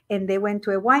birthday, and they went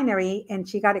to a winery, and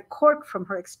she got a cork from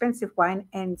her expensive wine,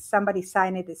 and somebody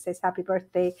signed it that says, happy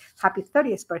birthday, happy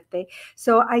 30th birthday.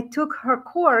 So I took her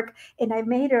cork, and I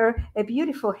made her a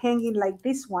beautiful hanging like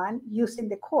this one using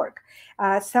the cork.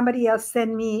 Somebody else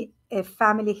sent me a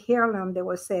family heirloom. There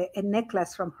was a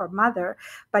necklace from her mother,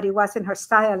 but it wasn't her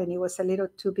style, and it was a little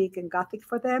too big and gothic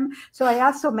for them. So I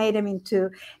also made them into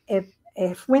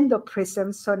a window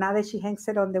prism. So now that she hangs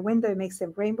it on the window, it makes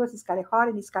them rainbows. It's got a heart,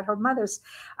 and it's got her mother's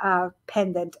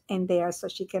pendant in there, so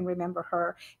she can remember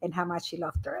her and how much she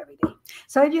loved her every day.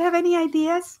 So if you have any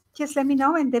ideas, just let me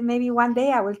know, and then maybe one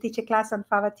day I will teach a class on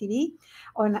Fava TV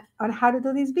on how to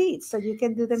do these beads, so you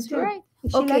can do them too. Right.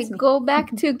 If she Okay, lets me. go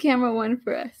back to camera one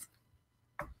for us.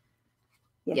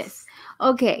 Yes.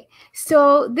 Okay.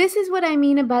 So this is what I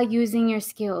mean about using your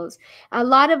skills. A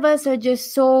lot of us are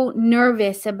just so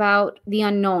nervous about the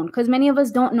unknown because many of us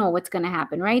don't know what's going to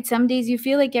happen, right? Some days you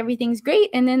feel like everything's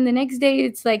great, and then the next day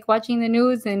it's like watching the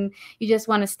news and you just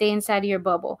want to stay inside of your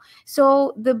bubble.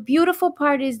 So the beautiful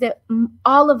part is that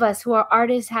all of us who are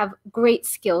artists have great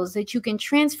skills that you can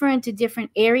transfer into different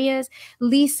areas.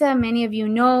 Lisa, many of you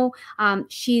know,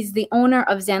 she's the owner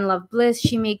of Zen Love Bliss.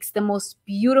 She makes the most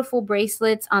beautiful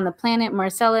bracelets on the planet.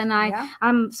 Marcella and I, Yeah.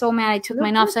 I'm so mad I took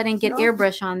mine off so I didn't get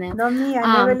airbrush on them. Not me.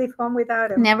 I never leave home without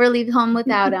them. Never leave home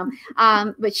without them.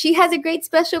 But she has a great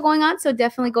special going on, so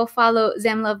definitely go follow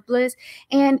Zen Love Bliss.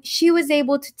 And she was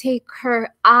able to take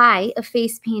her eye of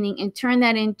face painting and turn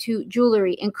that into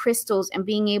jewelry and crystals and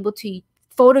being able to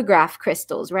photograph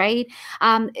crystals, right?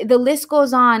 The list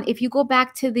goes on. If you go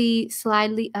back to the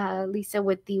slide, Lisa,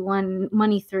 with the one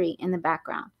money 3 in the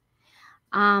background.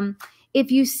 If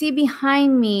you see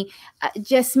behind me,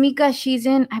 Jasmika, she's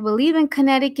I believe in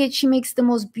Connecticut. She makes the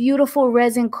most beautiful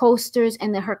resin coasters,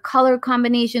 and her color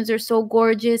combinations are so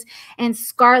gorgeous. And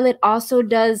Scarlett also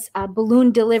does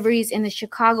balloon deliveries in the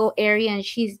Chicago area, and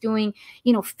she's doing,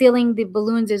 filling the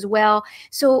balloons as well.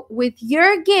 So with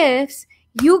your gifts,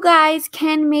 you guys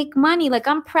can make money. Like,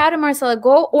 I'm proud of Marcella.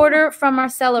 Go order from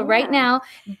Marcella right now.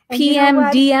 PM,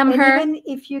 DM her. And even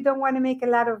if you don't want to make a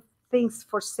lot of things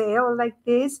for sale like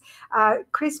this,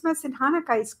 Christmas and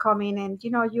Hanukkah is coming, and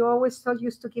you always so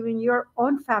used to giving your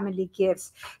own family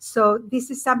gifts. So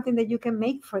this is something that you can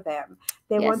make for them.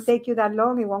 They won't take you that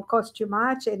long. It won't cost you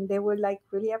much, and they would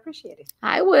really appreciate it.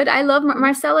 I would. I love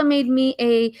Marcella made me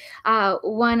a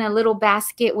little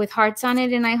basket with hearts on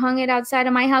it, and I hung it outside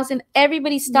of my house, and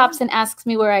everybody stops and asks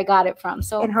me where I got it from.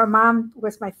 So, and her mom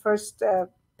was my first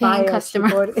paying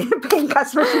customer. Paying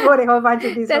customer. She bought a whole bunch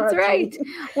of these. That's right.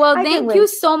 Well, thank you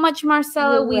so much,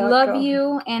 Marcella. We love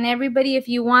you. And everybody, if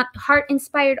you want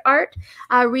heart-inspired art,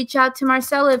 reach out to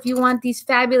Marcella. If you want these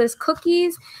fabulous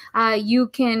cookies, you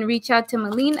can reach out to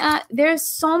Melina. There's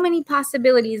so many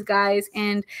possibilities, guys,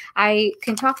 and I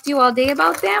can talk to you all day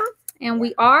about them. And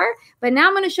we are. But now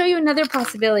I'm going to show you another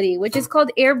possibility, which is called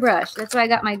airbrush. That's why I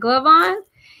got my glove on.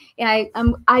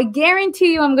 I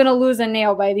guarantee you I'm gonna lose a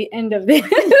nail by the end of this. Or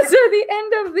the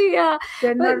end of the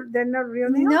they're not real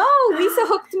nails? No, Lisa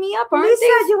hooked me up, aren't Lisa,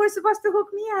 they? you were supposed to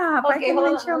hook me up. Okay, I can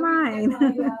lend you mine.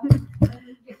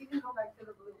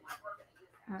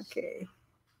 Okay.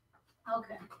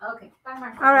 Okay. Bye,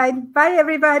 Martha. All right. Bye,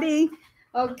 everybody.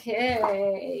 Okay.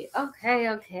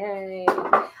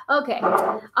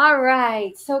 All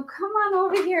right. So come on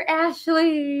over here,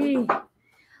 Ashley.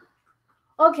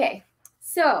 Okay.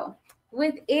 So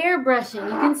with airbrushing, you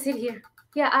can sit here.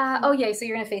 Yeah. So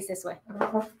you're gonna face this way.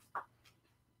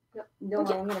 No, I'm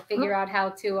gonna figure out how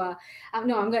to.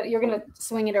 You're gonna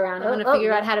swing it around. I'm gonna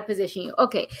figure out how to position you.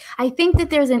 Okay. I think that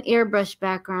there's an airbrush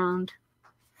background.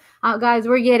 Guys,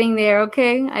 we're getting there,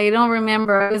 okay? I don't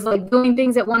remember. I was like doing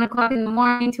things at 1 o'clock in the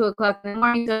morning, 2 o'clock in the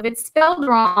morning. So if it's spelled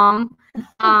wrong,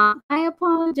 I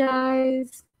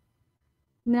apologize.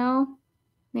 No,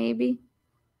 maybe.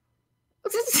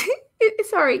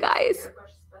 Sorry, guys.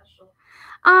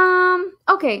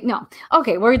 Okay, no.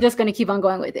 Okay, we're just going to keep on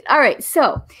going with it. All right,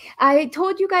 so I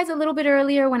told you guys a little bit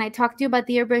earlier when I talked to you about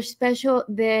the airbrush special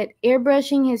that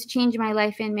airbrushing has changed my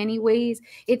life in many ways.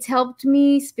 It's helped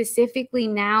me specifically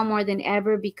now more than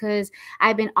ever because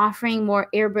I've been offering more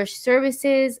airbrush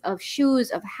services of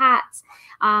shoes, of hats.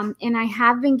 And I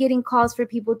have been getting calls for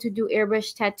people to do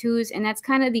airbrush tattoos, and that's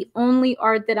kind of the only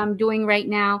art that I'm doing right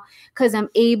now because I'm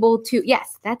able to,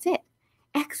 yes, that's it.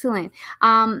 Excellent.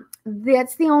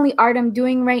 That's the only art I'm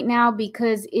doing right now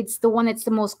because it's the one that's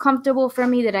the most comfortable for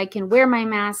me, that I can wear my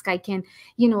mask. I can,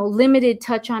 limited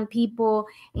touch on people,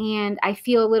 and I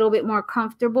feel a little bit more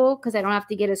comfortable because I don't have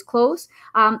to get as close.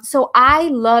 So I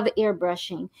love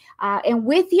airbrushing. And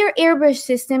with your airbrush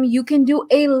system, you can do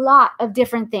a lot of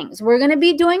different things. We're going to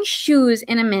be doing shoes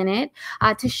in a minute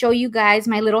to show you guys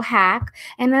my little hack.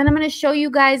 And then I'm going to show you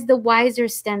guys the Wiser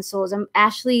stencils.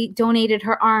 Ashley donated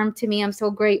her arm to me. I'm so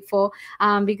grateful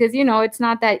because, it's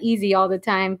not that easy all the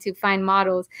time to find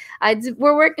models.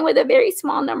 We're working with a very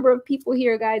small number of people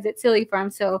here, guys, at Silly Farm.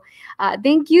 So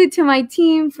thank you to my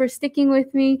team for sticking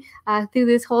with me through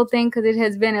this whole thing because it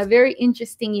has been a very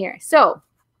interesting year. So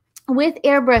with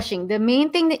airbrushing, the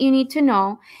main thing that you need to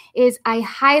know is I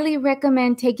highly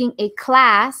recommend taking a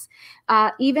class,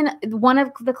 even one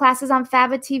of the classes on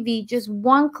Fava TV, just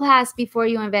one class before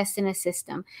you invest in a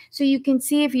system. So you can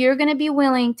see if you're going to be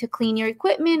willing to clean your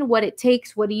equipment, what it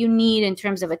takes, what do you need in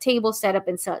terms of a table setup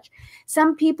and such.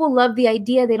 Some people love the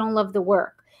idea, they don't love the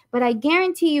work. But I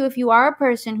guarantee you, if you are a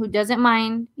person who doesn't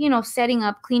mind, setting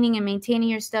up, cleaning, and maintaining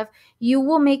your stuff, you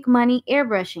will make money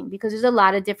airbrushing because there's a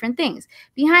lot of different things.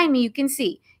 Behind me, you can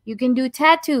see, you can do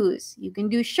tattoos, you can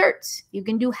do shirts, you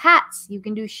can do hats, you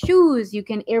can do shoes, you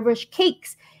can airbrush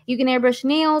cakes, you can airbrush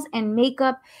nails and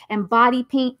makeup and body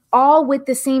paint, all with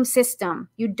the same system.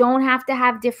 You don't have to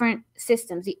have different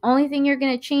systems. The only thing you're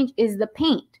going to change is the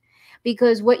paint,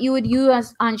 because what you would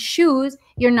use on shoes,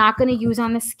 you're not going to use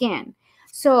on the skin.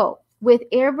 So with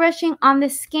airbrushing on the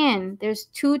skin, there's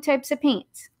two types of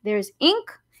paints. There's ink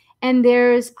and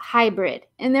there's hybrid.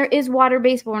 And there is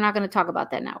water-based, but we're not going to talk about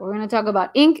that now. We're going to talk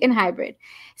about ink and hybrid.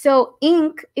 So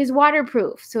ink is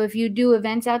waterproof. So if you do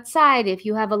events outside, if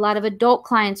you have a lot of adult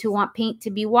clients who want paint to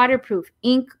be waterproof,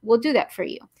 ink will do that for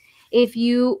you. If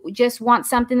you just want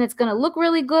something that's going to look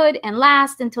really good and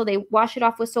last until they wash it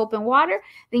off with soap and water,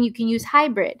 then you can use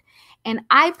hybrid. And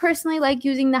I personally like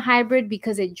using the hybrid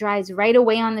because it dries right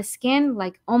away on the skin,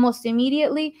 like almost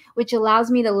immediately, which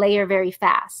allows me to layer very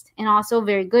fast. And also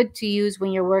very good to use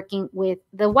when you're working with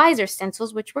the Wiser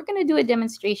stencils, which we're going to do a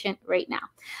demonstration right now.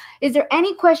 Is there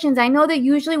any questions? I know that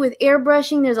usually with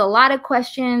airbrushing, there's a lot of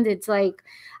questions. It's like,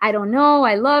 I don't know,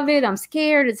 I love it, I'm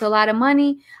scared, it's a lot of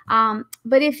money.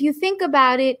 But if you think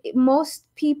about it, most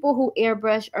people who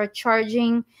airbrush are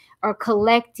charging or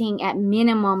collecting at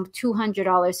minimum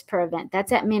 $200 per event.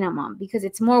 That's at minimum because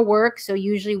it's more work, so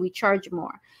usually we charge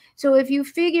more. So if you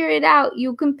figure it out,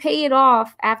 you can pay it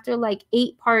off after like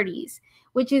 8 parties,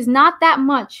 which is not that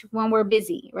much when we're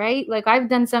busy, right? Like I've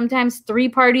done sometimes 3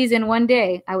 parties in one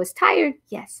day. I was tired,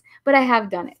 yes, but I have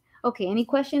done it. Okay, any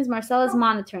questions? Marcella's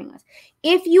monitoring us.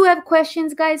 If you have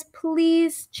questions, guys,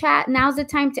 please chat. Now's the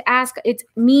time to ask. It's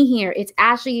me here. It's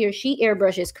Ashley here. She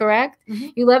airbrushes, correct? Mm-hmm.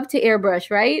 You love to airbrush,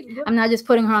 right? Yep. I'm not just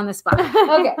putting her on the spot.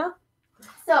 Okay.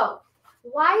 So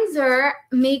Wiser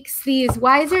makes these.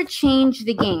 Wiser changed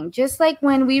the game. Just like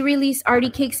when we released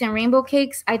Arty Cakes and Rainbow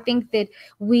Cakes, I think that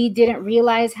we didn't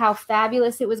realize how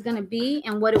fabulous it was going to be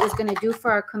and what it was going to do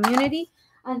for our community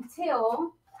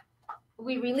until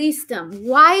we released them.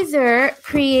 Wiser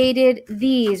created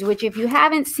these, which if you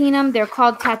haven't seen them, they're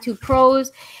called Tattoo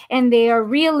Pros, and they are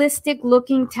realistic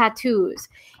looking tattoos.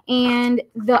 And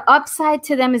the upside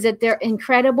to them is that they're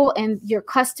incredible and your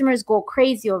customers go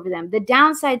crazy over them. The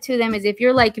downside to them is if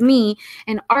you're like me,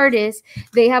 an artist,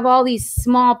 they have all these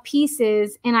small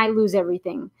pieces and I lose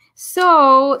everything.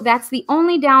 So that's the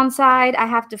only downside. I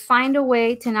have to find a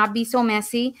way to not be so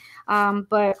messy,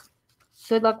 but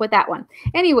good luck with that one.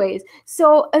 Anyways,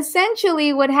 so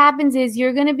essentially what happens is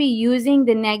you're going to be using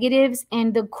the negatives.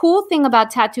 And the cool thing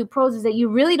about Tattoo Pros is that you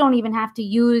really don't even have to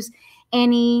use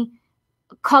any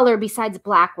color besides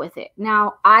black with it.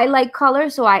 Now, I like color,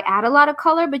 so I add a lot of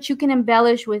color, but you can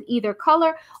embellish with either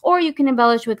color or you can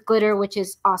embellish with glitter, which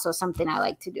is also something I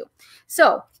like to do.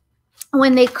 So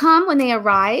when they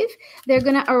arrive, they're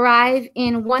going to arrive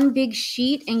in one big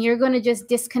sheet, and you're going to just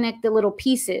disconnect the little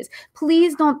pieces.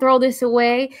 Please don't throw this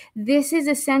away. This is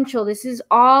essential. This is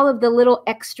all of the little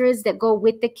extras that go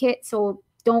with the kit. So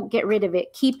don't get rid of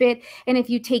it. Keep it. And if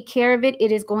you take care of it,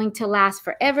 it is going to last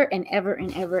forever and ever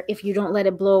and ever if you don't let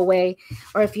it blow away,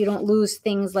 or if you don't lose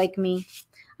things like me.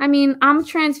 I mean, I'm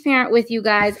transparent with you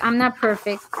guys. I'm not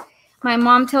perfect. My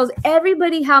mom tells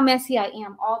everybody how messy I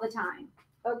am all the time.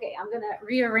 Okay, I'm going to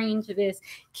rearrange this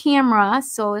camera.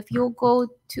 So if you'll go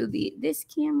to this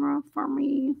camera for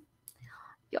me.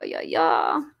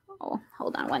 Yeah. Oh,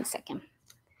 hold on one second.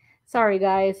 Sorry,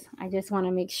 guys. I just want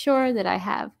to make sure that I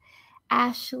have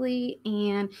Ashley,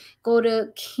 and go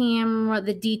to camera,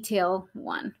 the detail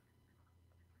one.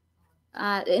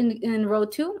 In row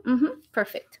 2.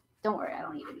 Perfect. Don't worry, I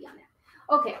don't need to be on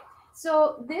there. Okay,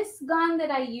 so this gun that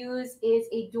I use is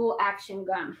a dual action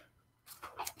gun.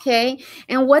 Okay,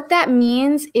 and what that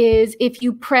means is if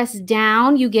you press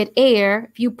down, you get air.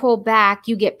 If you pull back,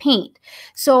 you get paint.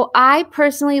 So I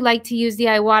personally like to use the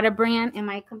Iwata brand, and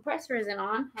my compressor isn't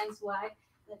on, hence why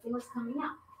the thing was coming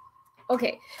out.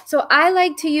 Okay, so I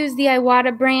like to use the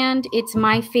Iwata brand. It's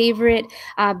my favorite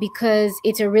because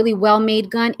it's a really well-made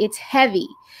gun. It's heavy.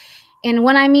 And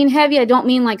when I mean heavy, I don't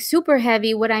mean like super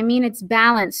heavy. What I mean, it's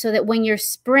balanced so that when you're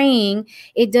spraying,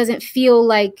 it doesn't feel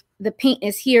like the paint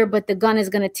is here, but the gun is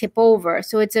going to tip over.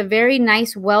 So it's a very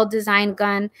nice, well-designed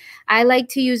gun. I like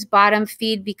to use bottom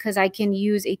feed because I can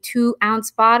use a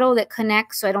 2-ounce bottle that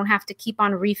connects, so I don't have to keep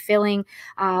on refilling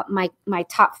my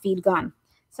top feed gun.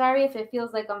 Sorry if it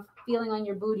feels like I'm feeling on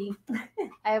your booty.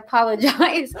 I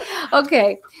apologize.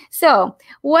 Okay, so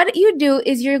what you do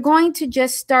is you're going to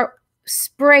just start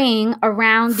spraying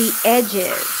around the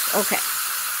edges. Okay,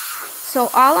 so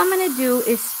all I'm going to do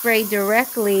is spray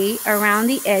directly around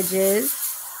the edges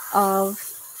of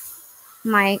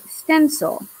my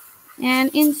stencil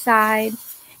and inside.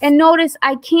 And notice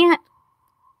I can't,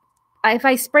 if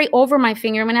I spray over my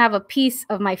finger, I'm going to have a piece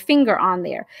of my finger on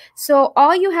there. So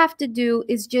all you have to do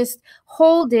is just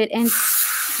hold it and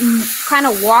kind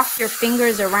of walk your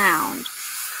fingers around.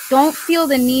 Don't feel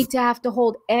the need to have to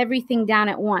hold everything down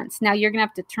at once. Now you're going to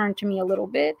have to turn to me a little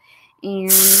bit,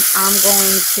 and I'm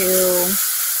going to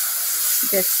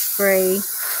just spray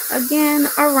again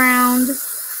around.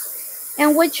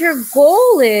 And what your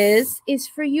goal is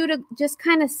for you to just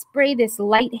kind of spray this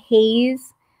light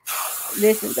haze.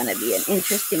 This is going to be an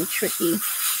interesting, tricky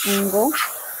angle.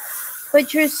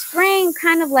 But you're spraying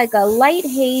kind of like a light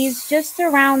haze just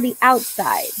around the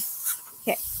outside.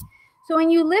 Okay. So when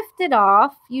you lift it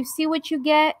off, you see what you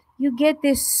get? You get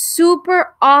this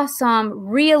super awesome,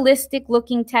 realistic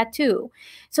looking tattoo.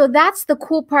 So that's the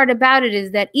cool part about it,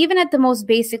 is that even at the most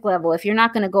basic level, if you're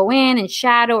not going to go in and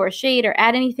shadow or shade or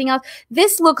add anything else,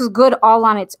 this looks good all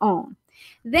on its own.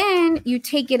 Then you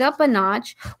take it up a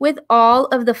notch with all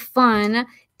of the fun,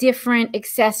 different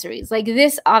accessories. Like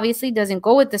this obviously doesn't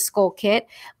go with the skull kit,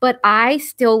 but I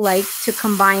still like to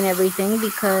combine everything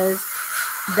because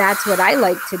that's what I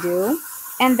like to do.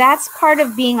 And that's part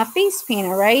of being a face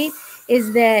painter, right?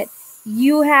 Is that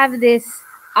you have this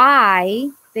eye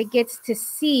that gets to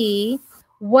see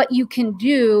what you can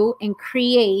do and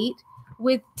create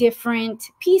with different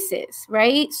pieces,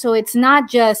 right? So it's not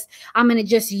just, I'm going to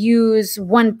just use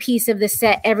one piece of the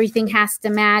set. Everything has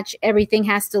to match. Everything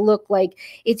has to look like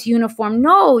it's uniform.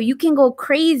 No, you can go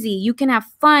crazy. You can have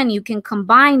fun. You can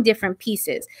combine different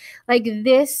pieces. Like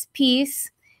this piece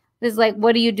is like,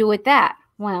 what do you do with that?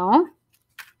 Well,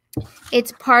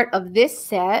 it's part of this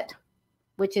set,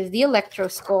 which is the Electro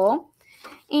Skull.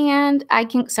 And I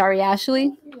can, sorry,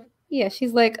 Ashley. Yeah,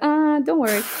 she's like, don't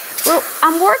worry. Well,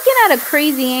 I'm working at a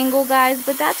crazy angle, guys,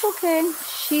 but that's okay.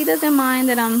 She doesn't mind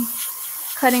that I'm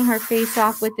cutting her face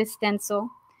off with this stencil.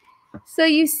 So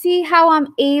you see how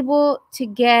I'm able to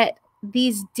get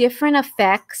these different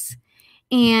effects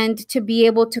and to be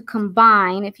able to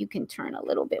combine, if you can turn a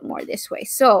little bit more this way.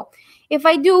 So if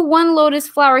I do one lotus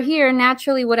flower here,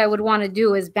 naturally what I would want to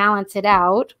do is balance it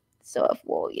out. So if,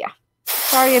 well, yeah.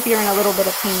 Sorry if you're in a little bit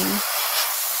of pain.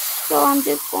 So I'm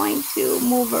just going to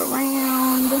move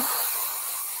around.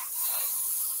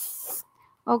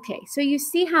 Okay, so you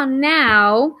see how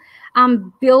now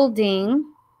I'm building.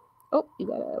 Oh, you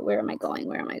gotta, where am I going?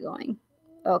 Where am I going?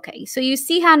 Okay, so you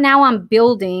see how now I'm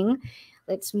building.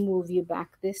 Let's move you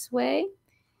back this way.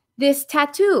 This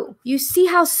tattoo. You see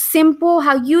how simple,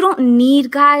 how you don't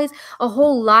need, guys, a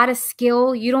whole lot of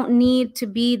skill. You don't need to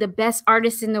be the best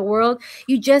artist in the world.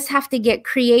 You just have to get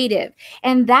creative.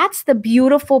 And that's the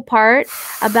beautiful part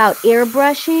about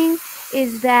airbrushing,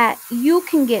 is that you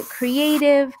can get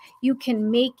creative. you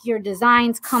can make your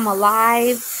designs come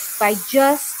alive by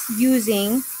just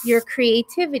using your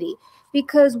creativity.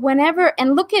 Because whenever,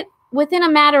 and look at, within a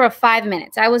matter of 5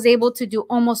 minutes, I was able to do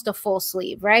almost a full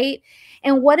sleeve, right?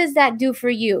 And what does that do for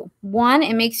you? One,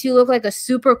 it makes you look like a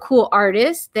super cool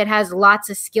artist that has lots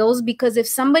of skills, because if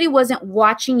somebody wasn't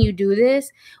watching you do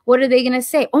this, what are they going to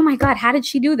say? Oh my God, how did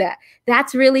she do that?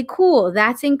 That's really cool.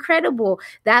 That's incredible.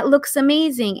 That looks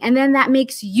amazing. And then that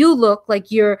makes you look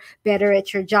like you're better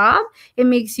at your job. It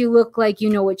makes you look like you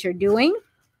know what you're doing.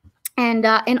 And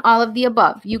all of the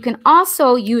above. You can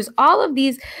also use all of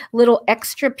these little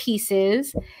extra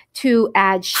pieces to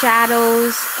add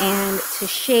shadows and to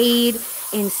shade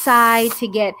inside to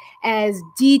get as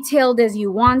detailed as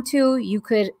you want to. You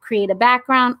could create a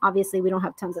background. Obviously, we don't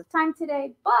have tons of time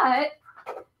today, but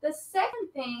the second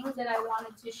thing that I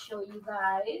wanted to show you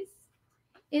guys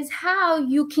is how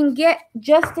you can get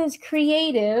just as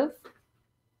creative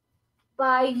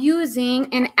by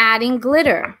using and adding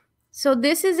glitter. So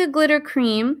this is a glitter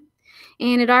cream,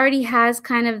 and it already has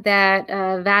kind of that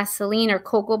Vaseline or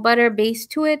cocoa butter base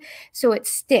to it, so it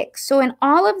sticks. So in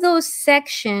all of those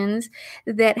sections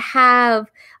that have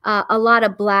a lot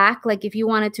of black, like if you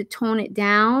wanted to tone it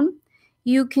down,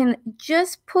 you can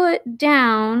just put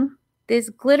down this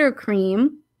glitter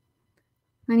cream.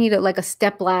 I need it like a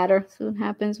step ladder, so it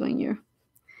happens when you're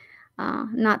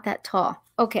not that tall.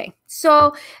 Okay,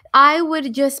 so I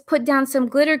would just put down some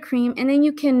glitter cream, and then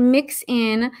you can mix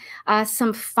in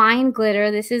some fine glitter.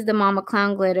 This is the Mama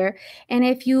Clown glitter. And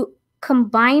if you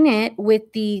combine it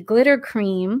with the glitter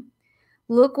cream,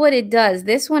 look what it does.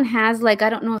 This one has, like, I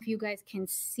don't know if you guys can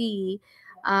see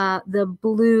the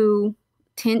blue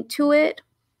tint to it.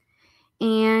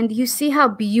 And you see how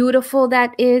beautiful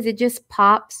that is? It just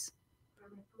pops.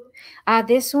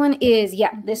 This one is, yeah,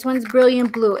 this one's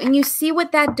brilliant blue. And you see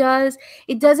what that does?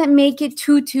 It doesn't make it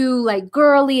too like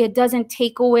girly. It doesn't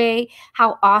take away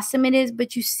how awesome it is.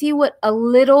 But you see what a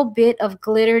little bit of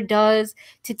glitter does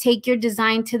to take your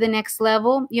design to the next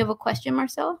level. You have a question,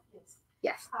 Marcella?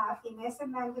 Yes. Inez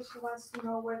Hernandez, she wants to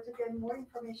know where to get more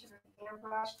information on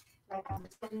Airbrush, like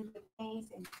understanding the paints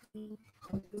and clean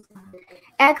and using the paint.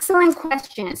 Excellent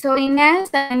question. So Inez,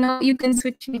 I know you can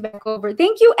switch me back over.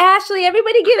 Thank you, Ashley.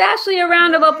 Everybody give Ashley a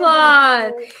round of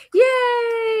applause.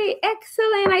 Yay!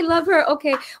 Excellent. I love her.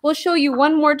 Okay, we'll show you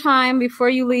one more time before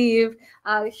you leave.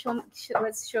 Let's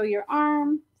show your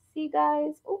arm. See,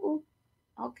 guys? Ooh.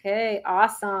 Okay,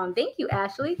 awesome. Thank you,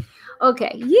 Ashley.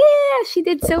 Okay, yeah, she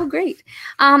did so great.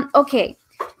 Okay,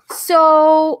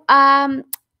 so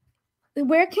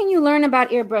where can you learn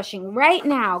about airbrushing? Right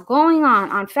now, going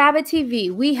on Faba TV,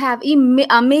 we have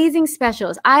amazing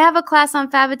specials. I have a class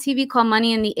on Faba TV called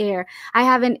Money in the Air. I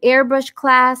have an airbrush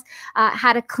class,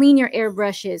 how to clean your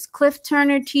airbrushes. Cliff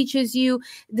Turner teaches you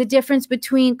the difference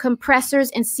between compressors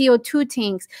and CO2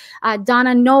 tanks.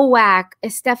 Donna Nowak,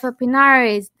 Estefa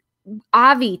Pinares,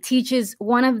 Avi teaches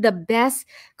one of the best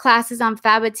classes on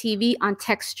Faba TV on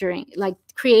texturing, like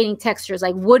creating textures,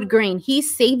 like wood grain. He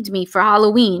saved me for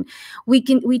Halloween. We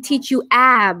teach you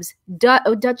abs.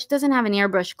 Dutch doesn't have an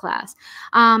airbrush class.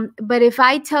 But if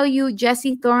I tell you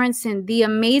Jesse Thorenson, the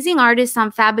amazing artist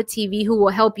on Faba TV who will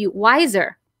help you,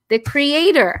 Wiser, the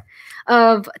creator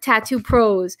of Tattoo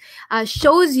Pros,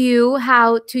 shows you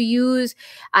how to use,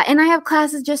 and I have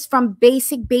classes just from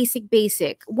basic.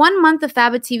 1 month of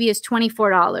Faba TV is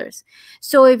 $24.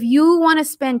 So if you want to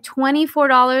spend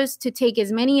 $24 to take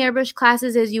as many airbrush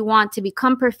classes as you want, to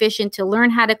become proficient, to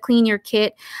learn how to clean your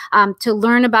kit, to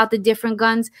learn about the different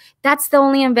guns, that's the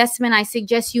only investment I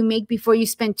suggest you make before you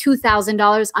spend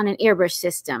 $2,000 on an airbrush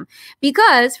system.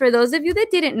 Because for those of you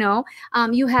that didn't know,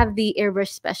 you have the airbrush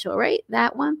special, right?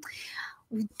 That one.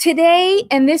 Today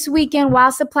and this weekend,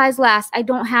 while supplies last, I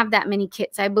don't have that many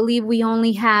kits. I believe we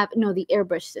only have, no, the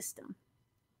airbrush system.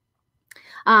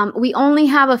 We only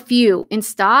have a few in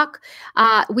stock.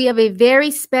 We have a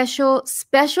very special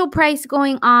price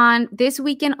going on this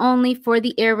weekend only for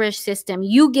the airbrush system.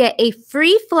 You get a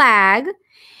free flag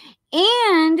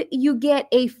and you get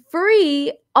a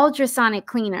free ultrasonic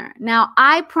cleaner. Now,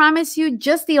 I promise you,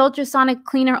 just the ultrasonic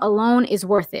cleaner alone is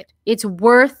worth it. It's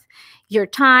worth your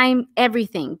time,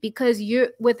 everything, because you're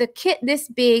with a kit this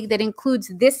big that includes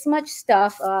this much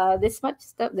stuff,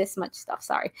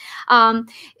 sorry.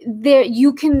 There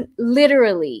you can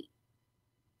literally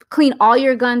clean all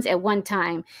your guns at one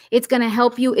time. It's going to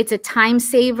help you. It's a time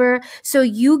saver. So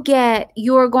you're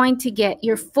going to get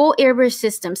your full airbrush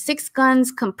system, 6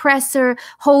 guns, compressor,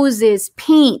 hoses,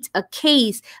 paint, a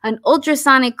case, an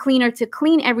ultrasonic cleaner to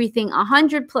clean everything,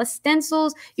 100+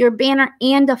 stencils, your banner,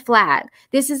 and a flag.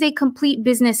 This is a complete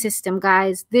business system,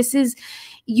 guys. This is,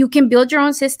 You can build your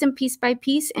own system piece by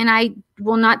piece, and I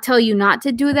will not tell you not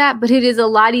to do that, but it is a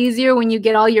lot easier when you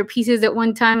get all your pieces at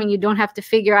one time and you don't have to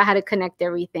figure out how to connect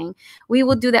everything. We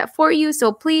will do that for you.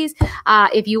 So please,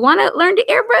 if you want to learn to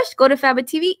airbrush, go to Faba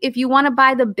TV. If you want to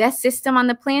buy the best system on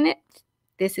the planet,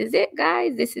 this is it,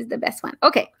 guys. This is the best one.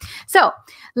 Okay, so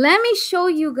let me show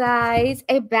you guys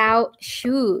about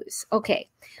shoes. Okay,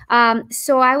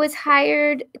 so I was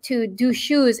hired to do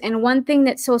shoes, and one thing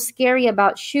that's so scary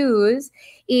about shoes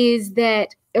is that,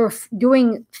 or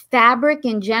doing fabric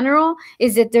in general,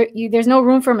 is that there's no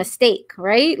room for mistake,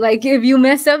 right? Like if you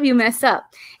mess up, you mess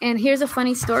up. And here's a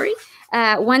funny story.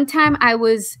 One time I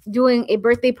was doing a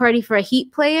birthday party for a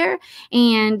Heat player,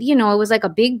 and it was like a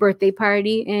big birthday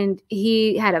party, and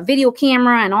he had a video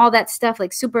camera and all that stuff,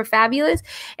 like super fabulous.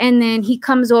 And then he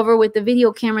comes over with the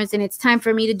video cameras, and it's time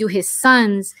for me to do his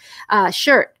son's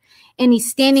shirt. And he's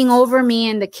standing over me,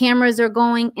 and the cameras are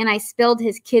going, and I spelled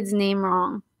his kid's name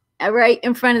wrong right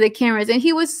in front of the cameras. And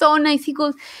he was so nice. He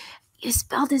goes, "You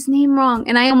spelled his name wrong."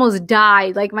 And I almost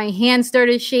died. Like my hands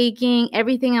started shaking.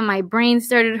 Everything in my brain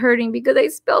started hurting because I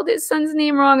spelled his son's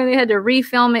name wrong and they had to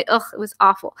refilm it. Ugh, it was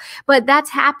awful. But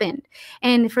that's happened.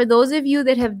 And for those of you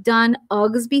that have done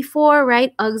Uggs before,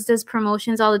 right? Uggs does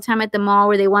promotions all the time at the mall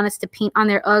where they want us to paint on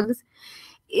their Uggs.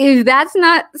 If that's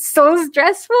not so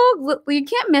stressful, you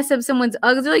can't mess up someone's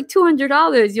Uggs. They're like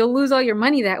 $200. You'll lose all your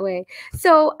money that way.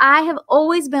 So I have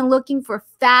always been looking for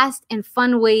fast and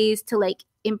fun ways to like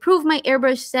improve my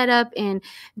airbrush setup and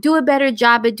do a better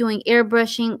job at doing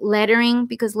airbrushing, lettering,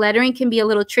 because lettering can be a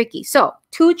little tricky. So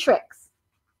 2 tricks,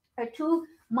 or 2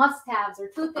 must-haves, or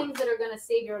 2 things that are going to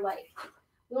save your life.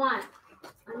 1,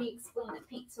 let me explain the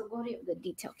paint. So go to the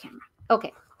detail camera.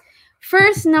 Okay.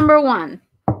 First, number 1.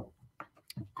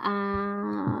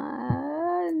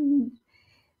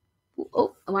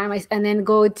 Why am I? And then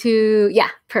go to, yeah,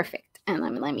 perfect. And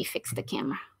let me fix the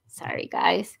camera. Sorry,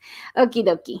 guys. Okie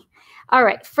dokie. All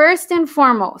right. First and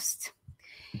foremost,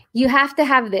 you have to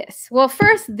have this. Well,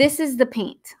 first, this is the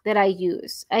paint that I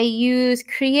use. I use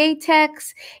Friyay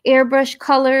airbrush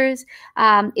colors.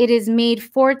 It is made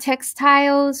for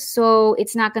textiles, so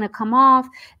it's not going to come off.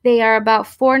 They are about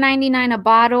 $4.99 a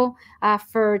bottle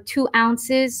for 2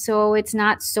 ounces, so it's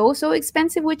not so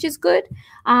expensive, which is good.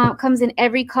 Comes in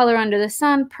every color under the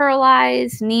sun,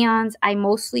 pearlized, neons. I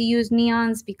mostly use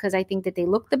neons because I think that they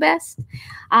look the best.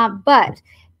 But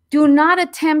do not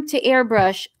attempt to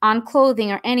airbrush on clothing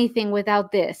or anything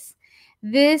without this.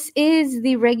 This is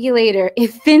the regulator.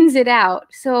 It thins it out.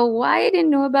 So why I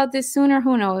didn't know about this sooner,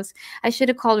 who knows? I should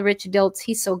have called Rich Diltz.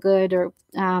 He's so good. Or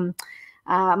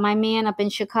my man up in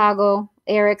Chicago,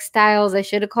 Eric Styles. I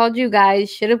should have called you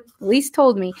guys. Should have at least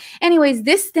told me. Anyways,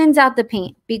 this thins out the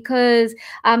paint because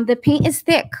the paint is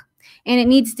thick. And it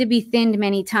needs to be thinned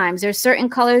many times. There's certain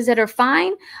colors that are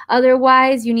fine.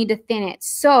 Otherwise, you need to thin it.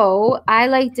 So I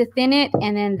like to thin it,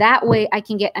 and then that way I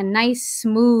can get a nice,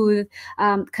 smooth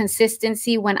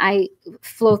consistency when I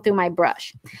flow through my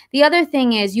brush. The other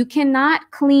thing is you cannot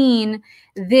clean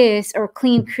this or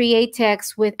clean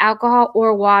Friyay with alcohol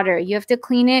or water. You have to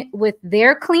clean it with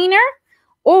their cleaner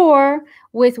or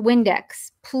with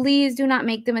Windex. Please do not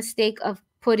make the mistake of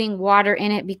putting water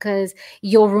in it because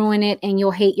you'll ruin it and you'll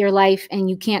hate your life and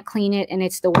you can't clean it and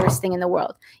it's the worst thing in the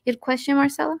world. You had a question,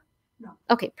 Marcella? No.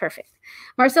 Okay, perfect.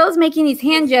 Marcella's making these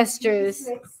hand gestures.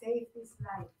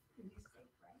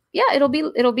 Yeah, it'll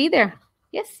be there.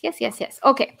 Yes.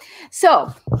 Okay,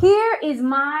 so here is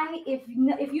my,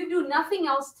 if you do nothing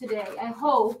else today, I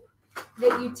hope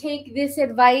that you take this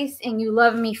advice and you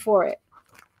love me for it.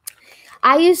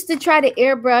 I used to try to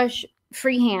airbrush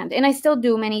freehand, and I still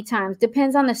do many times.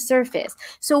 Depends on the surface.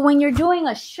 So when you're doing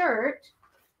a shirt,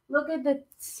 look at the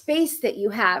space that you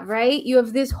have, right? You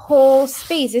have this whole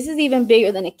space. This is even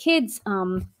bigger than a kid's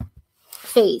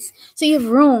face. So you have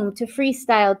room to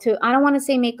freestyle, to, I don't want to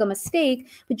say make a mistake,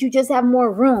 but you just have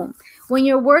more room. When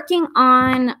you're working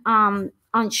on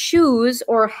shoes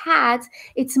or hats,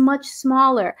 it's much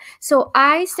smaller. So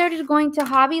I started going to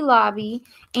Hobby Lobby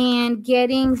and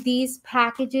getting these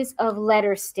packages of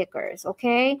letter stickers,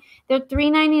 okay? They're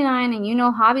 $3.99, and you know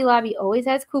Hobby Lobby always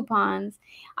has coupons.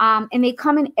 And they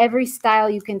come in every style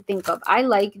you can think of. I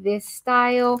like this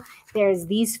style. There's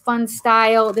these fun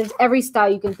style. There's every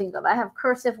style you can think of. I have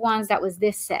cursive ones. That was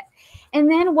this set. And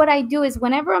then what I do is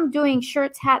whenever I'm doing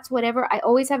shirts, hats, whatever, I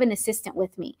always have an assistant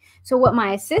with me. So what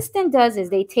my assistant does is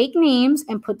they take names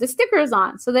and put the stickers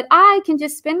on so that I can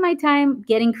just spend my time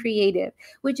getting creative,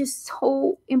 which is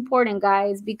so important,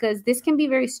 guys, because this can be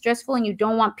very stressful and you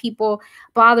don't want people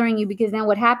bothering you, because then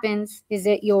what happens is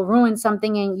that you'll ruin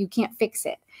something and you can't fix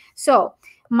it. So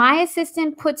my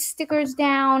assistant puts stickers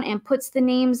down and puts the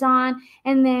names on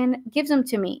and then gives them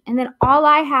to me. And then all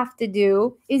I have to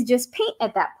do is just paint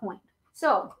at that point.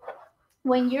 So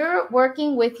when you're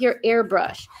working with your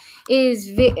airbrush,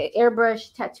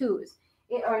 airbrush tattoos,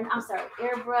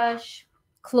 airbrush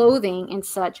clothing and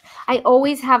such, I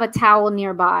always have a towel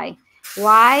nearby.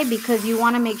 Why? Because you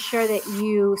want to make sure that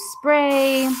you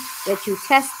spray, that you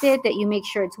test it, that you make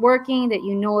sure it's working, that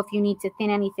you know if you need to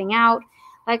thin anything out.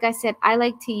 Like I said, I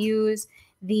like to use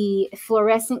the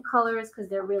fluorescent colors because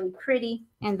they're really pretty,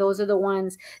 and those are the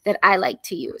ones that I like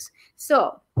to use.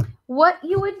 So what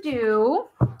you would do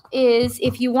is,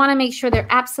 if you want to make sure they're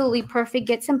absolutely perfect,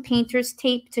 get some painter's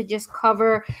tape to just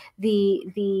cover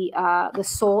the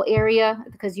sole area,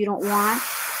 because you don't want.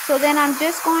 So then I'm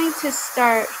just going to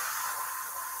start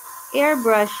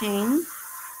airbrushing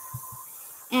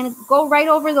and go right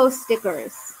over those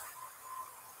stickers.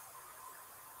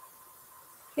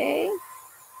 Okay.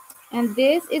 And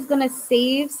this is going to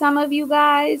save some of you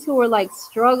guys who are like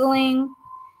struggling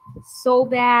so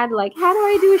bad. Like, how do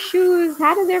I do shoes?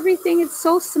 How does everything? It's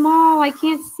so small. I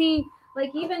can't see.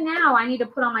 Like, even now I need to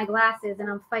put on my glasses and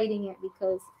I'm fighting it,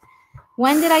 because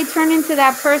when did I turn into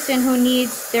that person who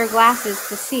needs their glasses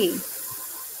to see?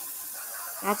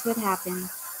 That's what happened.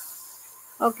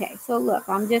 Okay, so look,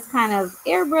 I'm just kind of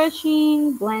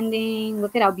airbrushing, blending.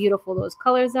 Look at how beautiful those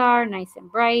colors are, nice and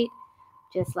bright,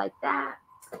 just like that.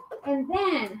 And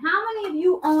then, how many of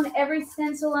you own every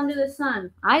stencil under the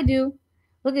sun? I do.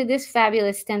 Look at this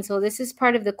fabulous stencil. This is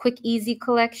part of the Quick Easy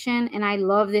collection, and I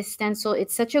love this stencil.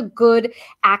 It's such a good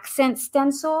accent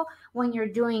stencil when you're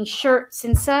doing shirts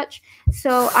and such.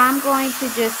 So I'm going to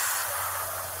just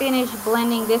finish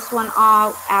blending this one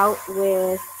all out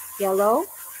with yellow.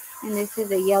 And this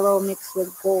is a yellow mixed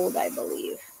with gold, I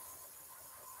believe.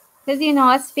 Because, you know,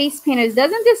 us face painters,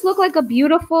 doesn't this look like a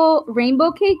beautiful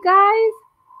rainbow cake, guys?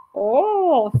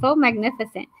 Oh, so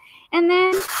magnificent. And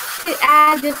then to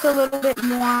add just a little bit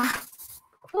more.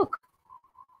 Look.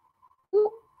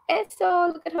 Ooh,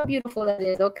 eso. Look at how beautiful that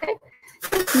is, okay?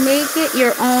 Just make it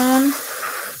your own.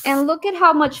 And look at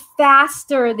how much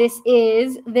faster this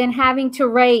is than having to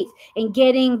write and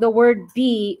getting the word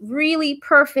B really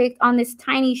perfect on this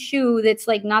tiny shoe that's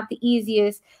like not the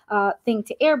easiest thing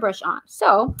to airbrush on.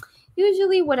 So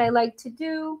usually what I like to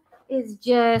do is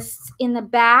just in the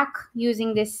back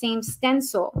using this same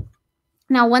stencil.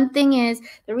 Now, one thing is,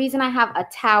 the reason I have a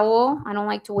towel, I don't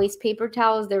like to waste paper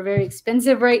towels. They're very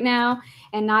expensive right now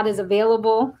and not as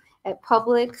available at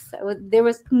Publix. So there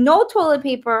was no toilet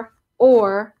paper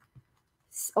or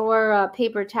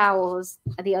paper towels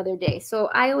the other day. So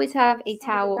I always have a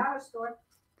towel.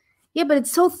 Yeah, but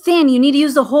it's so thin. You need to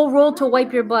use the whole roll to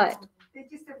wipe your butt.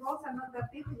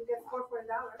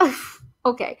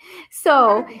 Okay,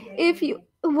 so if you,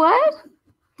 what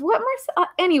more?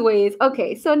 Anyways,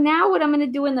 okay, so now what I'm going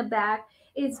to do in the back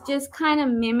is just kind of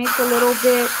mimic a little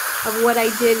bit of what I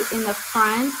did in the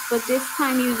front, but this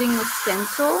time using the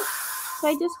stencil. So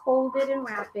I just hold it and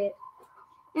wrap it.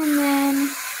 And then,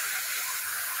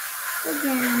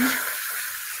 again,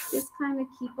 just kind of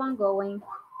keep on going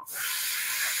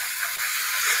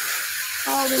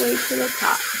all the way to the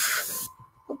top.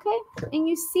 Okay, and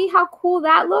you see how cool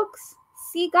that looks?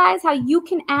 See, guys, how you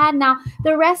can add. Now,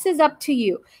 the rest is up to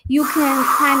you. You can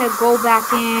kind of go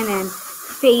back in and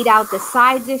fade out the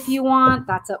sides if you want.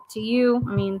 That's up to you.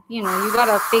 I mean, you know, you got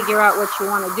to figure out what you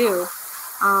want to do.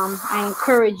 I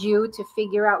encourage you to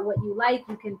figure out what you like.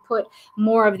 You can put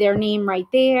more of their name right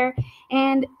there.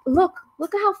 And look at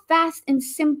how fast and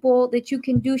simple that you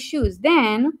can do shoes.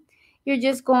 Then you're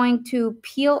just going to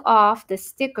peel off the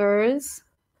stickers.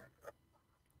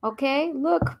 Okay,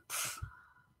 look.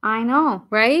 I know,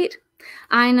 right?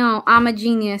 I know. I'm a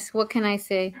genius. What can I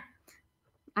say?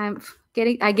 I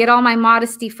get all my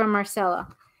modesty from Marcella.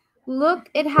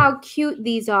 Look at how cute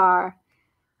these are,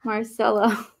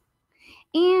 Marcella.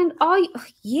 And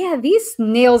yeah, these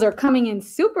nails are coming in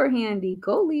super handy.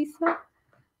 Go, Lisa.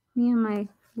 Me and my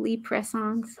Lee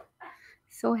press-ons.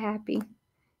 So happy.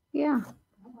 Yeah.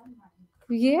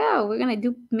 Yeah, we're going to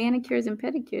do manicures and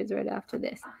pedicures right after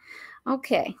this.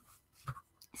 Okay.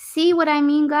 See what I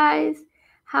mean, guys?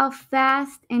 How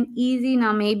fast and easy.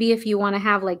 Now, maybe if you want to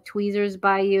have like tweezers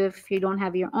by you, if you don't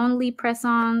have your own Lee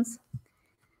press-ons.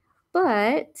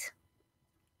 But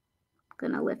I'm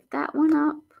going to lift that one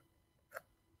up.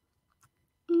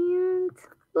 And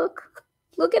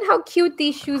look at how cute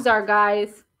these shoes are,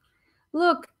 guys.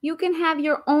 Look, you can have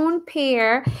your own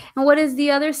pair. And what does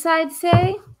the other side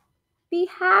say? Be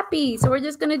happy. So we're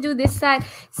just going to do this side.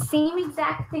 Same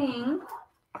exact thing.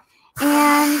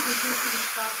 And,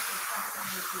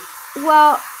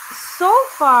 well, so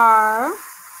far,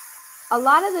 a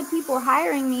lot of the people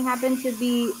hiring me happen to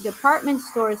be department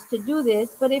stores to do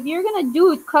this. But if you're going to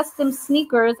do custom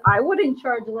sneakers, I wouldn't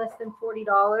charge less than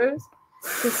 $40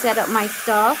 to set up my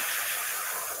stuff.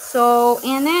 So,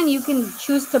 and then you can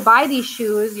choose to buy these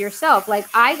shoes yourself. Like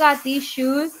I got these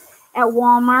shoes at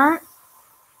Walmart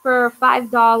for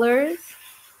 $5.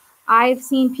 I've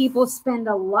seen people spend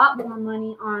a lot more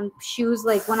money on shoes.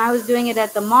 Like when I was doing it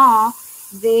at the mall,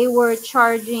 they were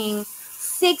charging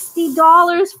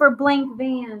 $60 for blank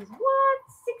Vans. What?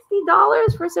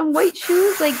 $60 for some white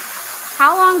shoes? Like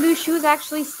how long do shoes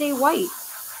actually stay white?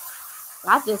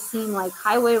 That just seemed like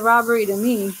highway robbery to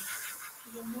me.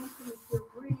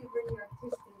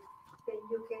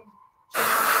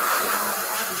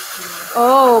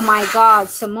 Oh my God,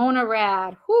 Simona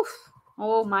Rad. Whew.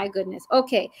 Oh my goodness.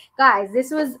 Okay, guys,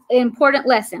 this was an important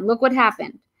lesson. Look what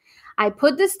happened. I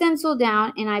put the stencil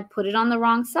down and I put it on the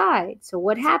wrong side. So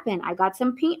what happened? I got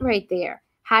some paint right there.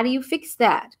 How do you fix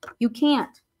that? You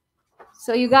can't.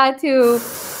 So you got to,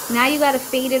 now you got to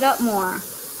fade it up more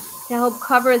to help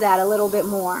cover that a little bit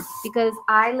more, because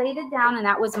I laid it down and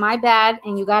that was my bad.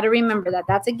 And you got to remember that.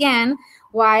 That's again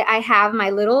why I have my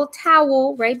little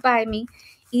towel right by me.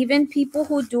 Even people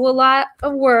who do a lot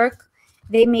of work,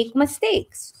 they make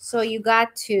mistakes. So you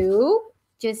got to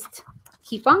just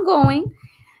keep on going.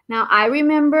 Now, I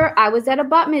remember I was at a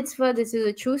bat mitzvah. This is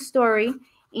a true story.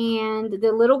 And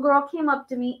the little girl came up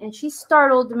to me and she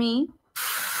startled me.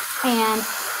 And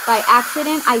by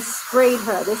accident, I sprayed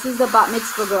her. This is the bat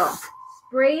mitzvah girl.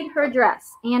 Sprayed her dress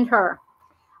and her.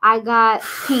 I got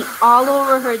paint all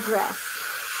over her dress.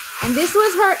 And this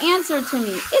was her answer to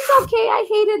me. It's okay. I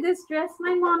hated this dress.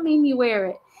 My mom made me wear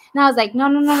it. And I was like, no.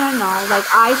 Like,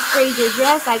 I sprayed your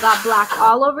dress. I got black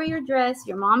all over your dress.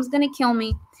 Your mom's going to kill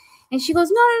me. And she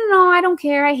goes, no. I don't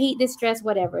care. I hate this dress.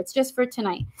 Whatever. It's just for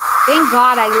tonight. Thank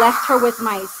God I left her with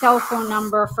my cell phone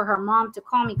number for her mom to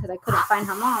call me because I couldn't find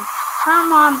her mom. Her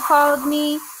mom called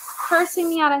me, cursing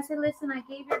me out. I said, listen, I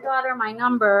gave your daughter my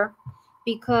number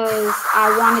because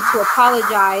I wanted to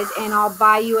apologize and I'll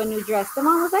buy you a new dress. The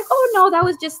mom was like, oh, no, that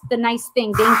was just the nice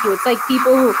thing. Thank you. It's like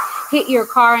people who hit your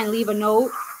car and leave a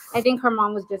note. I think her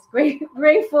mom was just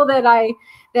grateful that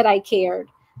I cared.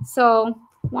 So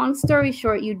long story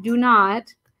short, you do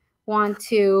not want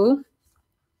to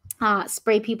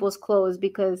spray people's clothes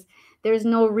because there's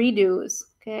no redos.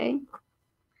 Okay.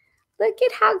 Look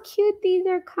at how cute these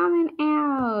are coming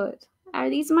out. Are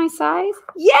these my size?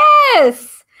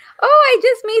 Yes. Oh, I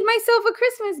just made myself a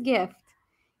Christmas gift.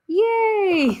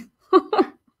 Yay. Does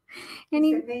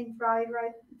the paint dries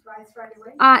right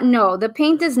away? No, the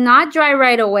paint does not dry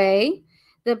right away.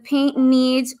 The paint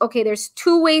needs, okay, there's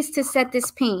two ways to set this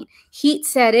paint. Heat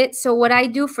set it. So what I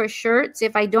do for shirts,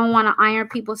 if I don't want to iron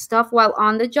people's stuff while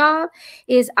on the job,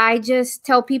 is I just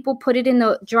tell people put it in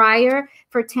the dryer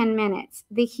for 10 minutes.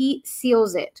 The heat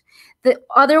seals it.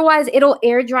 Otherwise, it'll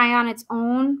air dry on its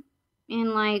own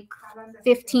in like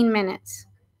 15 minutes.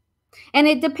 And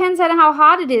it depends on how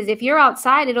hot it is. If you're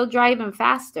outside, it'll dry even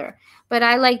faster. But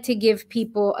I like to give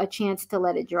people a chance to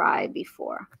let it dry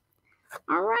before.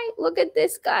 All right, look at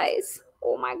this, guys.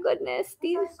 Oh my goodness,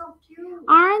 these are so cute,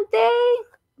 aren't they?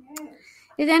 Yes.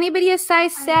 Is anybody a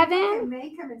size 7? You can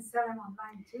make them and sell them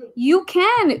online too. You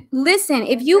can. Listen,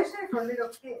 if you, especially for little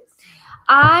kids.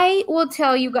 I will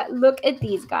tell you guys, look at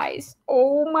these guys.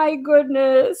 Oh my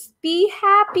goodness. Be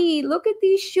happy. Look at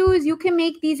these shoes. You can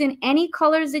make these in any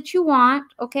colors that you want,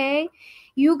 okay?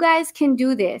 You guys can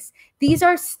do this. These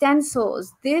are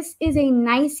stencils. This is a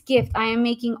nice gift. I am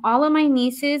making all of my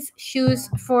nieces shoes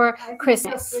for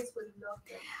Christmas.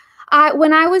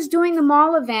 When I was doing the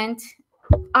mall event,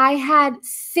 I had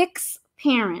 6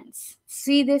 parents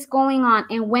see this going on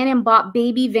and went and bought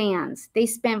baby Vans. They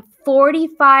spent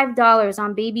 $45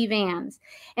 on baby Vans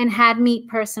and had me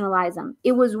personalize them.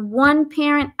 It was one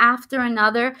parent after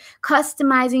another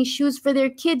customizing shoes for their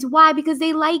kids. Why? Because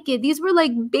they like it. These were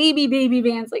like baby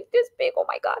Vans, like this big. Oh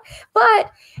my God.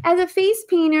 But as a face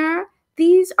painter,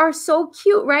 these are so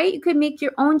cute, right? You could make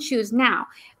your own shoes. Now,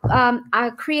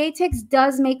 Createx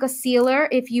does make a sealer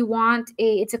if you want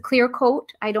it's a clear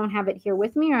coat. I don't have it here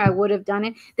with me, or I would have done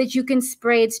it, that you can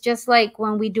spray. It's just like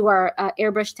when we do our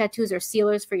airbrush tattoos or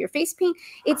sealers for your face paint.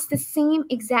 It's the same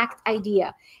exact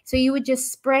idea. So you would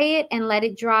just spray it and let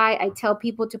it dry. I tell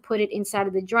people to put it inside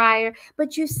of the dryer.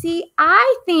 But you see,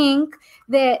 I think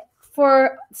that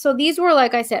so these were,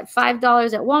 like I said,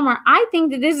 $5 at Walmart. I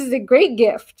think that this is a great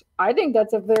gift. I think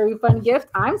that's a very fun gift.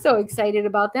 I'm so excited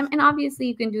about them. And obviously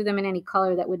you can do them in any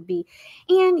color that would be.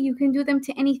 And you can do them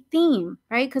to any theme,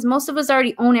 right? Because most of us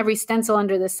already own every stencil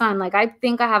under the sun. Like I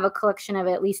think I have a collection of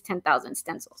at least 10,000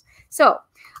 stencils. So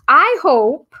I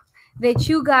hope that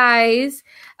you guys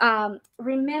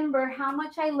remember how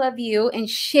much I love you and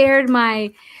shared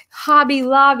my Hobby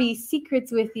Lobby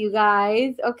secrets with you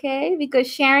guys, okay? Because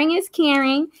sharing is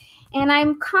caring. And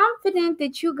I'm confident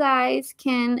that you guys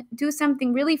can do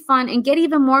something really fun and get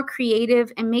even more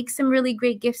creative and make some really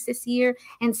great gifts this year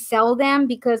and sell them,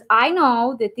 because I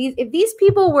know that if these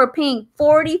people were paying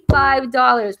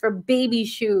 $45 for baby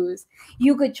shoes,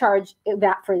 you could charge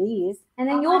that for these, and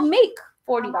then you'll make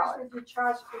 $40. How much would you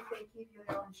charge if they give you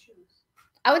their own shoes?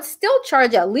 I would still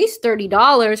charge at least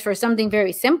 $30 for something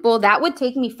very simple. That would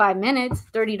take me 5 minutes.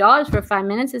 $30 for 5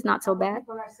 minutes is not so bad.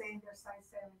 People are saying they're size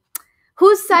 7.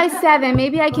 Who's size 7?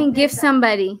 Maybe I can gift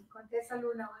somebody.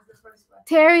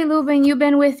 Terry Lubin, you've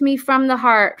been with me from the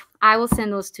heart. I will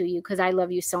send those to you because I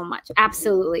love you so much.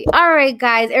 Absolutely. All right,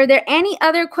 guys. Are there any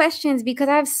other questions? Because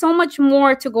I have so much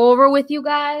more to go over with you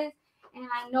guys. And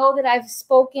I know that I've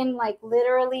spoken like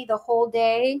literally the whole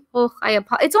day. Oh,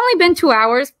 it's only been 2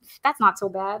 hours. That's not so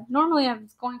bad. Normally I'm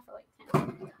going for like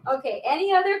 10. Okay,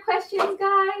 any other questions,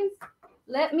 guys?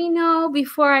 Let me know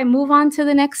before I move on to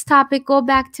the next topic. Go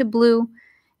back to blue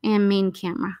and main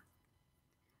camera.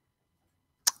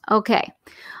 Okay.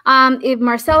 If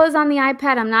Marcella's on the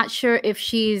iPad, I'm not sure if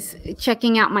she's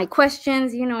checking out my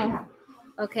questions, you know.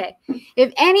 Okay.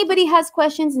 If anybody has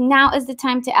questions, now is the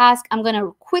time to ask. I'm going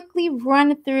to quickly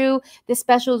run through the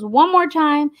specials one more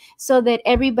time so that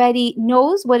everybody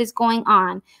knows what is going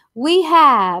on. We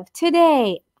have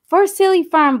today for Silly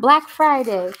Farm Black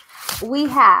Friday, we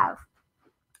have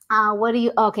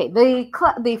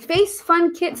the Face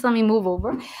Fun kits. Let me move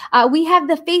over. We have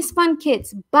the Face Fun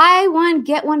kits. Buy one,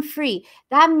 get one free.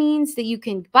 That means that you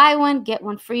can buy one, get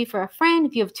one free for a friend.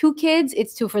 If you have 2 kids,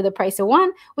 it's 2 for the price of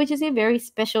 1, which is a very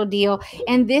special deal.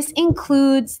 And this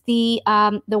includes the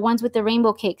ones with the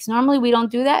rainbow cakes. Normally we don't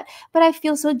do that, but I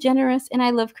feel so generous and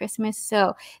I love Christmas.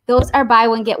 So those are buy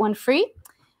one, get one free.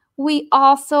 We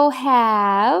also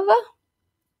have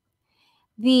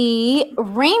the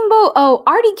rainbow,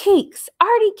 Artie cakes,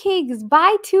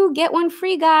 buy 2, get 1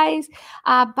 free, guys.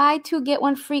 Buy 2, get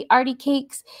 1 free Artie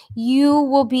cakes. You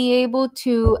will be able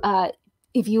to,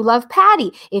 if you love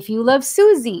Patty, if you love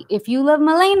Susie, if you love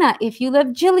Milena, if you love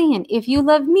Jillian, if you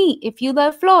love me, if you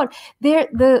love Flor,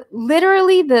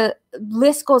 literally the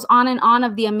list goes on and on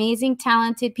of the amazing,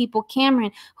 talented people, Cameron,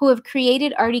 who have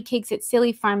created Artie cakes at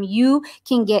Silly Farm. You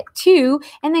can get 2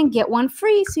 and then get 1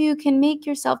 free, so you can make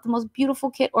yourself the most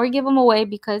beautiful kit or give them away,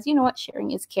 because you know what,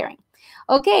 sharing is caring.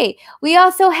 Okay, we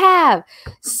also have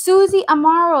Susie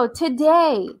Amaro.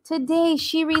 Today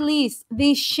she released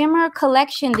the Shimmer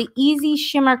collection, the Easy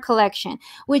Shimmer collection,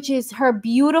 which is her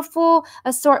beautiful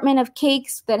assortment of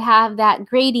cakes that have that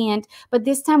gradient, but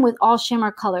this time with all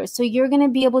shimmer colors. So you're going to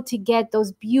be able to get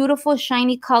those beautiful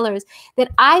shiny colors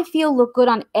that I feel look good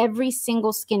on every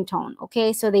single skin tone.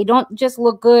 Okay, so they don't just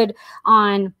look good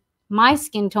on my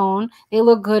skin tone, they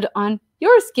look good on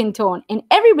your skin tone and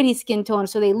everybody's skin tone,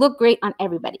 so they look great on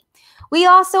everybody. We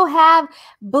also have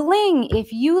bling.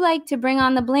 If you like to bring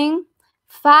on the bling,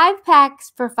 5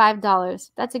 packs for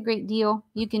 $5. That's a great deal.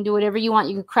 You can do whatever you want.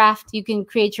 You can craft. You can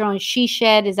create your own she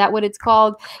shed. Is that what it's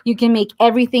called? You can make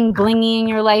everything blingy in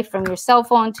your life, from your cell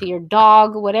phone to your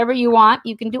dog, whatever you want.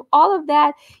 You can do all of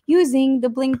that using the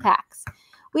bling packs.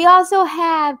 We also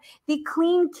have the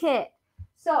clean kit.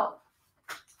 So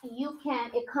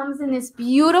it comes in this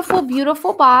beautiful,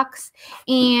 beautiful box,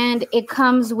 and it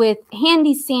comes with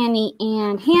handy Sandy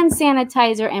and hand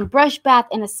sanitizer and brush bath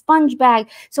and a sponge bag.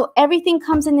 So everything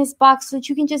comes in this box so that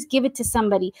you can just give it to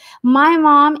somebody. My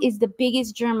mom is the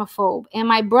biggest germaphobe, and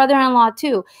my brother-in-law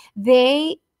too.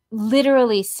 They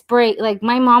literally spray, like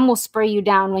my mom will spray you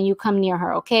down when you come near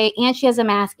her, okay? And she has a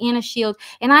mask and a shield,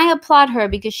 and I applaud her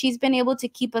because she's been able to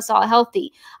keep us all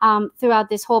healthy throughout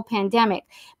this whole pandemic.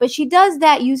 But she does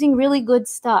that using really good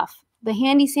stuff. The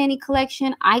Handy Sandy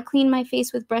collection, I clean my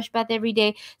face with brush bath every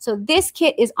day. So this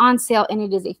kit is on sale, and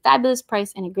it is a fabulous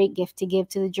price and a great gift to give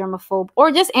to the germaphobe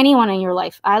or just anyone in your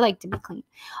life. I like to be clean.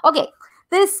 Okay,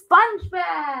 this sponge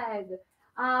bag.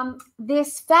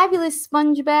 This fabulous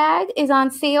sponge bag is on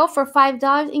sale for $5,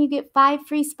 and you get 5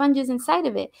 free sponges inside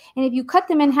of it. And if you cut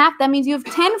them in half, that means you have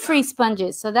 10 free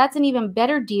sponges. So that's an even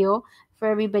better deal for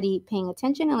everybody paying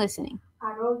attention and listening.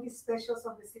 Are all these specials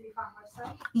on the Silly Farm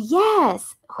website?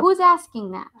 Yes. Who's asking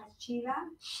that? Sheila.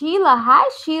 Sheila. Hi,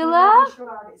 Sheila.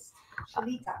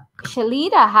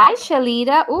 Shalita. Hi,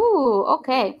 Shalita. Ooh,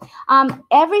 okay.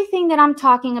 Everything that I'm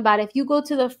talking about, if you go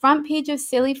to the front page of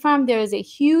Silly Farm, there is a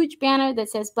huge banner that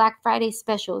says Black Friday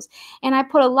specials. And I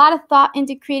put a lot of thought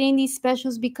into creating these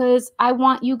specials because I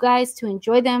want you guys to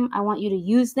enjoy them. I want you to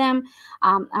use them.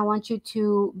 I want you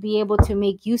to be able to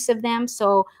make use of them.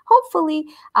 So hopefully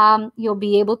you'll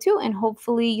be able to, and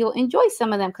hopefully you'll enjoy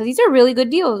some of them because these are really good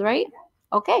deals, right?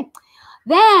 Okay.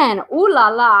 Then, ooh la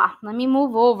la, let me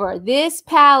move over. This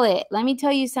palette, let me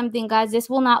tell you something, guys.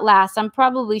 This will not last. I'm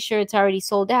probably sure it's already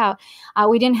sold out.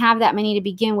 We didn't have that many to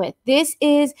begin with. This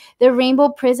is the Rainbow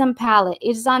Prism palette.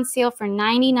 It is on sale for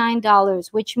 $99,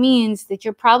 which means that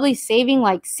you're probably saving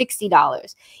like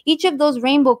 $60. Each of those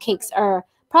rainbow cakes are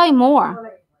probably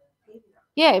more.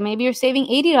 Yeah, maybe you're saving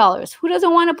 $80. Who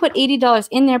doesn't want to put $80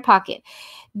 in their pocket?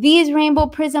 These Rainbow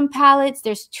Prism palettes,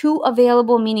 there's 2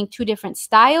 available, meaning 2 different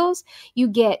styles. You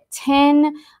get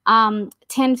 10 Fab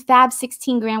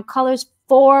 16-gram colors,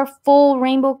 4 full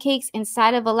rainbow cakes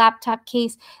inside of a laptop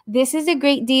case. This is a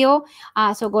great deal.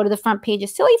 So go to the front page of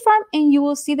Silly Farm and you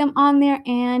will see them on there,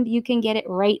 and you can get it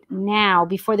right now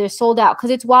before they're sold out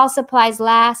because it's while supplies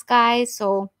last, guys.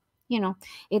 So, you know,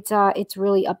 it's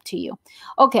really up to you.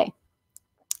 Okay.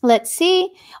 Let's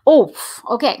see. Oh,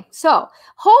 okay. So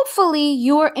hopefully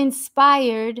you're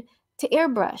inspired to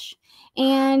airbrush.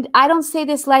 And I don't say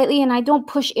this lightly, and I don't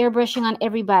push airbrushing on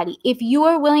everybody. If you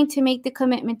are willing to make the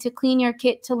commitment to clean your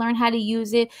kit, to learn how to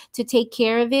use it, to take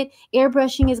care of it,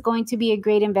 airbrushing is going to be a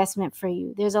great investment for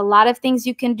you. There's a lot of things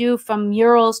you can do, from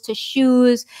murals to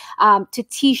shoes, to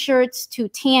t-shirts, to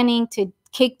tanning, to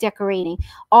cake decorating,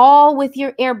 all with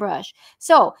your airbrush.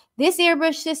 So this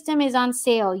airbrush system is on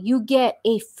sale. You get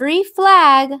a free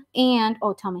flag and,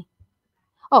 oh, tell me.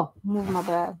 Oh, move my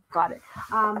bag. Got it.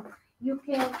 You'll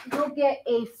get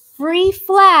a free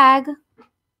flag,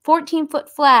 14-foot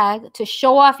flag, to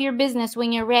show off your business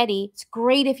when you're ready. It's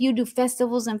great if you do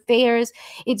festivals and fairs.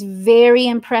 It's very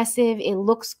impressive. It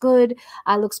looks good.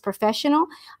 Looks professional.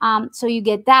 So you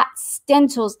get that,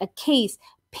 stencils, a case,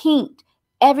 paint,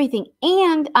 everything.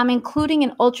 And I'm including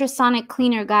an ultrasonic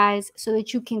cleaner, guys, so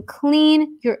that you can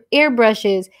clean your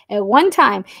airbrushes at one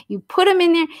time. You put them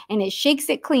in there and it shakes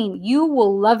it clean. You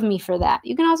will love me for that.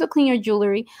 You can also clean your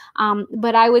jewelry,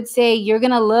 but I would say you're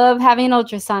going to love having an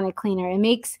ultrasonic cleaner. It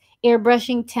makes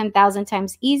airbrushing 10,000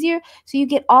 times easier. So you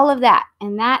get all of that,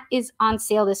 and that is on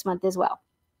sale this month as well.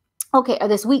 Okay, or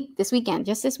this weekend,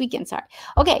 sorry.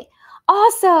 Okay,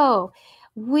 also,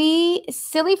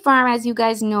 Silly Farm, as you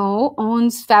guys know,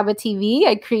 owns Faba TV.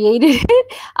 I created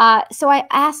it. So I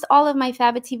asked all of my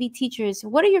Faba TV teachers,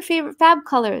 what are your favorite Fab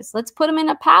colors? Let's put them in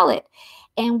a palette.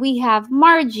 And we have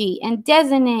Margie and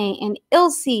Desiree and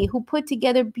Ilse, who put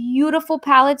together beautiful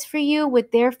palettes for you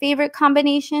with their favorite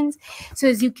combinations. So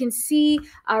as you can see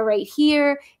right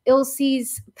here,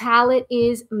 Ilse's palette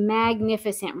is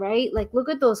magnificent, right? Like, look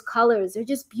at those colors. They're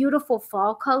just beautiful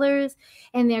fall colors,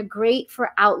 and they're great for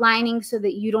outlining so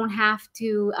that you don't have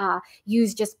to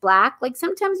use just black. Like,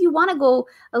 sometimes you want to go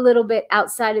a little bit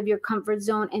outside of your comfort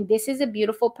zone, and this is a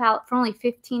beautiful palette for only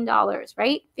 $15,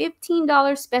 right?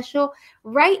 $15 special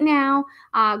right now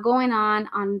going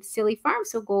on Silly Farm.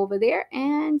 So go over there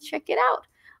and check it out.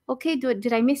 Okay,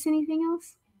 did I miss anything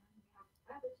else?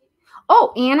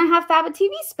 Oh, and I have Faba TV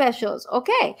specials.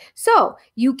 Okay, so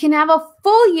you can have a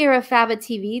full year of Faba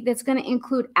TV that's going to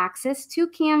include access to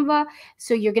Canva.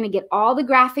 So you're going to get all the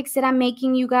graphics that I'm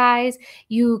making, you guys.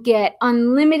 You get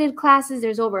unlimited classes.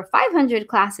 There's over 500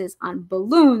 classes on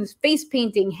balloons, face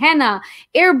painting, henna,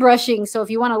 airbrushing. So if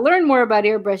you want to learn more about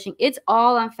airbrushing, it's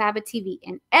all on Faba TV.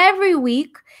 And every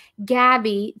week,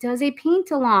 Gabby does a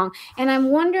paint along. And I'm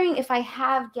wondering if I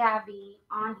have Gabby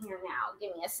on here now.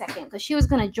 Give me a second, because she was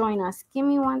going to join us. Give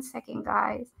me 1 second,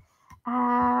 guys.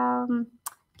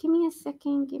 Give me a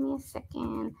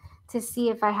second to see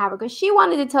if I have her, because she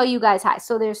wanted to tell you guys hi.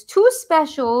 So there's 2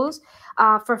 specials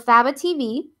for Faba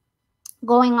TV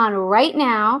going on right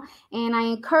now, and I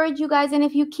encourage you guys, and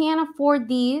if you can't afford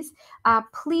these,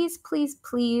 please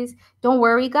don't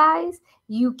worry, guys.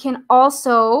 You can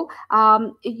also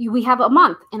we have a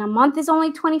month, and a month is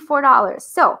only $24.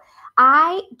 So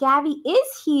Gabby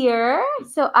is here,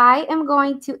 so I am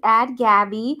going to add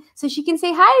Gabby so she can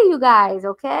say hi to you guys.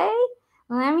 Okay,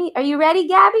 are you ready,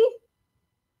 Gabby?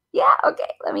 Yeah,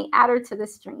 okay, let me add her to the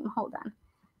stream. Hold on.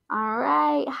 All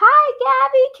right, hi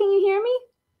Gabby, can you hear me?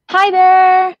 Hi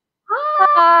there.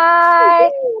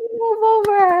 Hi. Move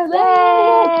over.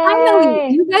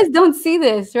 Finally, you guys don't see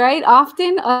this, right?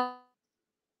 Often.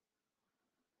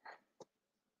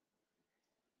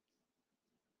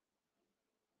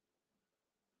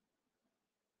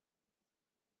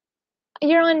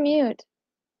 You're on mute.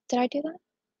 Did I do that?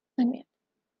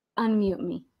 Unmute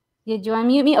me. Did you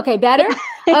unmute me? Okay, better?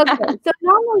 Okay, so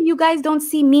normally you guys don't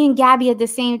see me and Gabby at the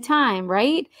same time,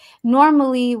 right?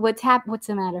 Normally what's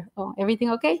the matter? Oh, everything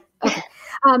okay? Okay.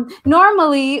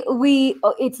 Normally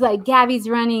it's like Gabby's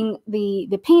running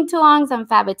the paint-alongs on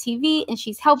Faba TV and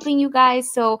she's helping you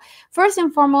guys. So first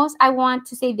and foremost, I want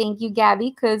to say thank you,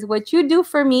 Gabby, because what you do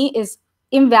for me is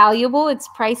invaluable. It's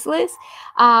priceless.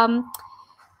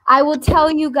 I will tell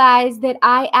you guys that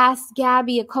I asked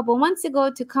Gabby a couple months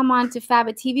ago to come on to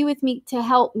Faba TV with me to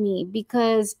help me,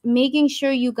 because making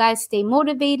sure you guys stay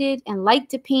motivated and like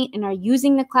to paint and are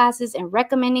using the classes and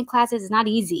recommending classes is not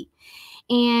easy.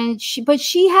 And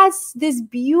she has this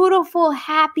beautiful,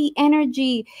 happy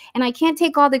energy. And I can't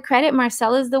take all the credit.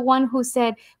 Marcella's the one who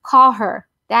said, call her.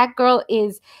 That girl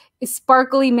is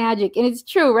sparkly magic. And it's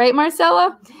true, right,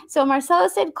 Marcella? So Marcella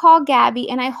said, call Gabby.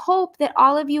 And I hope that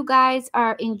all of you guys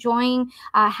are enjoying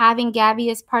having Gabby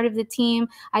as part of the team.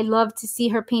 I love to see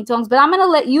her paint-alongs. But I'm going to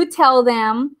let you tell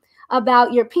them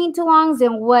about your paint-alongs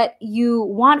and what you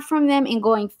want from them and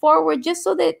going forward, just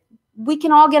so that we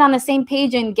can all get on the same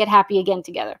page and get happy again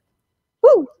together.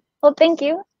 Woo! Well, thank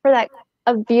you for that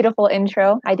beautiful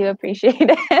intro. I do appreciate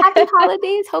it. Happy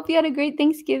holidays. Hope you had a great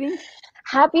Thanksgiving.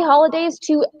 Happy holidays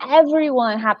to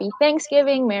everyone. Happy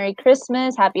Thanksgiving, Merry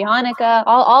Christmas, Happy Hanukkah,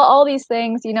 all these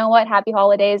things. You know what? Happy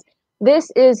holidays.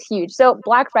 This is huge. So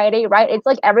Black Friday, right? It's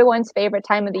like everyone's favorite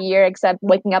time of the year, except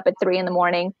waking up at 3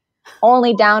 a.m.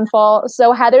 Only downfall.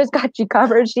 So Heather's got you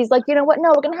covered. She's like, you know what? No,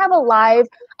 we're going to have a live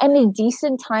and a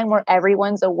decent time where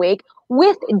everyone's awake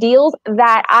with deals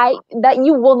that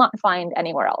you will not find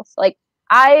anywhere else. Like,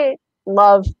 I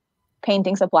love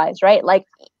painting supplies, right? Like,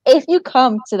 if you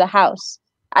come to the house,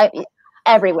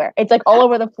 everywhere. It's like all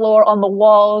over the floor, on the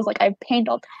walls. Like, I paint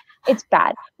all. It's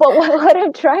bad. But what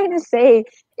I'm trying to say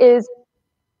is,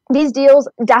 these deals,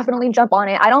 definitely jump on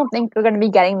it. I don't think we're going to be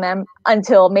getting them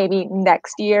until maybe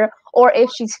next year, or if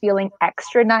she's feeling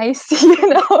extra nice, you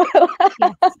know.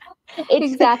 Yes,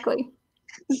 exactly.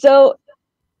 So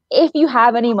if you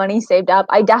have any money saved up,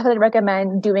 I definitely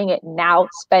recommend doing it now,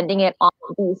 spending it on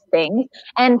these things.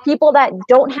 And people that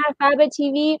don't have Faba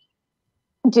TV,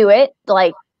 do it.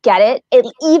 Like, get it.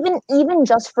 Even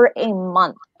just for a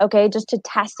month, okay, just to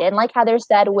test it. And like Heather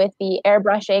said, with the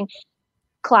airbrushing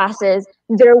classes,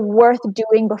 they're worth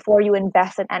doing before you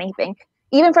invest in anything.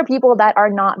 Even for people that are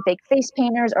not big face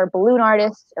painters or balloon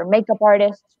artists or makeup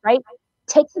artists, right?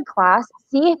 Take the class,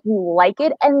 see if you like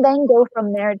it, and then go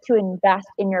from there to invest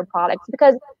in your products.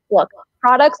 Because look,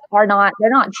 products they're not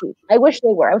cheap. I wish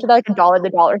they were. I wish they like $1 at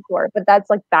the dollar store, but that's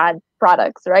like bad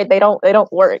products, right? They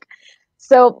don't work.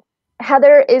 So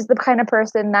Heather is the kind of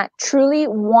person that truly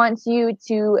wants you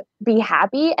to be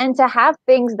happy and to have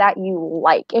things that you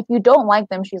like. If you don't like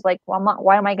them, she's like, well,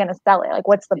 why am I going to sell it? Like,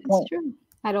 what's the point? True.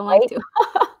 I don't like to.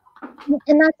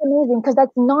 And that's amazing, because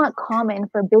that's not common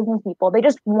for business people. They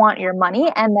just want your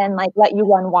money and then like let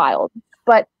you run wild.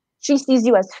 But she sees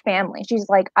you as family. She's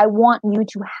like, I want you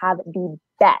to have the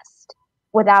best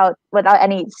without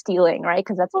any stealing, right?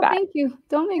 Because that's bad. Thank you.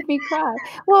 Don't make me cry.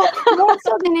 Well, more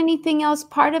so than anything else,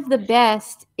 part of the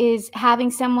best is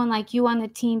having someone like you on the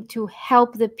team to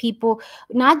help the people,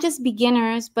 not just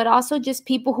beginners, but also just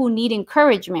people who need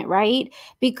encouragement, right?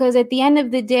 Because at the end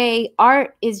of the day,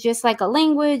 art is just like a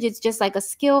language. It's just like a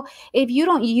skill. If you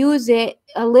don't use it,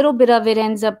 a little bit of it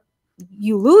ends up,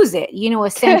 you lose it, you know,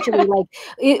 essentially. Like,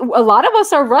 a lot of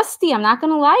us are rusty. I'm not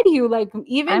going to lie to you. Like,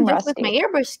 even I'm just rusty. with my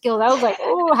airbrush skills, I was like,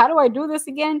 oh, how do I do this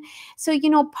again? So, you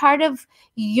know, part of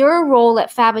your role at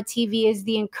Faba TV is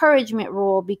the encouragement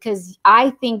role, because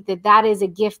I think that is a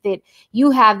gift that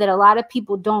you have that a lot of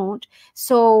people don't.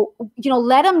 So, you know,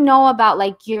 let them know about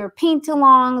like your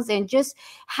paint-alongs and just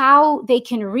how they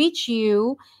can reach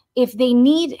you if they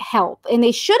need help, and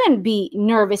they shouldn't be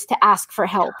nervous to ask for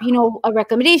help, you know, a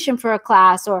recommendation for a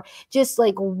class, or just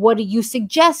like, what do you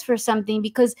suggest for something?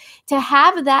 Because to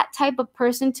have that type of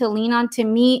person to lean on, to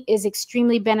me, is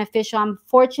extremely beneficial. I'm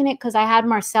fortunate because I had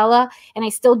Marcella, and I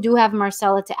still do have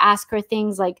Marcella, to ask her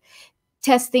things, like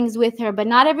test things with her, but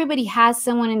not everybody has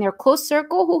someone in their close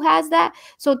circle who has that.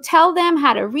 So tell them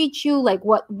how to reach you, like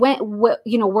what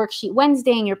you know, Worksheet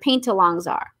Wednesday and your paint-alongs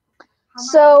are.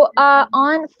 So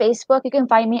on Facebook, you can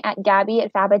find me at Gabby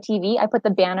at Faba TV. I put the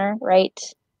banner right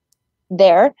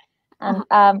there. And,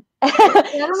 I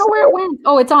don't know where it went.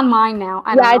 Oh, it's on mine now.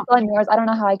 I don't know. It's on yours. I don't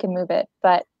know how I can move it,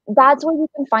 but that's where you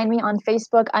can find me on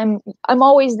Facebook. I'm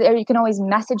always there. You can always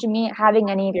message me having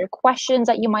any of your questions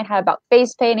that you might have about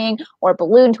face painting or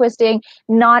balloon twisting,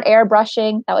 not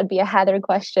airbrushing. That would be a Heather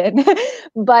question.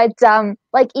 But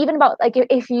like even about like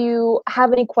if you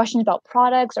have any questions about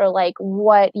products or like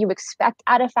what you expect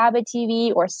out of Faba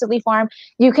TV or Silly Farm,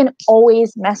 you can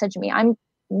always message me. I'm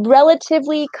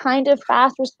relatively kind of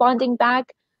fast responding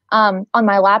back on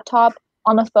my laptop.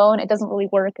 On the phone, it doesn't really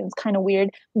work. It's kind of weird.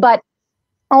 But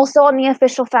also on the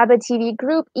official Faba TV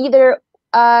group, either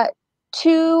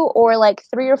 2 or like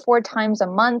 3 or 4 times a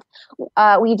month,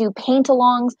 we do paint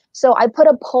alongs. So I put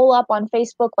a poll up on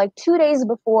Facebook like 2 days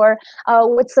before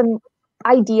with some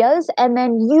ideas, and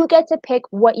then you get to pick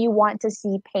what you want to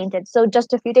see painted. So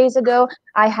just a few days ago,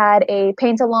 I had a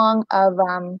paint along of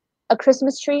a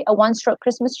Christmas tree, a 1-stroke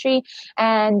Christmas tree,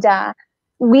 and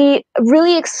we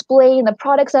really explain the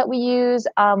products that we use,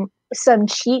 some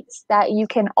cheats that you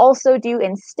can also do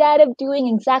instead of doing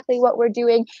exactly what we're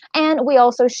doing. And we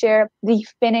also share the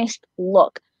finished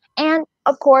look. And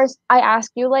of course, I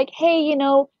ask you like, hey,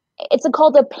 it's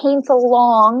called a paint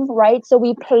along, right? So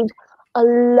we paint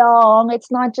along. It's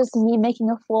not just me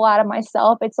making a fool out of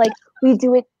myself. It's like we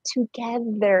do it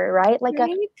together, right? Like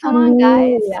Right? Come on,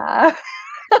 guys. yeah.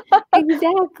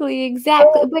 Exactly.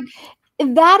 But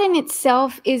that in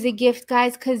itself is a gift,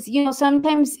 guys, because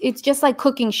sometimes it's just like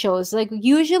cooking shows. Like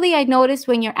usually I notice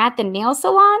when you're at the nail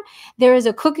salon, there is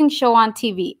a cooking show on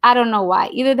TV. I don't know why,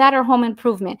 either that or Home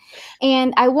Improvement.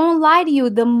 And I won't lie to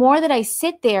you, the more that I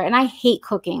sit there, and I hate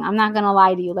cooking, I'm not gonna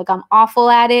lie to you, like I'm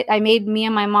awful at it. I made me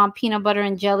and my mom peanut butter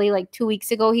and jelly like 2 weeks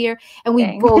ago here, and we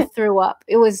Dang. both threw up.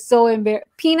 It was so embarrassing.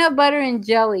 Peanut butter and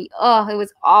jelly, oh, it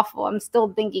was awful. I'm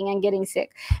still thinking and getting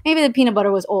sick. Maybe the peanut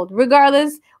butter was old.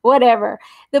 Regardless, whatever.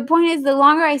 The point is, the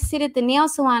longer I sit at the nail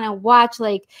salon and watch,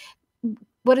 like,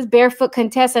 what is Barefoot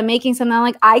Contessa making something, I'm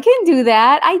like, I can do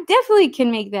that. I definitely can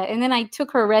make that. And then I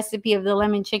took her recipe of the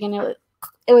lemon chicken.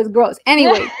 It was gross.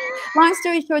 Anyway, long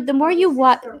story short, the more you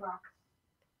watch.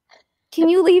 Can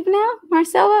you leave now,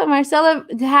 Marcella? Marcella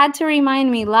had to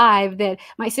remind me live that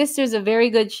my sister's a very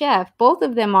good chef. Both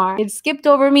of them are. It skipped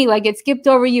over me like it skipped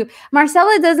over you.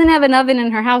 Marcella doesn't have an oven in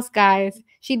her house, guys.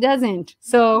 She doesn't.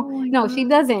 So, no, she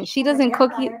doesn't. She doesn't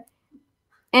cook.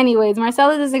 Anyways,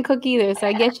 Marcella doesn't cook either, so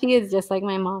I guess she is just like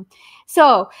my mom.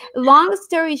 So, long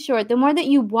story short, the more that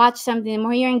you watch something, the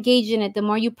more you're engaged in it, the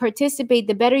more you participate,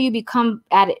 the better you become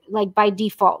at it, like by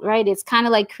default, right? It's kind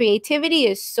of like creativity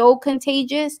is so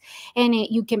contagious, and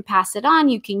you can pass it on,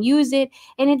 you can use it,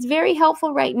 and it's very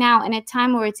helpful right now in a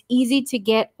time where it's easy to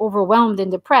get overwhelmed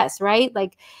and depressed, right?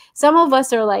 Like some of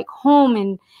us are like home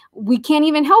and we can't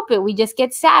even help it. We just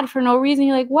get sad for no reason.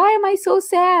 You're like, why am I so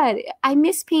sad? I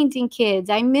miss painting kids.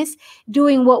 I miss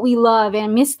doing what we love, and I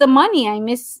miss the money. I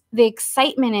miss the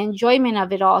excitement and enjoyment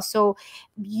of it all. So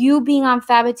you being on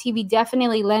Faba TV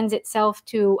definitely lends itself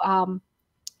to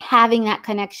having that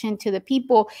connection to the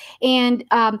people. And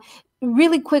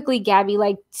really quickly, Gabby,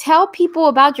 like tell people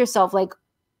about yourself. Like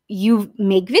you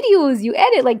make videos, you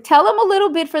edit, like tell them a little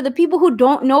bit for the people who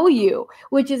don't know you,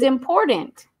 which is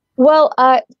important. Well,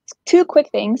 2 quick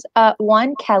things.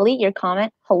 One, Kelly, your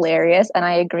comment, hilarious, and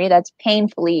I agree. That's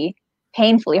painfully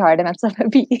hard to mess up a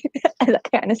beat as a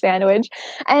kind of sandwich.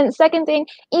 And second thing,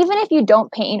 even if you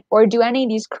don't paint or do any of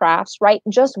these crafts, right,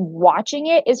 just watching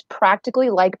it is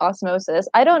practically like osmosis.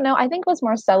 I don't know. I think it was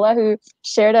Marcella who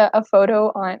shared a photo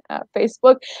on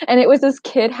Facebook, and it was this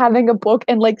kid having a book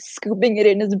and like scooping it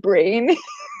in his brain. It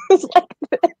was like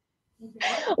this.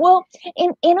 Well,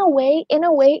 in a way,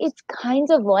 it's kind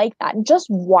of like that. Just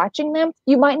watching them,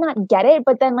 you might not get it,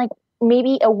 but then like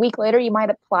maybe a week later, you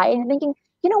might apply it and thinking,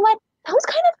 you know what? That was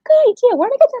kind of a good idea. Where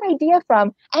did I get that idea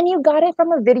from? And you got it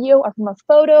from a video or from a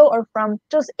photo or from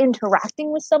just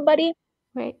interacting with somebody.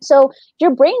 Right. So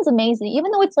your brain's amazing. Even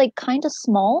though it's like kind of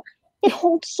small, it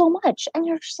holds so much. And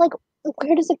you're just like,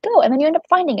 where does it go? And then you end up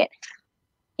finding it.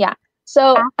 Yeah.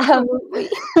 So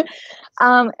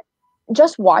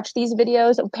just watch these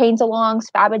videos, paint alongs,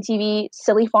 Faba TV,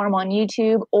 Silly Farm on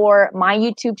YouTube, or my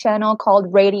YouTube channel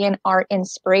called Radiant Art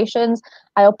Inspirations.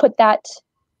 I'll put that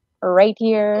right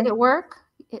here. Did it work?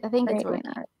 I think it's working.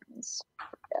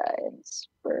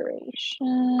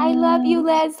 Inspiration. I love you,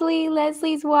 Leslie.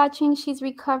 Leslie's watching. She's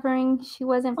recovering. She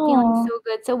wasn't feeling so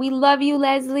good. So we love you,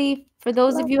 Leslie. For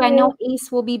those of you, I know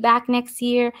Ace will be back next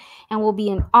year and we'll be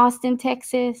in Austin,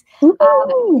 Texas. So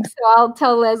I'll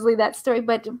tell Leslie that story.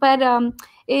 But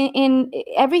in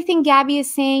everything Gabby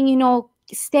is saying,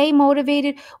 stay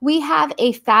motivated. We have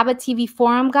a Faba TV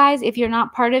forum, guys. If you're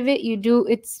not part of it,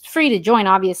 it's free to join,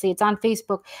 obviously. It's on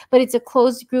Facebook, but it's a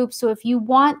closed group. So if you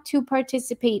want to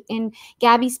participate in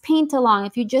Gabby's paint along,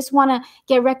 if you just want to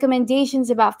get recommendations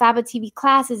about Faba TV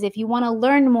classes, if you want to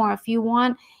learn more, if you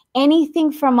want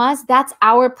anything from us, that's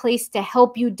our place to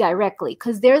help you directly,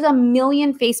 because there's a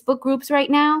million Facebook groups right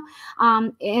now,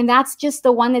 and that's just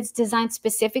the one that's designed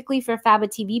specifically for Faba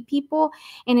TV people,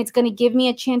 and it's going to give me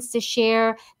a chance to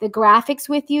share the graphics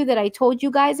with you that I told you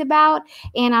guys about.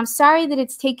 And I'm sorry that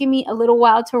it's taken me a little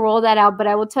while to roll that out, but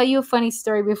I will tell you a funny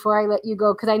story before I let you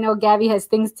go, because I know Gabby has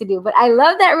things to do. But I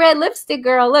love that red lipstick,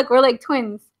 girl. Look, we're like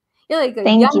twins. You're like a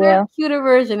younger, cuter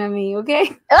version of me,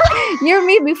 okay? You're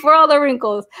me before all the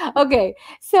wrinkles. Okay,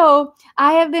 so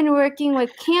I have been working with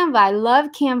Canva. I love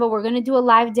Canva. We're going to do a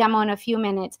live demo in a few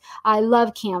minutes. I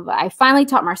love Canva. I finally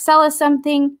taught Marcella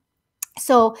something.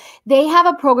 So they have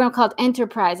a program called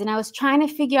Enterprise, and I was trying to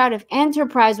figure out if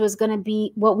Enterprise was going to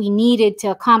be what we needed to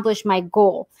accomplish my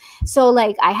goal. So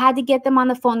like I had to get them on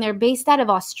the phone. They're based out of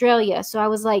Australia. So I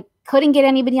was like, couldn't get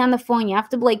anybody on the phone. You have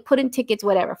to like put in tickets,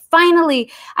 whatever.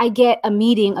 Finally, I get a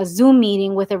Zoom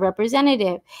meeting with a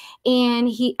representative, and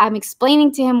I'm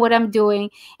explaining to him what I'm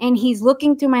doing, and he's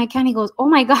looking through my account. He goes, "Oh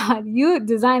my God, you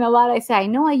design a lot." I said, "I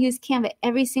know, I use Canva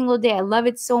every single day. I love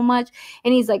it so much."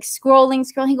 And he's like scrolling.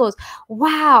 He goes,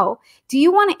 "Wow, do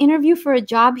you want to interview for a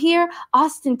job here?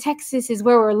 Austin, Texas is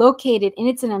where we're located, and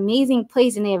it's an amazing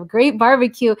place, and they have great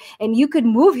barbecue, and you could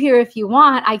move here if you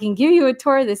want. I can give you a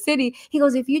tour of the city." He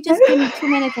goes, "If you just give me 2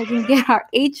 minutes, I can get our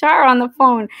HR on the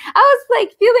phone." I was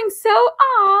like feeling so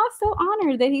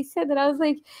honored that he said that. I was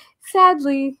like,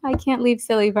 sadly, I can't leave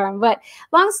Silly Farm. But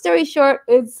long story short,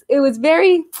 I was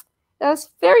very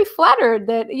flattered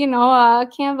that,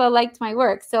 Canva liked my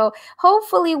work. So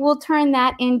hopefully we'll turn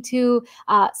that into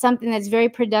something that's very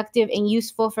productive and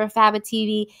useful for Faba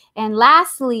TV. And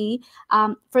lastly,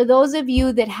 for those of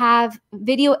you that have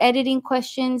video editing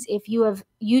questions, if you have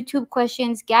YouTube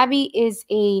questions, Gabby is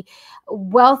a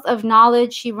wealth of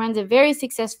knowledge. She runs a very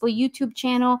successful YouTube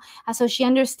channel. So she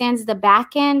understands the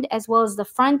back end as well as the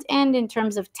front end in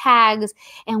terms of tags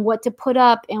and what to put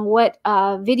up and what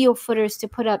video footers to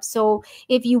put up. So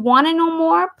if you want to know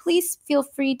more, please feel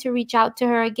free to reach out to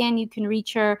her. Again, you can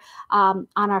reach her on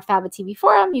our Faba TV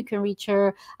forum. You can reach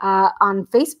her on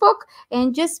Facebook,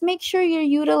 and just make sure you're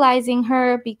utilizing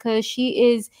her, because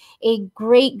she is a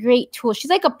great tool. She's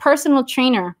like a personal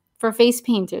trainer for face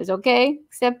painters, okay?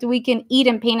 Except we can eat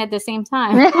and paint at the same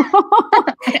time.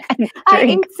 I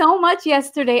ate so much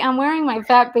yesterday. I'm wearing my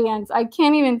fat pants. I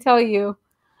can't even tell you.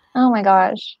 Oh my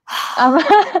gosh.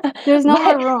 There's no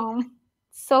more room.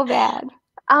 So bad.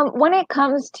 When it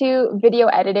comes to video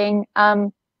editing,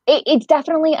 it's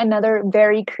definitely another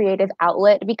very creative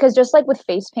outlet, because just like with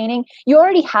face painting, you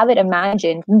already have it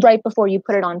imagined right before you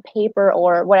put it on paper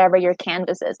or whatever your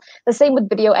canvas is. The same with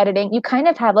video editing. You kind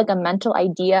of have like a mental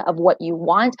idea of what you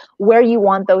want, where you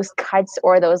want those cuts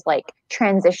or those like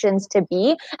transitions to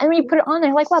be. And when you put it on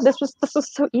there, like, wow, this was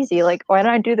so easy. Like, why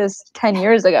didn't I do this 10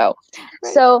 years ago?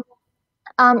 Right. So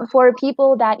for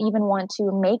people that even want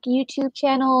to make YouTube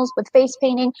channels with face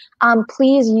painting,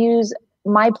 please use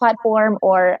my platform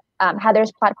or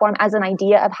Heather's platform as an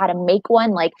idea of how to make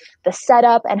one, like the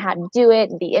setup and how to do it,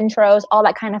 the intros, all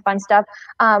that kind of fun stuff,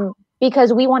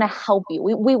 because we want to help you.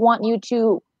 We want you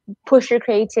to push your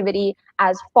creativity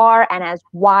as far and as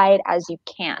wide as you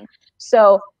can.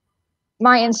 So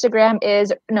my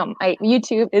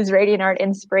YouTube is Radiant Art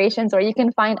Inspirations, or you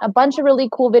can find a bunch of really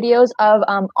cool videos of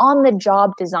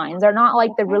on-the-job designs. They're not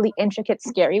like the really intricate,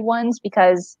 scary ones,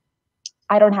 because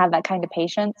I don't have that kind of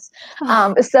patience.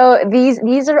 So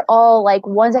these are all like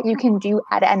ones that you can do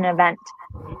at an event.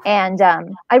 And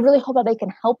I really hope that they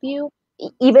can help you,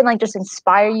 even like just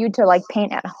inspire you to like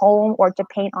paint at home, or to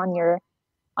paint on your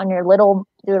little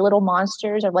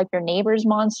monsters, or like your neighbor's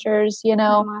monsters,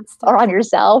 or on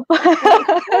yourself.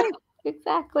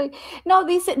 Exactly. No,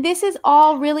 this is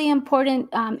all really important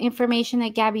information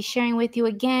that Gabby's sharing with you.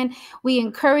 Again, we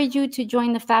encourage you to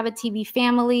join the Faba TV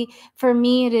family. For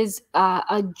me, it is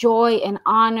a joy, an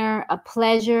honor, a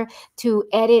pleasure to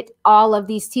edit all of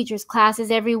these teachers' classes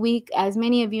every week. As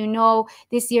many of you know,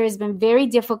 this year has been very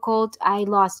difficult. I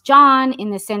lost John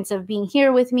in the sense of being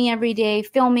here with me every day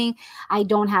filming. I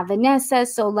don't have Vanessa.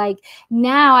 So like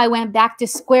now I went back to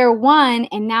square one,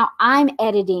 and now I'm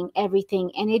editing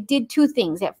everything. And it did two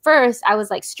things. At first, I was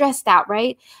like stressed out,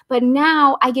 right? But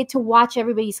now I get to watch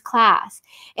everybody's class,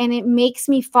 and it makes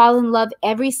me fall in love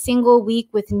every single week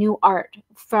with new art.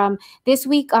 From this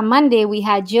week on Monday, we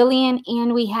had Jillian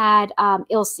and we had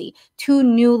Ilse, two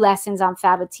new lessons on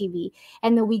Faba TV.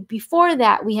 And the week before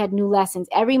that, we had new lessons.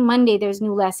 Every Monday, there's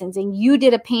new lessons. And you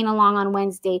did a paint along on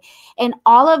Wednesday. And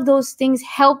all of those things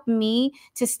help me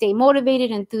to stay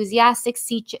motivated, enthusiastic,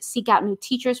 seek out new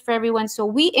teachers for everyone. So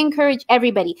we encourage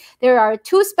everybody. There are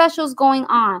two specials going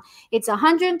on. It's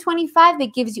 $125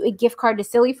 that gives you a gift card to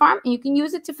Silly Farm, and you can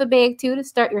use it to Friyay too to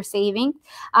start your saving,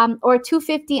 or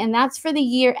 $250, and that's for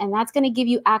the year, and that's going to give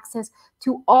you access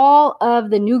to all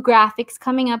of the new graphics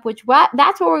coming up,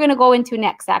 that's what we're going to go into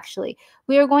next. Actually,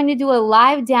 we are going to do a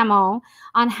live demo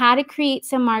on how to create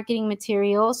some marketing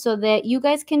material so that you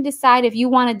guys can decide if you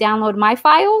want to download my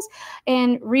files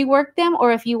and rework them,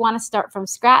 or if you want to start from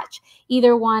scratch.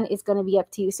 Either one is going to be up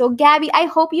to you. So Gabby, I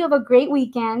hope you have a great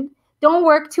weekend. Don't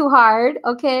work too hard,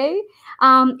 okay?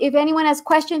 If anyone has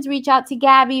questions, reach out to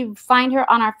Gabby. Find her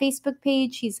on our Facebook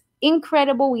page. She's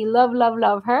incredible. We love, love,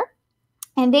 love her.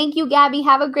 And thank you, Gabby.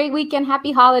 Have a great weekend.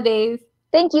 Happy holidays.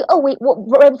 Thank you. Oh, wait, well,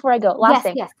 right before I go, last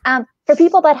thing. Yes. For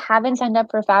people that haven't signed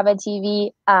up for Faba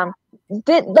TV,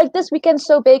 like this weekend's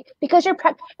so big because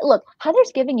look,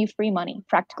 Heather's giving you free money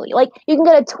practically. Like you can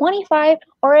get a $25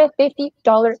 or a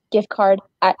 $50 gift card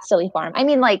at Silly Farm. I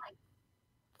mean, like,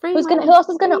 who else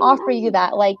is gonna offer you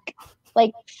that? Like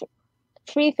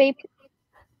free fake.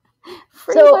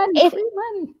 Free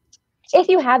money. If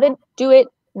you haven't, do it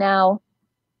now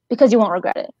because you won't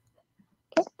regret it.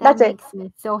 Okay, that's it. That makes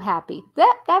me so happy.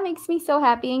 That makes me so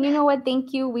happy. And you know what?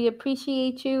 Thank you. We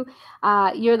appreciate you.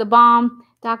 You're the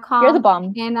bomb.com. You're the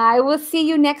bomb. And I will see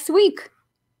you next week.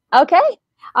 Okay.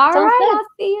 All right. Good. I'll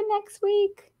see you next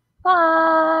week.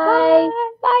 Bye.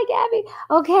 Bye, Gabby.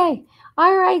 Okay.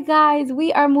 All right, guys.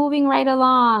 We are moving right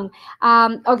along.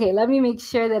 Okay. Let me make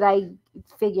sure that I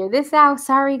figure this out.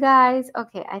 Sorry, guys.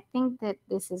 Okay. I think that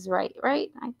this is right?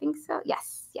 I think so.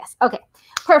 Yes. Okay.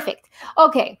 Perfect.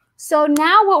 Okay. So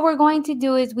now what we're going to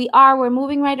do is we're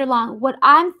moving right along. What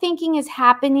I'm thinking is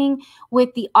happening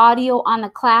with the audio on the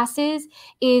classes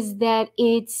is that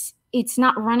it's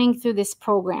not running through this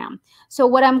program. So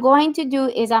what I'm going to do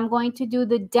is I'm going to do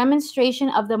the demonstration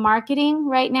of the marketing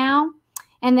right now.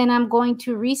 And then I'm going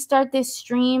to restart this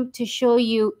stream to show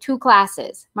you two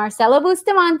classes, Marcela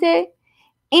Bustamante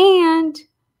and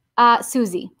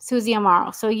Susie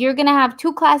Amaro. So you're going to have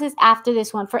two classes after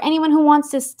this one. For anyone who wants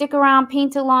to stick around,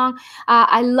 paint along,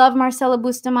 I love Marcela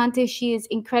Bustamante. She is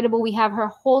incredible. We have her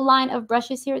whole line of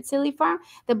brushes here at Silly Farm,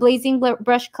 the Blazing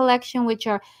Brush collection, which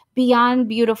are beyond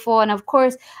beautiful. And of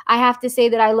course, I have to say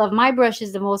that I love my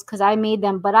brushes the most because I made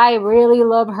them, but I really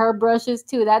love her brushes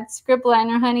too. That script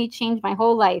liner, honey, changed my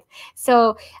whole life.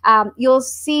 So you'll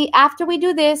see after we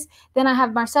do this, then I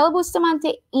have Marcela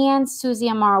Bustamante and Susie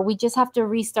Amaro. We just have to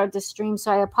restart the stream,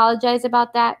 so I apologize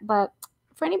about that. But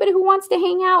for anybody who wants to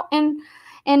hang out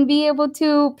and be able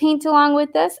to paint along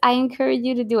with us, I encourage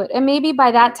you to do it. And maybe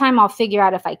by that time, I'll figure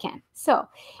out if I can. So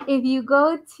if you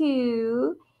go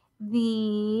to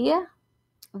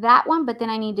that one, but then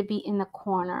I need to be in the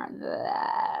corner,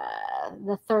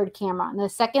 the third camera, the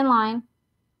second line.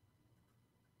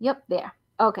 Yep, there.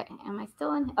 Okay, am I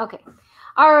still in? Okay.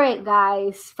 All right,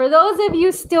 guys. For those of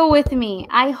you still with me,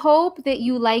 I hope that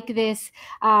you like this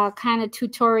kind of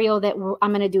tutorial that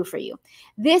I'm going to do for you.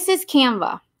 This is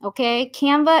Canva, okay?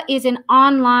 Canva is an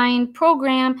online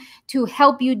program to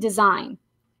help you design.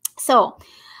 So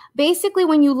basically,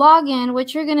 when you log in,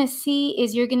 what you're going to see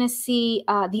is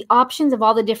the options of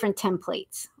all the different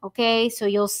templates, okay? So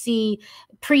you'll see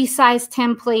pre-sized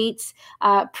templates,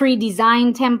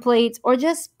 pre-designed templates, or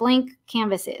just blank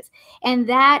canvases. And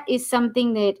that is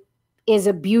something that is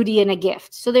a beauty and a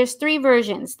gift. So there's three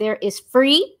versions. There is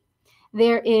free,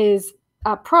 there is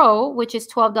Pro, which is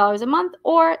 $12 a month,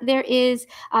 or there is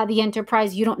the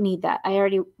Enterprise. You don't need that. I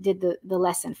already did the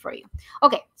lesson for you.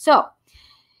 Okay, so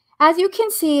as you can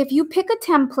see, if you pick a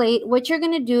template, what you're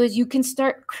going to do is you can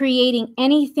start creating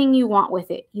anything you want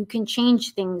with it. You can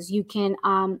change things. You can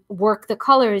work the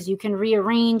colors. You can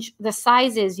rearrange the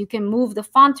sizes. You can move the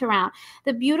font around.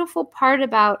 The beautiful part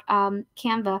about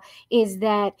Canva is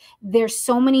that there's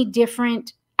so many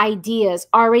different ideas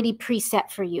already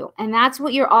preset for you. And that's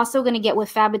what you're also going to get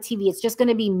with Faba TV. It's just going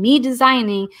to be me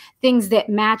designing things that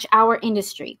match our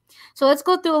industry. So let's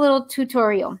go through a little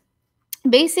tutorial.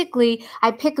 Basically,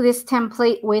 I pick this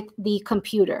template with the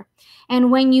computer. And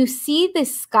when you see the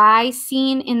sky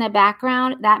scene in the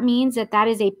background, that means that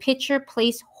is a picture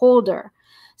placeholder.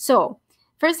 So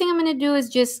first thing I'm going to do is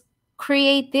just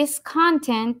create this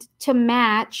content to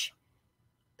match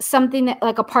something that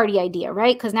like a party idea,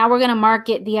 right? Because now we're going to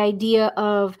market the idea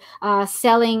of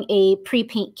selling a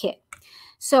pre-paint kit.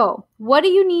 So what do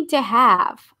you need to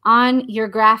have on your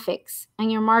graphics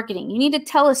and your marketing? You need to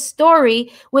tell a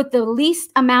story with the least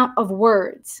amount of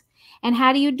words. And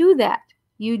how do you do that?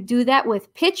 You do that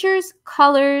with pictures,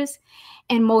 colors,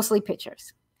 and mostly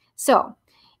pictures. So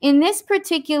in this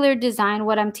particular design,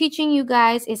 what I'm teaching you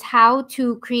guys is how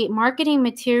to create marketing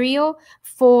material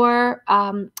for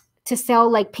to sell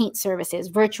like paint services,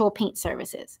 virtual paint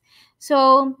services.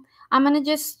 So I'm going to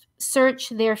just search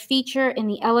their feature in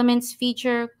the elements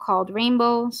feature called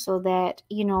rainbow, so that,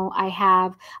 you know, I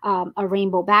have a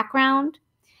rainbow background.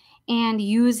 And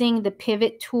using the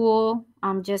pivot tool,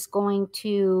 I'm just going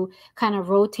to kind of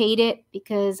rotate it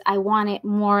because I want it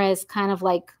more as kind of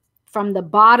like from the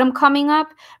bottom coming up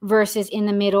versus in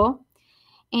the middle.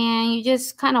 And you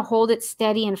just kind of hold it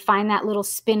steady and find that little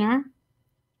spinner,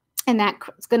 and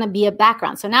that's going to be a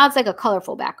background. So now it's like a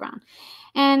colorful background.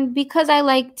 And because I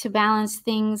like to balance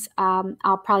things,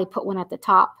 I'll probably put one at the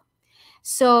top.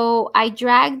 So I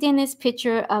dragged in this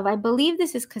picture of, I believe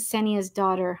this is Ksenia's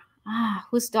daughter.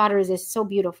 Whose daughter is this? So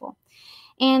beautiful.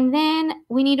 And then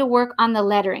we need to work on the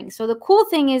lettering. So the cool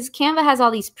thing is Canva has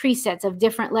all these presets of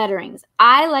different letterings.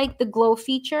 I like the glow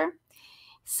feature.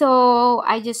 So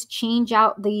I just change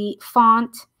out the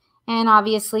font. And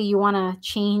obviously you want to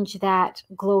change that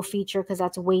glow feature because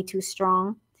that's way too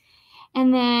strong.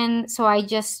 And then, so I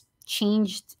just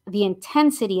changed the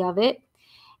intensity of it.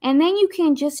 And then you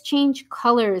can just change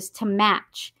colors to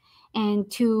match and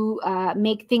to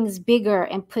make things bigger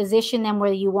and position them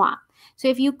where you want. So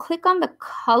if you click on the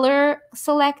color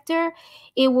selector,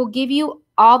 it will give you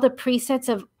all the presets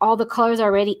of all the colors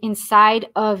already inside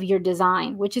of your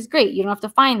design, which is great. You don't have to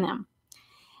find them.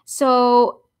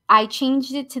 So I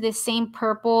changed it to the same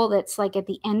purple that's like at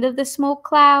the end of the smoke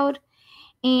cloud.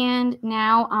 And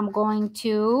now I'm going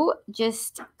to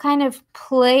just kind of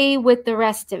play with the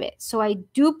rest of it. So I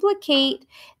duplicate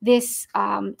this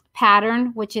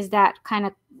pattern, which is that kind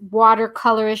of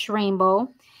watercolorish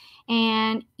rainbow,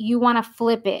 and you want to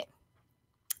flip it.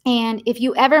 And if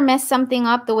you ever mess something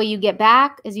up, the way you get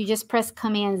back is you just press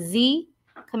Command Z.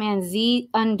 Command Z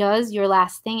undoes your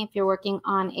last thing if you're working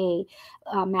on a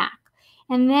Mac.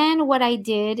 And then what I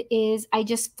did is I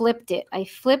just flipped it. I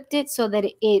flipped it so that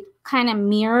it kind of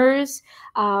mirrors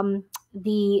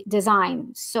the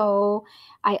design. So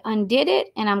I undid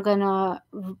it, and I'm going to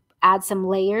add some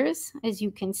layers, as you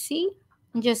can see,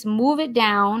 and just move it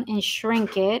down and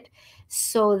shrink it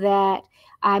so that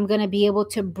I'm going to be able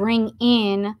to bring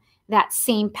in that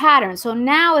same pattern. So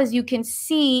now, as you can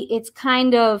see, it's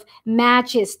kind of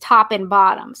matches top and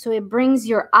bottom. So it brings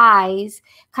your eyes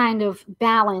kind of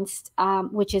balanced,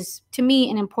 which is, to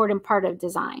me, an important part of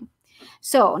design.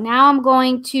 So now I'm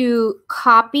going to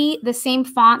copy the same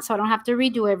font so I don't have to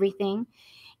redo everything.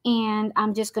 And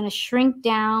I'm just going to shrink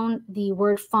down the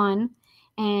word fun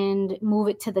and move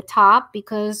it to the top,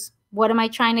 because what am I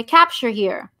trying to capture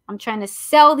here? I'm trying to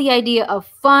sell the idea of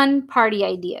fun party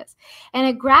ideas. And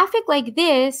a graphic like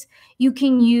this, you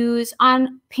can use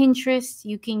on Pinterest,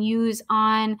 you can use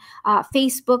on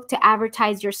Facebook to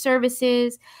advertise your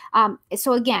services.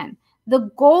 So again,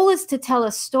 the goal is to tell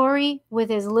a story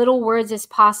with as little words as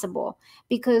possible,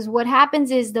 because what happens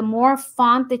is the more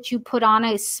font that you put on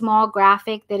a small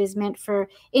graphic that is meant for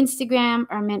Instagram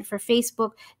or meant for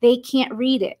Facebook, they can't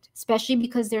read it, especially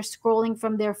because they're scrolling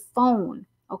from their phone.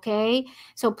 Okay,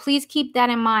 so please keep that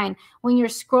in mind. When you're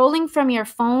scrolling from your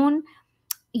phone,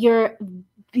 your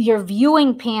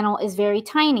viewing panel is very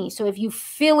tiny. So if you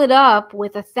fill it up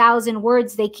with 1,000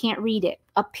 words, they can't read it.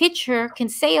 A picture can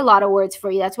say a lot of words for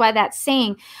you. That's why that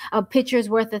saying, a picture's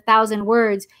worth 1,000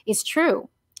 words, is true.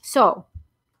 So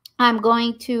I'm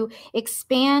going to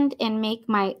expand and make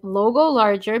my logo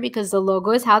larger, because the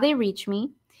logo is how they reach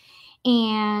me.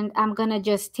 And I'm going to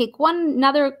just take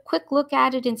another quick look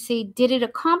at it and say, did it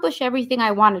accomplish everything I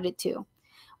wanted it to?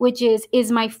 Which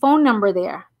is my phone number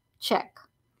there? Check.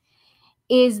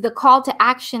 Is the call to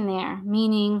action there?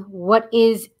 Meaning, what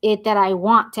is it that I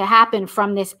want to happen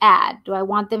from this ad? Do I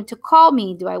want them to call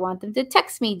me? Do I want them to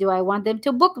text me? Do I want them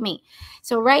to book me?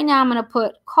 So right now I'm going to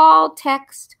put call,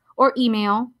 text, or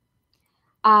email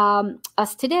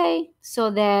us today,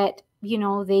 so that, you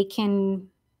know, they can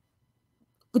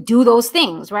do those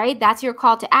things, right? That's your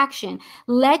call to action.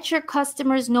 Let your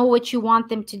customers know what you want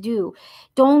them to do.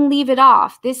 Don't leave it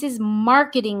off. This is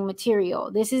marketing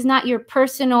material. This is not your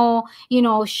personal, you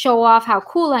know, show off how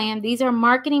cool I am. These are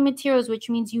marketing materials, which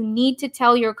means you need to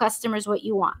tell your customers what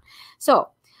you want. So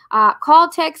call,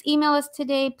 text, email us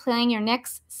today, planning your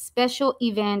next special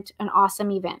event, an awesome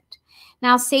event.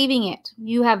 Now saving it.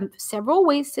 You have several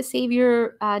ways to save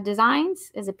your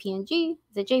designs, as a PNG,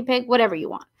 as a JPEG, whatever you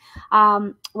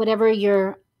want, whatever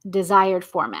your desired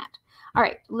format. All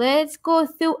right, let's go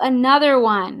through another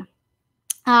one.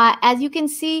 As you can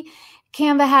see,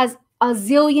 Canva has a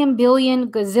zillion,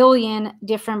 billion, gazillion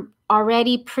different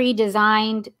already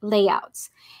pre-designed layouts.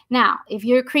 Now, if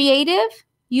you're creative,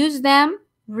 use them,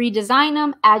 redesign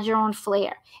them, add your own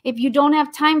flair. If you don't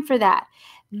have time for that,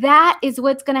 that is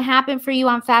what's going to happen for you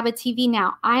on Faba TV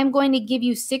now. I am going to give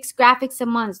you 6 graphics a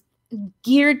month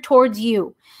geared towards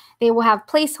you. They will have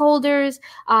placeholders.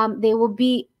 They will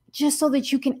be just so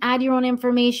that you can add your own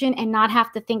information and not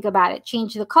have to think about it.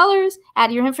 Change the colors,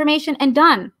 add your information, and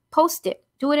done. Post it.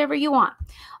 Do whatever you want.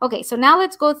 Okay, so now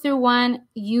let's go through one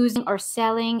using or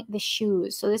selling the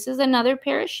shoes. So this is another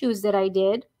pair of shoes that I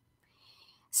did.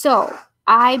 So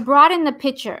I brought in the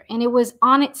picture and it was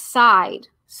on its side.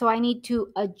 So I need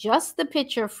to adjust the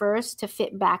picture first to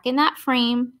fit back in that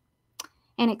frame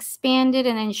and expand it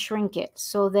and then shrink it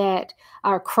so that,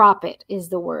 or crop it is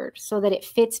the word, so that it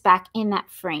fits back in that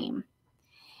frame.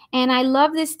 And I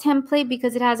love this template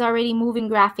because it has already moving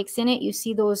graphics in it. You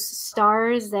see those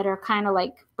stars that are kind of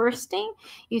like bursting.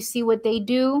 You see what they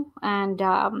do, and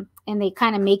they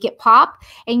kind of make it pop.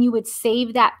 And you would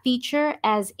save that feature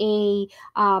as a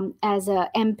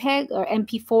MPEG or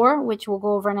MP4, which we'll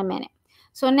go over in a minute.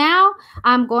 So now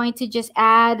I'm going to just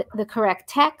add the correct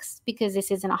text because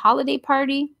this isn't a holiday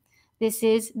party. This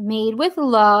is made with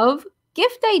love.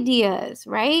 Gift ideas,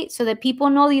 right? So that people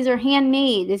know these are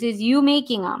handmade. This is you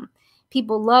making them.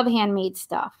 People love handmade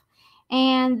stuff.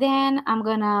 And then I'm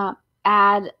going to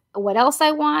add what else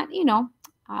I want, you know,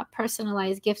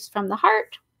 personalized gifts from the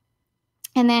heart.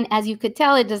 And then as you could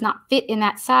tell, it does not fit in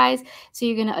that size. So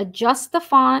you're going to adjust the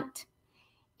font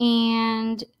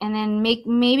and then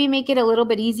maybe make it a little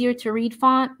bit easier to read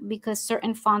font, because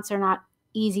certain fonts are not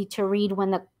easy to read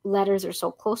when the letters are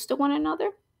so close to one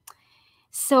another.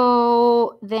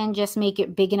 So then just make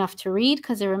it big enough to read,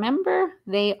 because remember,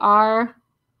 they are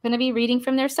going to be reading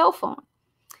from their cell phone.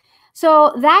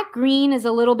 So that green is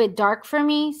a little bit dark for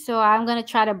me, so I'm going to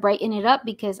try to brighten it up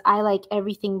because I like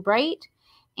everything bright.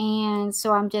 And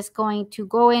so I'm just going to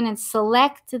go in and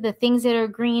select the things that are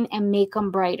green and make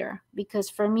them brighter. Because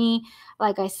for me,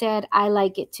 like I said, I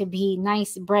like it to be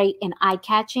nice, bright, and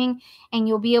eye-catching. And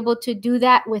you'll be able to do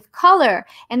that with color.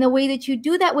 And the way that you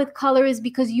do that with color is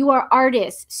because you are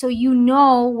artists. So you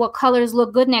know what colors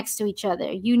look good next to each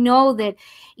other. You know that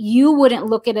you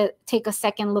wouldn't take a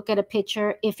second look at a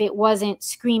picture if it wasn't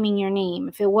screaming your name,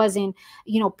 if it wasn't,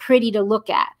 you know, pretty to look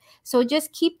at. So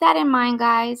just keep that in mind,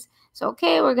 guys. So,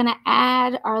 okay, we're going to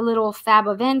add our little fab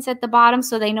events at the bottom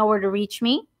so they know where to reach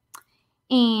me,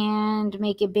 and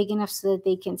make it big enough so that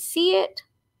they can see it.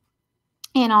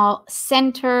 And I'll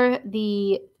center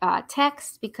the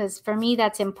text because for me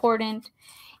that's important.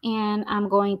 And I'm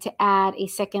going to add a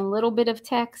second little bit of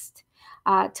text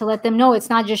to let them know it's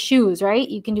not just shoes, right?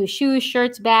 You can do shoes,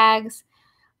 shirts, bags.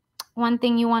 One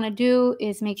thing you want to do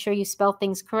is make sure you spell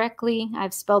things correctly.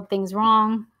 I've spelled things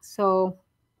wrong, so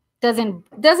doesn't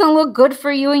look good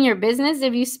for you in your business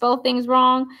if you spell things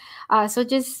wrong. So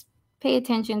just pay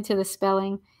attention to the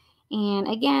spelling. And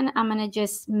again, I'm going to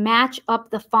just match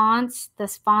up the fonts.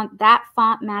 That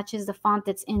font matches the font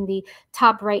that's in the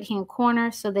top right-hand corner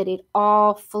so that it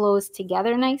all flows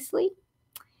together nicely.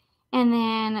 And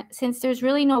then since there's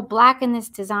really no black in this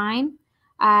design,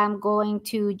 I'm going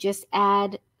to just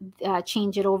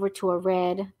change it over to a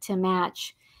red to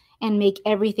match and make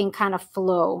everything kind of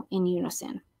flow in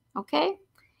unison. Okay,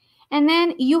 and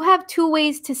then you have 2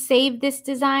 ways to save this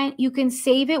design. You can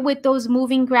save it with those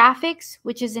moving graphics,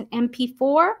 which is an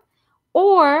MP4,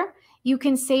 or you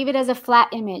can save it as a flat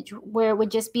image where it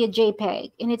would just be a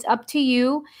JPEG, and it's up to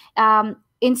you.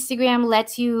 Instagram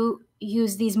lets you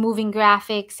use these moving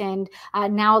graphics, and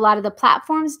now a lot of the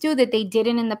platforms do that they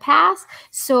didn't in the past.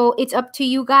 So it's up to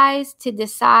you guys to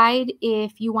decide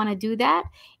if you want to do that,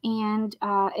 and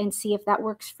see if that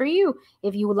works for you,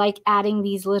 if you like adding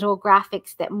these little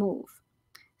graphics that move.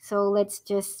 So let's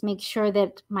just make sure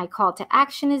that my call to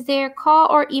action is there.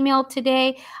 Call or email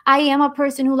today. I am a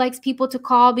person who likes people to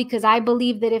call because I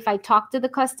believe that if I talk to the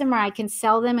customer, I can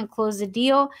sell them and close the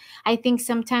deal. I think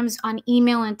sometimes on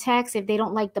email and text, if they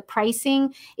don't like the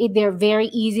pricing, they're very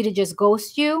easy to just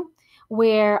ghost you.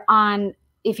 Where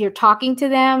if you're talking to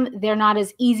them, they're not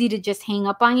as easy to just hang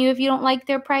up on you if you don't like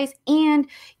their price. And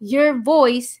your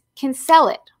voice can sell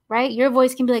it, right? Your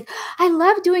voice can be like, I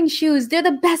love doing shoes. They're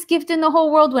the best gift in the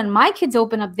whole world. When my kids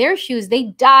open up their shoes, they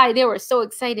die. They were so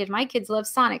excited. My kids love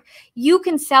Sonic. You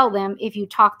can sell them if you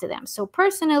talk to them. So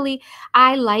personally,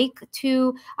 I like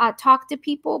to talk to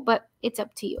people, but it's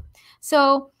up to you.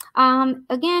 So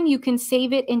again, you can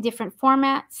save it in different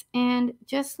formats. And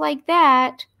just like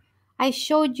that, I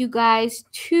showed you guys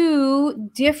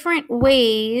 2 different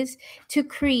ways to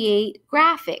create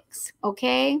graphics,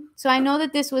 okay? So I know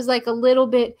that this was like a little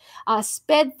bit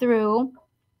sped through,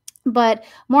 but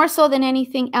more so than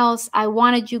anything else, I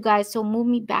wanted you guys to move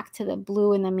me back to the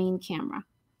blue in the main camera,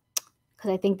 because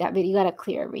I think that video, you got to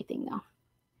clear everything though.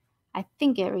 I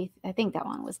think that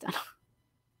one was done.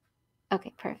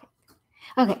 Okay, perfect.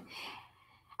 Okay.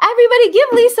 Everybody give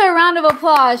Lisa a round of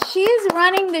applause. She is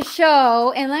running the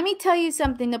show. And let me tell you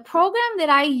something. The program that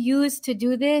I use to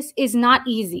do this is not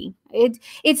easy.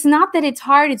 It's not that it's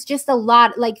hard. It's just a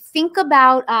lot. Like, think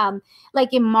about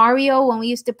like in Mario when we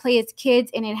used to play as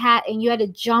kids and you had to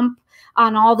jump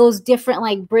on all those different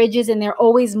like bridges and they're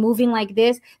always moving like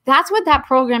this. That's what that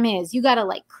program is. You got to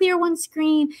like clear one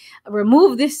screen,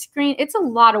 remove this screen. It's a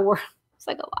lot of work. It's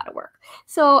like a lot of work.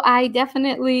 So I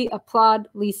definitely applaud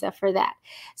Lisa for that.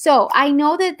 So I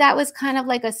know that that was kind of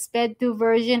like a sped through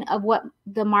version of what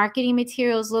the marketing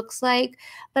materials looks like,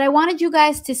 but I wanted you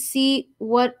guys to see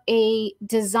what a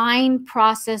design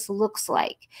process looks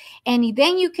like. And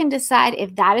then you can decide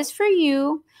if that is for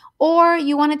you, or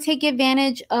you want to take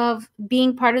advantage of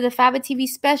being part of the Faba TV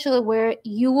special where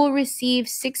you will receive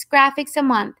 6 graphics a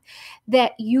month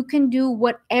that you can do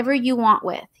whatever you want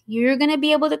with. You're going to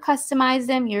be able to customize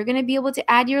them. You're going to be able to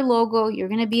add your logo. You're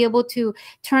going to be able to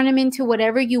turn them into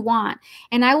whatever you want.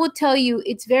 And I will tell you,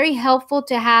 it's very helpful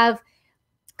to have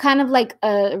kind of like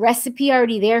a recipe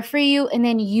already there for you, and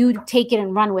then you take it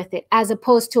and run with it, as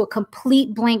opposed to a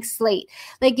complete blank slate.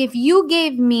 Like if you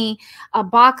gave me a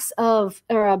box of,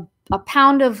 or a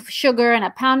pound of sugar and a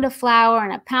pound of flour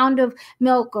and a pound of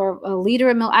milk or a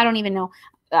liter of milk, I don't even know.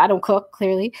 I don't cook,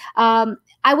 clearly.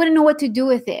 I wouldn't know what to do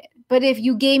with it. But if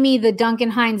you gave me the Duncan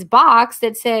Hines box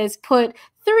that says put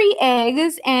 3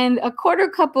 eggs and a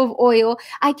 1/4 cup of oil,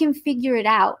 I can figure it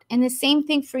out. And the same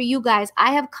thing for you guys.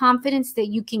 I have confidence that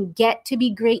you can get to be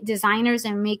great designers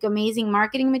and make amazing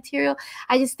marketing material.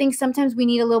 I just think sometimes we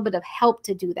need a little bit of help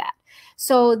to do that.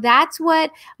 So that's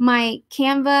what my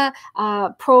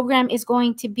Canva program is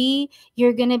going to be.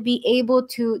 You're going to be able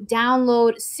to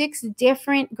download 6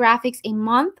 different graphics a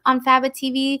month on Faba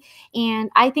TV. And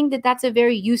I think that that's a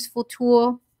very useful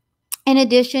tool. In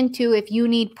addition to, if you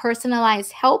need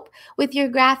personalized help with your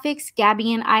graphics,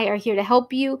 Gabby and I are here to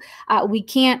help you. We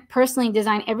can't personally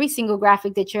design every single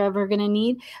graphic that you're ever going to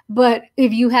need, but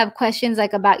if you have questions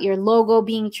like about your logo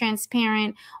being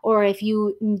transparent, or if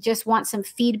you just want some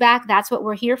feedback, that's what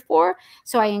we're here for.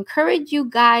 So I encourage you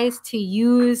guys to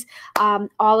use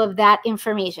all of that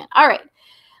information. All right.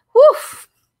 Whew.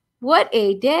 What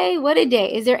a day. What a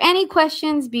day. Is there any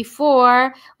questions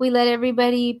before we let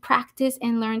everybody practice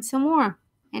and learn some more?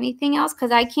 Anything else?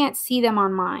 Because I can't see them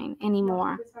on mine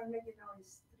anymore.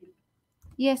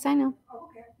 Yes, I know.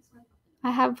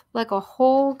 I have like a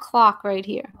whole clock right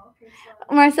here.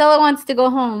 Marcella wants to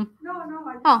go home.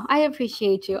 Oh, I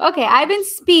appreciate you. Okay, I've been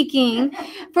speaking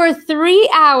for 3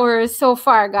 hours so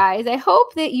far, guys. I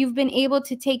hope that you've been able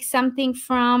to take something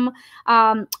from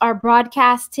our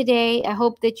broadcast today. I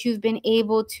hope that you've been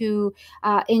able to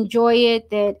enjoy it,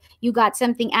 that you got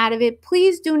something out of it.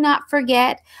 Please do not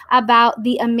forget about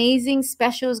the amazing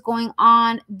specials going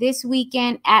on this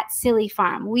weekend at Silly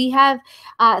Farm. We have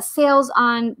sales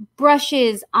on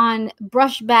brushes, on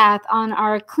brush bath, on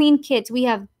our clean kits. We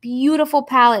have beautiful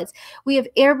palettes. We have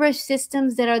airbrush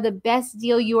systems that are the best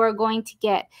deal you are going to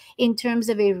get in terms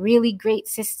of a really great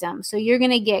system. So you're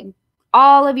going to get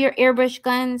all of your airbrush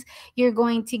guns. You're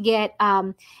going to get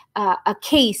a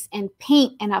case and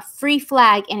paint and a free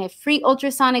flag and a free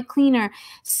ultrasonic cleaner.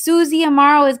 Susie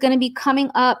Amaro is going to be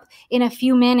coming up in a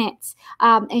few minutes,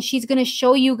 and she's going to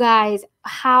show you guys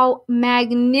how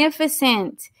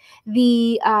magnificent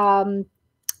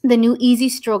the new easy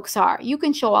strokes are. You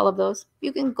can show all of those.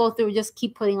 You can go through, just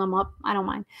keep putting them up. I don't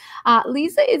mind.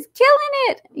 Lisa is killing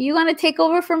it. You want to take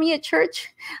over for me at church?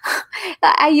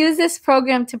 I use this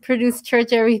program to produce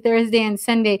church every Thursday and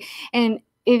Sunday. And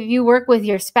if you work with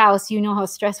your spouse, you know how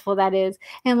stressful that is.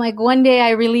 And like one day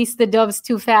I released the doves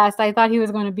too fast. I thought he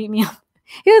was going to beat me up.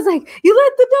 He was like, you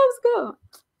let the doves go.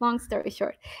 Long story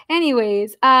short.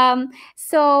 Anyways,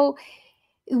 so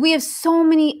we have so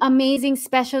many amazing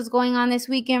specials going on this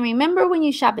weekend. Remember, when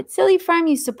you shop at Silly Farm,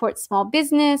 you support small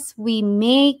business. We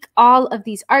make all of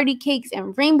these arty cakes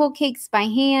and rainbow cakes by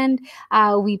hand.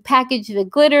 We package the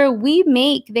glitter. We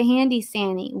make the Handy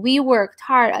Sandy. We worked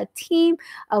hard, a team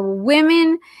of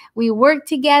women. We worked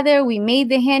together. We made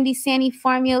the Handy Sandy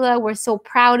formula. We're so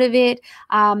proud of it.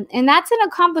 And that's an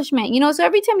accomplishment, you know. So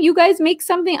every time you guys make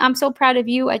something, I'm so proud of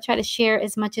you. I try to share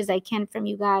as much as I can from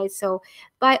you guys. So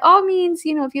by all means,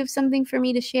 you know, if you have something for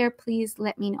me to share, please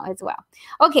let me know as well.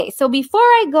 Okay, so before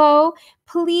I go,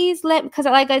 please because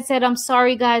like I said, I'm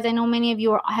sorry, guys. I know many of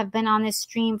you have been on this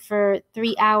stream for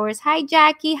 3 hours. Hi,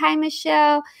 Jackie. Hi,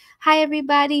 Michelle. Hi,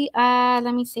 everybody.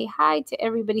 Let me say hi to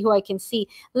everybody who I can see.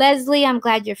 Leslie, I'm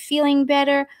glad you're feeling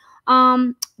better.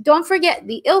 Don't forget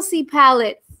the Ilse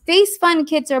palette. Face Fun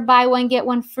kits are buy one, get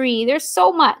one free. There's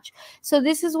so much. So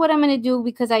this is what I'm going to do,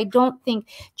 because I don't think,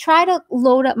 try to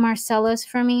load up Marcella's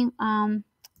for me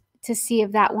to see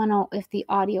if that one, if the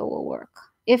audio will work.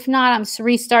 If not, I'm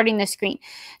restarting the screen.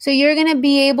 So you're going to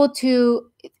be able to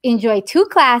enjoy 2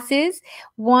 classes,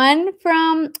 one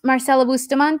from Marcella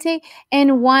Bustamante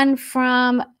and one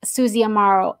from Susie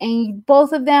Amaro. And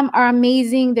both of them are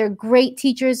amazing. They're great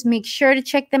teachers. Make sure to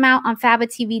check them out on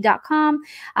fabatv.com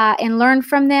and learn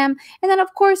from them. And then,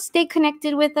 of course, stay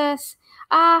connected with us.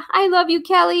 I love you,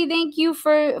 Kelly. Thank you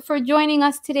for joining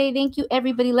us today. Thank you,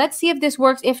 everybody. Let's see if this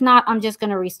works. If not, I'm just going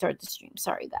to restart the stream.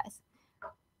 Sorry, guys.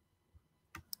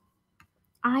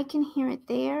 I can hear it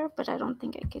there, but I don't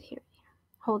think I could hear it here.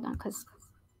 Hold on, because,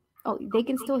 oh, they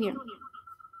can still hear me.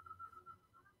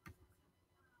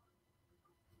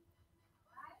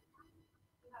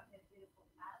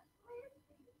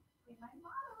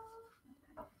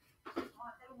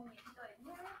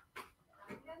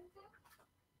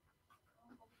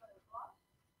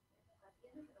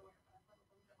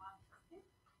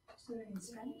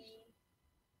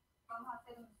 Vamos a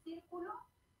hacer un círculo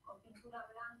con pintura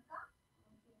blanca,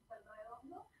 un pincel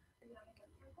redondo, seguramente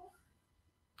el cuerpo.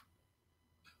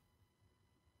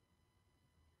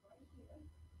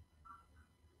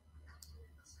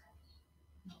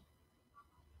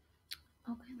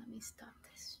 Okay, let me stop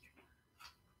this stream.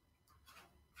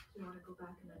 Do you want to go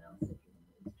back and announce if you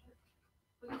want to start?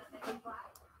 We're going to take a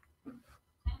black,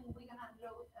 and we're going to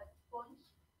load a sponge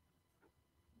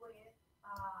with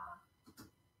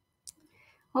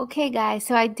Okay, guys,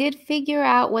 so I did figure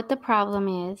out what the problem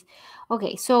is.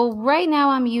 Okay, so right now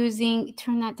I'm using,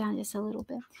 turn that down just a little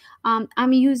bit.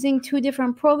 I'm using 2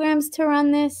 different programs to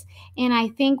run this, and I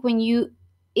think when you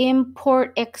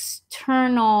import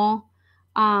external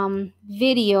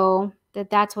video,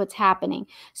 that's what's happening.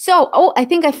 So, oh, I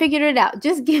think I figured it out.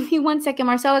 Just give me 1 second.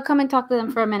 Marcella, come and talk to them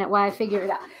for a minute while I figure it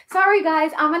out. Sorry,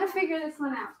 guys, I'm going to figure this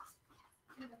one out.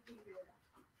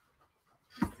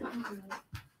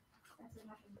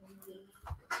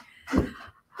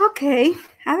 Okay,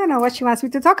 I don't know what she wants me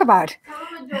to talk about.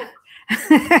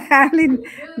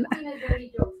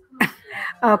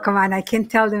 Oh, come on, I can't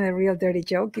tell them a real dirty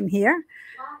joke in here.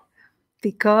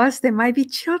 Because there might be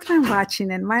children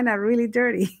watching and mine are really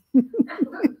dirty.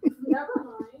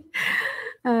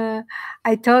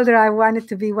 I told her I wanted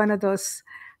to be one of those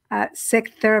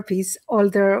sex therapies,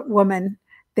 older women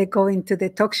that go into the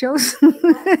talk shows.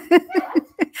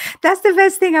 That's the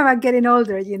best thing about getting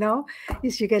older, you know,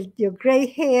 is you get your gray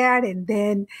hair and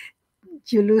then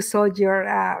you lose all your,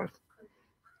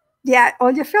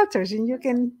 all your filters and you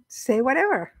can say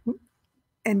whatever.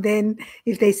 And then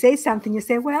if they say something, you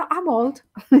say, well, I'm old,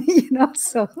 you know,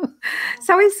 so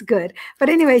it's good. But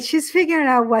anyway, she's figuring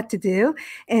out what to do.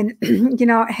 And, you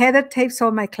know, Heather tapes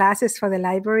all my classes for the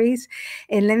libraries.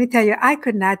 And let me tell you, I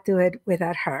could not do it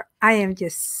without her. I am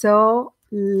just so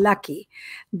lucky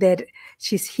that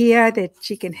she's here, that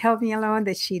she can help me along,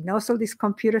 that she knows all this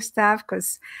computer stuff,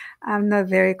 because I'm not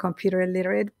very computer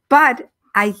literate. But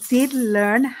I did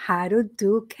learn how to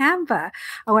do Canva.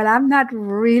 Well, I'm not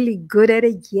really good at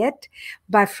it yet,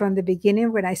 but from the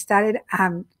beginning when I started,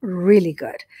 I'm really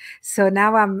good. So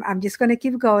now I'm just going to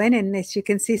keep going. And as you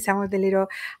can see, some of the little,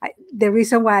 the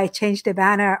reason why I changed the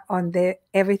banner on the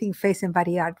Everything Face and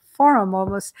Body Art Forum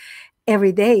almost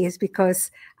every day is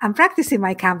because I'm practicing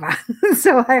my Canva.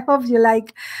 So I hope you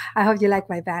like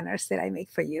my banners that I make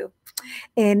for you.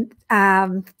 And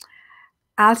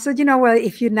also, you know, well,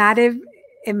 if you're not a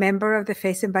member of the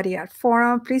Face and Body Art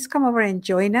Forum, please come over and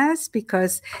join us,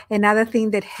 because another thing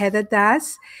that Heather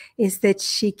does is that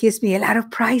she gives me a lot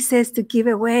of prizes to give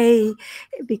away,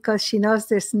 because she knows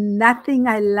there's nothing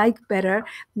I like better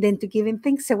than to giving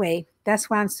things away. That's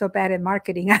why I'm so bad at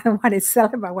marketing. I don't want to sell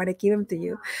them, I want to give them to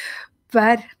you.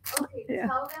 But okay,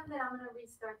 tell them that I'm going to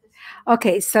restart this.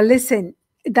 Okay, so listen,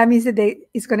 That means that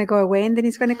it's going to go away and then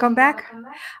it's going to come back?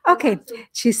 Okay.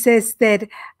 She says that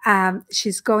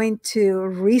she's going to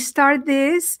restart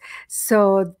this.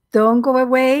 So don't go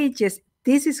away. Just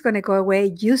this is going to go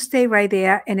away. You stay right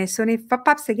there. And as soon as it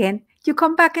pops again, you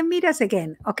come back and meet us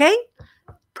again. Okay?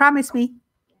 Promise me.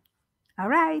 All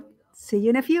right. See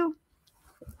you in a few.